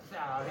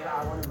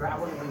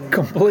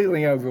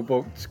 Completely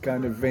overbooked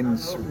kind of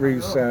Vince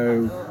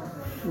Russo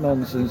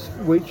nonsense,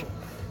 which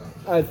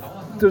I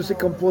does a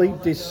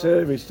complete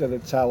disservice to the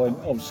talent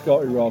of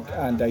Scotty Rock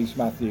and Ace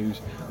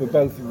Matthews. We're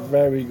both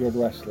very good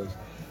wrestlers.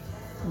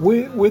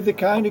 With the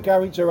kind of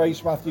character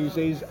Ace Matthews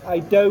is, I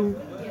don't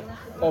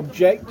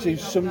object to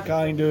some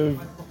kind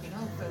of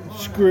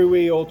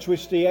screwy or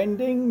twisty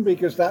ending,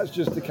 because that's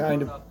just the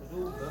kind of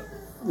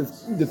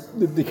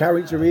the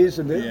character is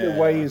and the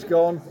way he's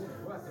gone.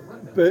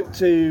 But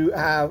to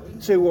have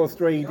 2 or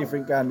 3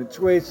 different kind of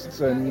twists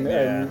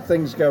and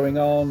things going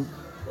on,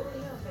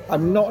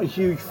 I'm not a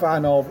huge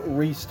fan of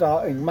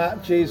restarting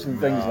matches and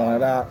things like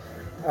that.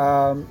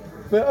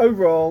 But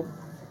overall,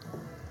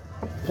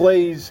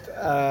 pleased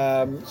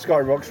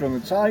Scotty Rock's won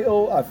the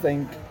title. I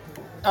think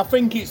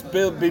it's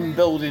been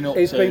building up.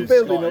 It's to been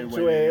building Scotty up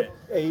to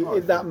winning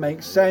it. That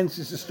makes sense.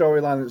 It's a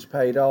storyline that's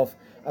paid off.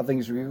 I think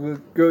it's really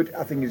good.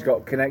 I think he's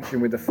got a connection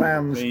with the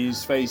fans.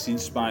 He's facing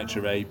Spike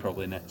Trevay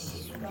probably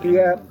next.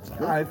 Yeah,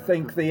 I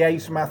think the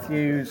Ace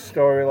Matthews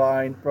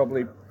storyline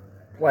probably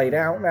played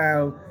out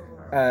now.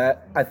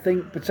 I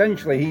think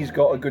potentially he's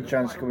got a good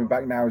chance of coming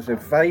back now as a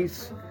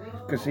face,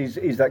 because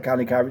he's that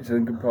kind of character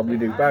and can probably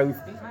do both.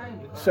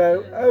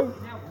 So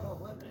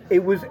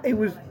it was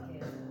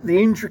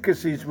the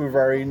intricacies were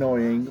very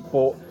annoying,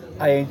 but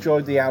I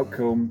enjoyed the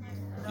outcome,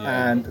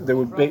 and there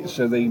were bits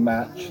of the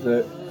match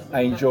that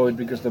I enjoyed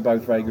because they're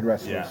both very good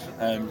wrestlers.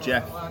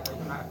 Jeff?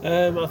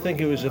 I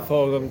think it was a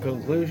foregone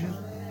conclusion.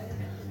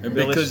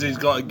 Because he's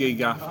got a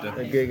gig after.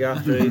 A gig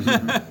after,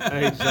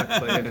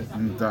 exactly.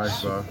 And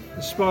dive bar.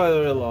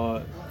 Spoiler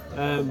alert.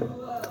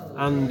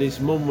 And his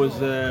mum was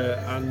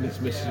there, and his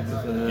missus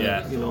was there.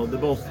 Yeah. You know, they're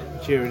both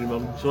cheering him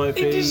on. So if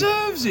He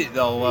deserves it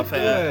though, I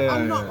think.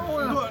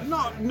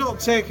 I'm not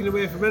taking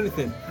away from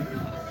anything.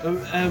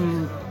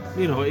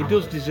 You know, he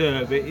does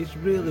deserve it. It's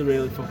really,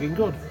 really fucking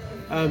good.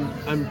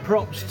 And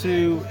props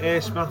to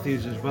Ace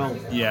Matthews as well.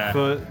 Yeah.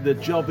 For the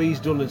job he's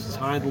done as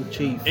Tidal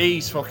Chief.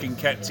 He's fucking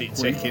kept it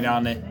ticking,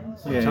 hasn't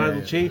he?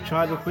 Tidal Chief,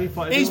 Tidal Chief,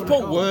 whatever. He's you wanna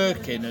put call it.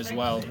 work in as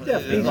well.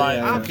 He's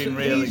fucking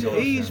really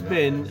good. He's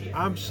been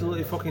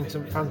absolutely fucking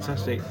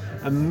fantastic.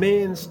 A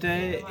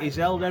mainstay. He's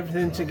held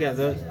everything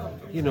together.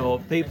 You know,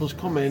 people's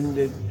come in,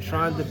 they've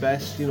tried their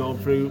best, you know,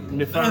 through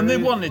nefarious... And they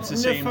wanted to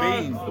see him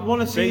beaten. They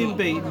want to see him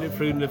beaten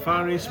through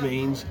nefarious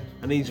means,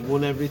 and he's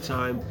won every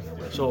time.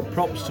 So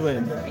props to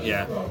him.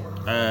 Yeah.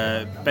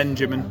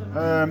 Benjamin.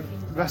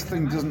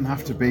 Wrestling doesn't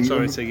have to be...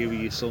 Sorry to give you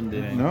your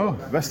Sunday name. No,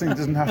 wrestling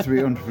doesn't have to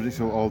be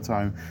unpredictable all the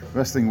time.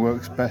 Wrestling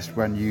works best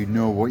when you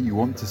know what you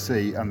want to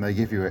see and they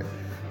give you it.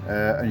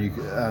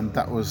 And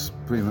that was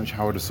pretty much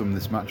how I'd sum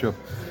this match up.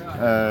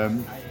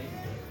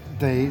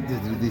 They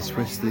did these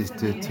twists, these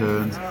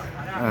turns,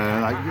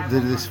 like they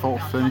did this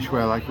false finish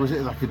where, like, was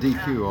it like a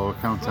DQ or a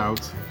count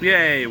out?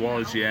 Yeah, it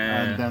was,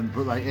 yeah. And then,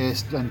 but like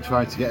Ace then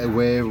tried to get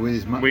away with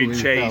his with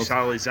his Chase belt.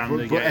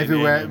 Alexander. But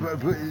everywhere,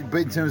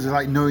 but in terms of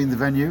like knowing the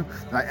venue,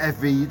 like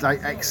every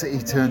like exit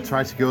he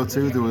tried to go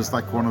to, there was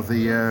like one of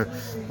the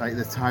like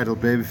the Tidal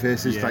baby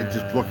faces like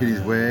just blocking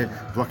his way.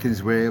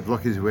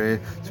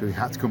 So he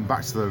had to come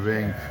back to the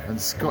ring, and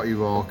Scotty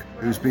Rock,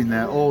 who's been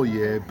there all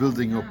year,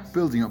 building up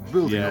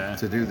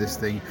to do this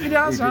thing. He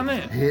has, hasn't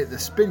it? He hit the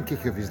spin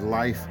kick of his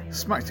life,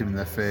 smacked him in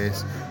the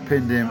face,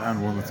 pinned him,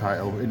 and won the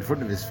title in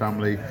front of his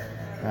family.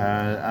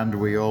 And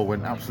we all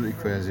went absolutely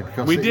crazy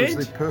because it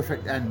was the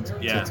perfect end to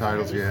the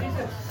titles.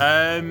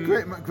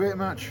 Great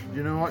match.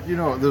 You know what?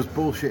 There was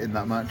bullshit in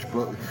that match,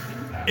 but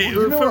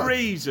for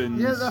reasons.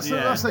 Yeah, that's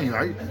the thing.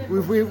 Right?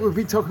 We've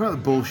been talking about the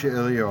bullshit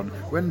earlier on.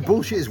 When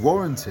bullshit is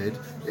warranted,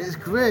 it's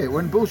great.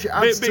 When bullshit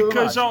adds to the match,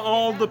 because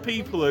all the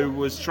people who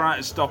was trying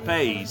to stop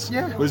Ace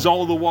was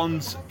all the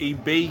ones he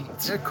beat.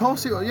 Yeah, of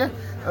course it was. Yeah,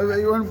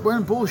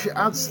 when bullshit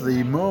adds to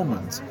the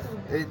moment,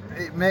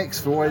 it makes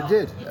for what it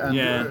did.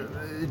 And,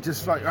 it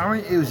just like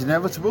it was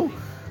inevitable.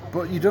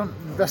 But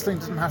wrestling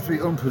doesn't have to be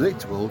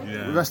unpredictable.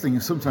 Yeah. Wrestling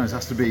sometimes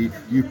has to be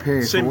you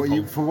pay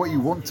for what you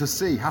want to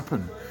see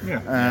happen. Yeah.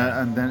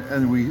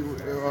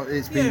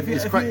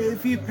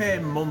 If you pay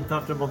month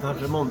after month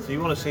after month,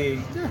 you want to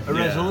see a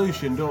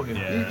resolution, don't you?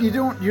 Yeah. You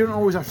don't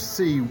always have to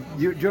see.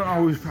 You don't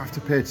always have to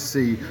pay to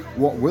see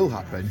what will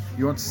happen.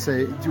 You want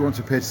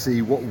to pay to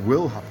see what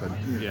will happen.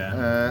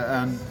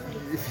 Yeah. And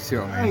if you see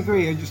what I mean. I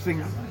agree. I just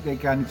think they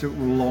kind of took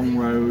the long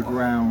road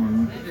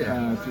round.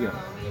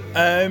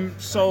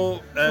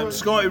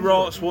 Scotty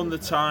Rock's won the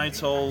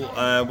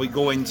title. We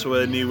go into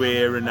a new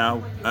era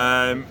now.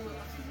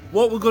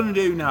 What we're going to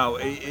do now,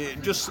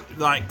 just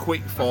like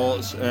quick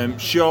thoughts,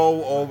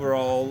 show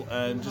overall,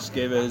 and just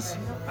give us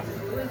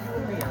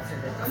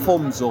a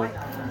thumbs up.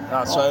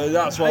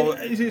 That's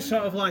what. Is it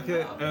sort of like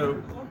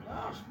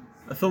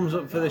a thumbs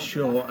up for the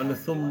show and a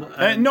thumb?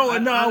 I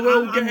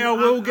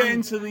will get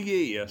into the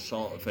year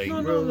sort of thing.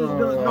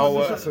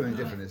 That's something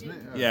different, isn't it?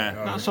 Yeah,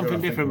 that's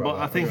something different. But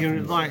I think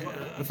like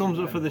a thumbs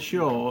up for the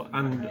show,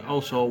 and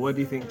also where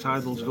do you think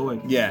Tidal's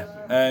going?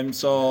 Yeah.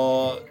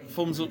 So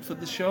thumbs up for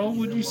the show.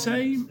 Would you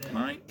say,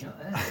 Mike?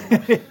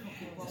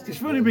 It's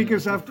funny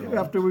because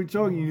after we're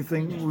talking, you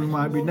think we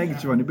might be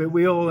negative on it, but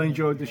we all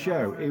enjoyed the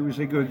show. It was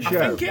a good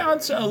show. I think it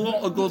had a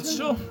lot of good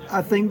stuff.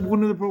 I think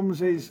one of the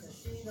problems is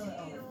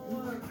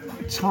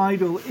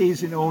Tidal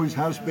is and always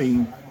has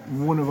been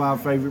one of our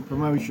favourite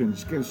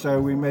promotions,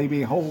 so we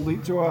maybe hold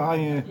it to a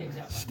higher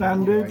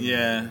standard.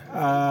 Yeah.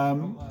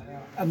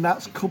 And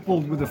that's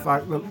coupled with the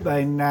fact that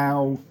they're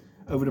now,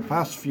 over the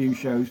past few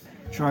shows,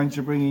 trying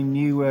to bring in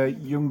newer,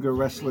 younger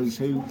wrestlers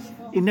who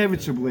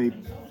inevitably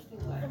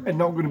are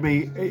not going to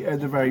be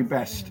at the very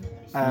best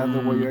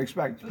than what you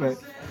expect.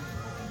 But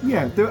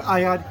yeah,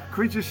 I had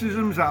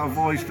criticisms that I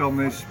voiced on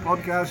this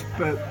podcast,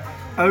 but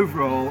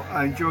overall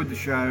I enjoyed the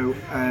show,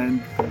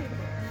 and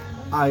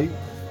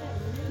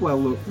well,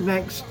 look,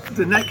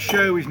 the next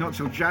show is not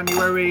till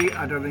January.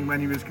 I don't think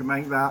many of us can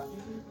make that.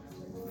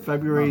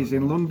 February is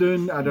in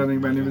London. I don't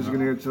think many of us are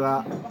going to go to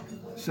that.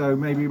 So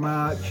maybe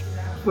March.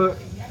 But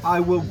I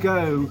will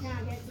go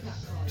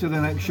to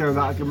the next show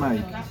that I can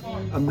make,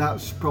 and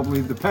that's probably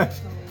the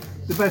best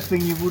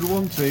thing you would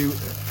want to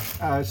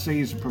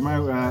see as a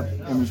promoter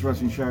in this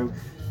wrestling show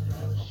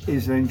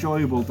is an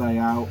enjoyable day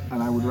out,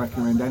 and I would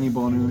recommend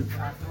anyone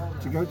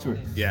to go to it.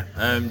 Yeah.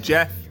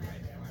 Jeff?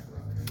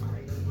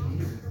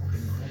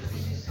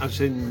 I've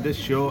seen this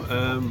show.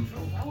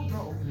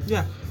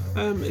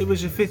 It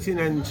was a fitting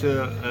end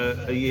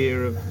to a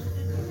year of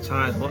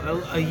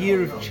Tidal, a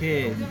year of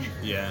change.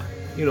 Yeah.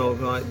 You know,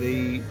 like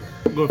going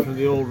from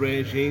the old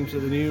regime to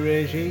the new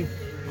regime.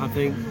 I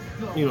think,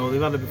 you know,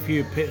 they've had a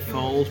few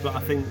pitfalls, but I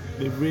think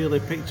they've really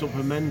picked up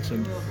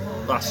momentum.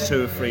 Last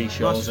 2 or 3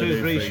 shows. Last 2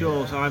 or 3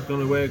 shows, I've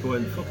gone away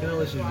going, fucking hell,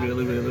 this is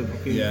really, really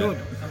fucking good.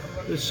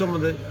 There's some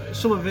of it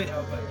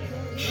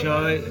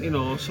shy, you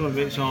know, some of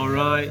it's all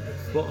right,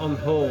 but on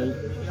whole,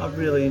 I've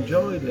really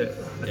enjoyed it.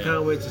 I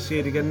can't wait to see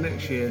it again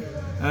next year.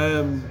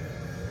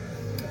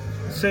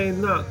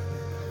 Saying that,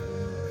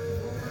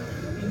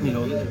 you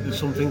know, there's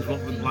some things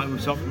what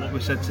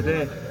we said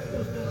today.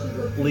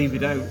 Leave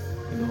it out,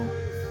 you know.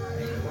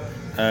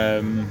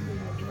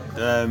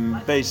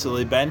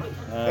 Basically, Ben.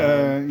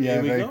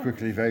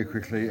 Very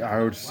quickly. I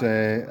would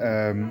say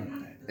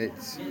it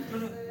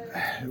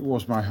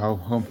was my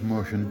home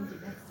promotion.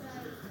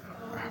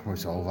 Well,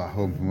 it's all that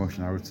home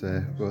promotion, I would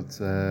say, but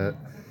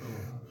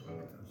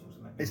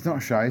it's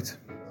not shite.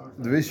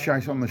 There is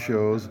shite on the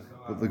shows,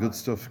 but the good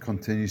stuff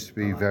continues to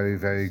be very,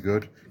 very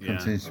good.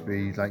 Continues to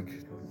be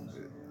like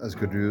as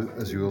good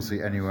as you will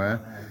see anywhere.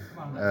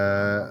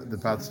 The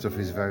bad stuff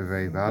is very,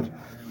 very bad.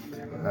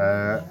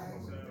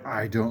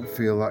 I don't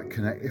feel that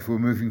if we're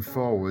moving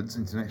forwards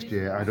into next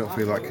year, I don't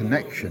feel that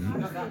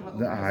connection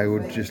that I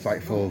would just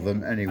like follow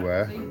them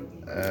anywhere.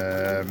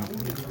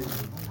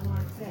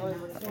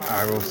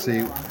 I will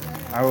see.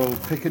 I will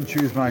pick and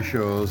choose my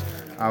shows.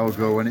 I will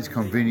go when it's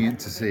convenient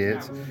to see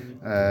it.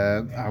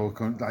 I will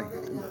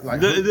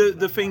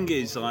The thing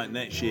is, like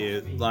next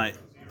year, like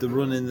they're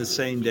running the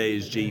same day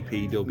as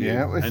GPW.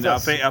 Yeah, and I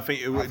think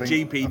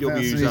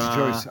GPW's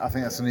I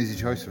think that's an easy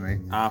choice for me.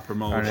 Our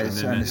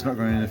promotion, and it's not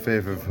going in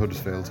favour of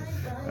Huddersfield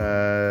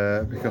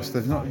because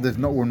they've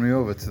not won me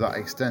over to that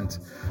extent,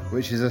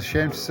 which is a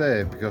shame to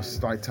say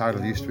because like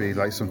Tidal used to be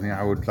like something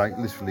I would like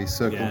literally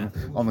circle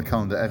on the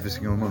calendar every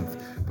single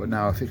month. But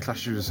now if it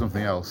clashes with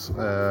something else,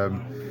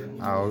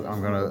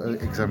 I'm going to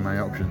examine my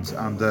options,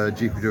 and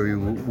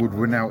GPW would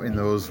win out in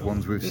those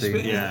ones we've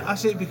seen.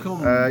 Has it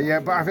become?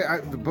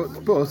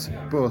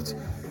 But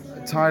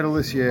Tidal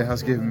this year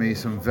has given me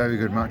some very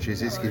good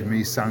matches. It's given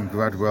me Sam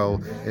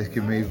Gradwell. It's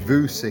given me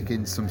Vusic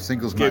in some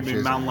singles matches. Give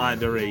me man like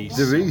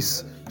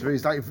Derice,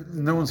 like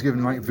no one's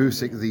given like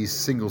Vusic these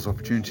singles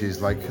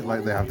opportunities like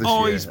they have this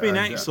year. He's been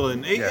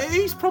excellent.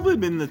 He's probably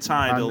been the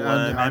Tidal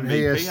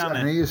MVP,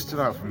 and he has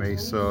stood out for me.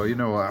 So you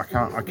know what, I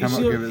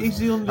cannot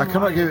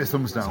give it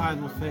thumbs down.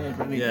 Tidal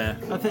favourite. Yeah,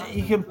 I think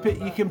you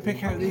can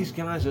pick out these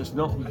guys that's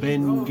not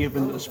been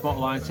given the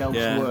spotlight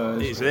elsewhere.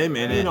 Yeah, it's him,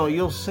 innit? You know,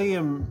 you'll see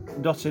them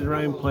dotted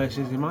around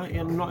places. They might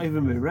not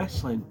even be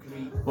wrestling,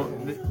 but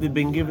they've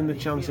been given the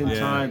chance in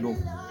Tidal.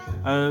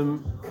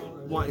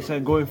 Like I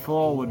said, going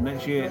forward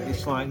next year,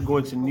 it's like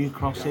going to New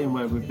Crossing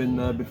where we've been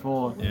there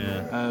before.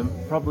 Yeah.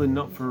 Probably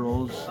not for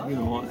us, you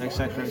know,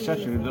 etc.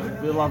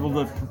 We'll have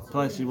other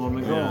places when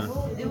we go.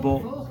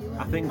 But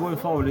I think going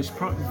forward, it's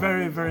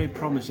very, very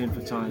promising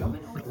for Tidal.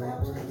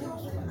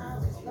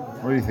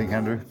 What do you think,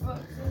 Andrew?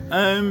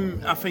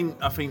 I think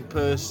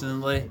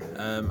personally,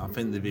 I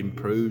think they've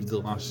improved the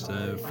last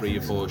 3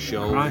 or 4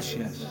 shows. Right,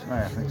 yes.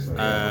 I think so.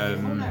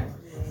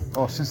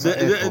 Since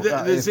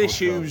there's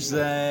issues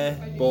there,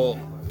 but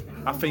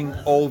I think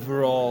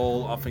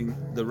overall, I think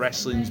the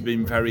wrestling's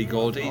been very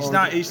good. It's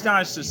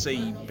nice to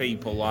see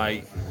people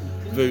like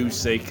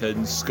Vusic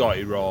and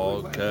Scotty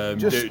Rourke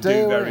do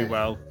very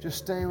well. Just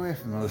stay away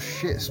from those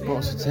shit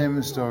sports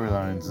entertainment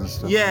storylines and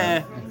stuff.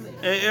 Yeah,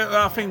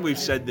 I think we've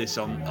said this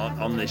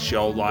on this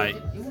show. Like,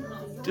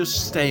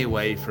 just stay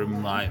away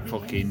from like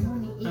fucking.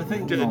 I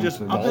think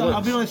just.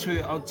 I'll be honest with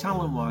you.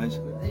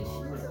 Talent-wise,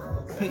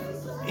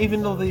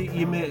 even though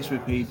you're mates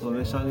with people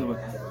and it's like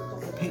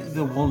pick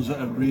the ones that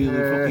are really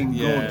fucking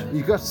good.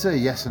 You've got to say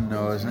yes and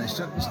no, isn't it?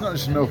 It's not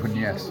just an open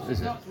yes, is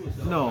it?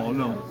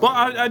 No.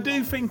 But I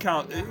do think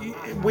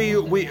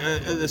we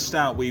at the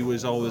start we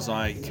was always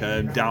like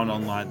down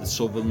on like the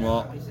southern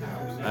lot.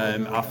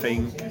 I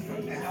think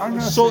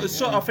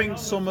I think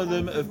some of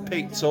them have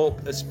picked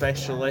up,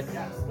 especially.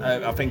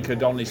 I think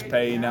Adonis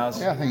Payne has.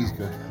 Yeah, I think he's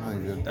good. I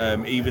think he's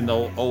good. Even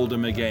though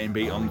Oldham are getting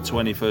beat on the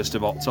 21st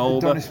of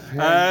October. Adonis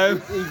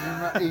Payne,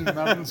 Evie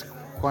Madden's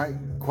quite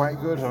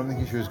good. I don't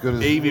think she was good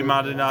as Evie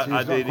Madden.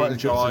 I did quite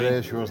enjoy. As good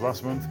today she was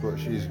last month, but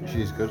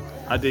she's good.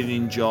 I did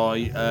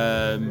enjoy.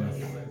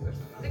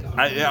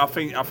 I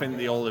think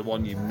the only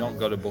one you've not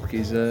got to book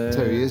is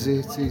Terry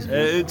Izzet. He's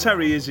good.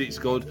 Terry Izzet's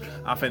good.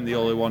 I think the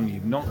only one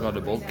you've not got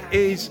to book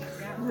is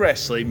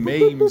Wrestling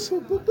Memes.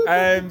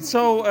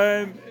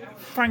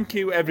 Thank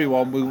you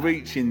everyone. We're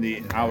reaching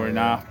the hour and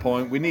a half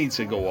point. We need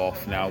to go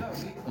off now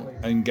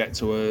and get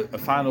to a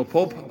final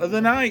pub of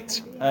the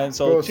night. And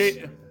so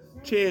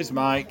cheers,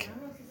 Mike.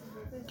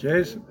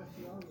 Cheers.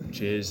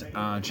 Cheers,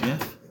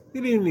 RGF.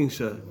 Good evening,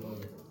 sir.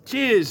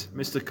 Cheers,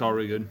 Mr.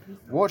 Corrigan.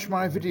 Watch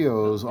my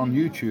videos on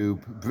YouTube,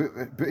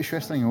 British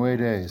Wrestling Away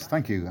Days.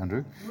 Thank you,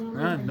 Andrew.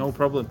 No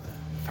problem.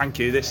 Thank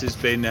you. This has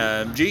been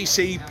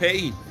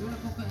GCP.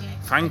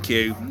 Thank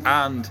you.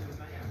 And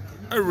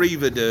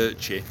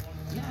arrivederci.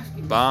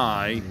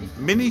 Bye.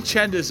 Mini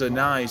cheddars are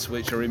nice,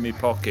 which are in my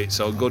pocket,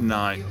 so good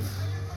night.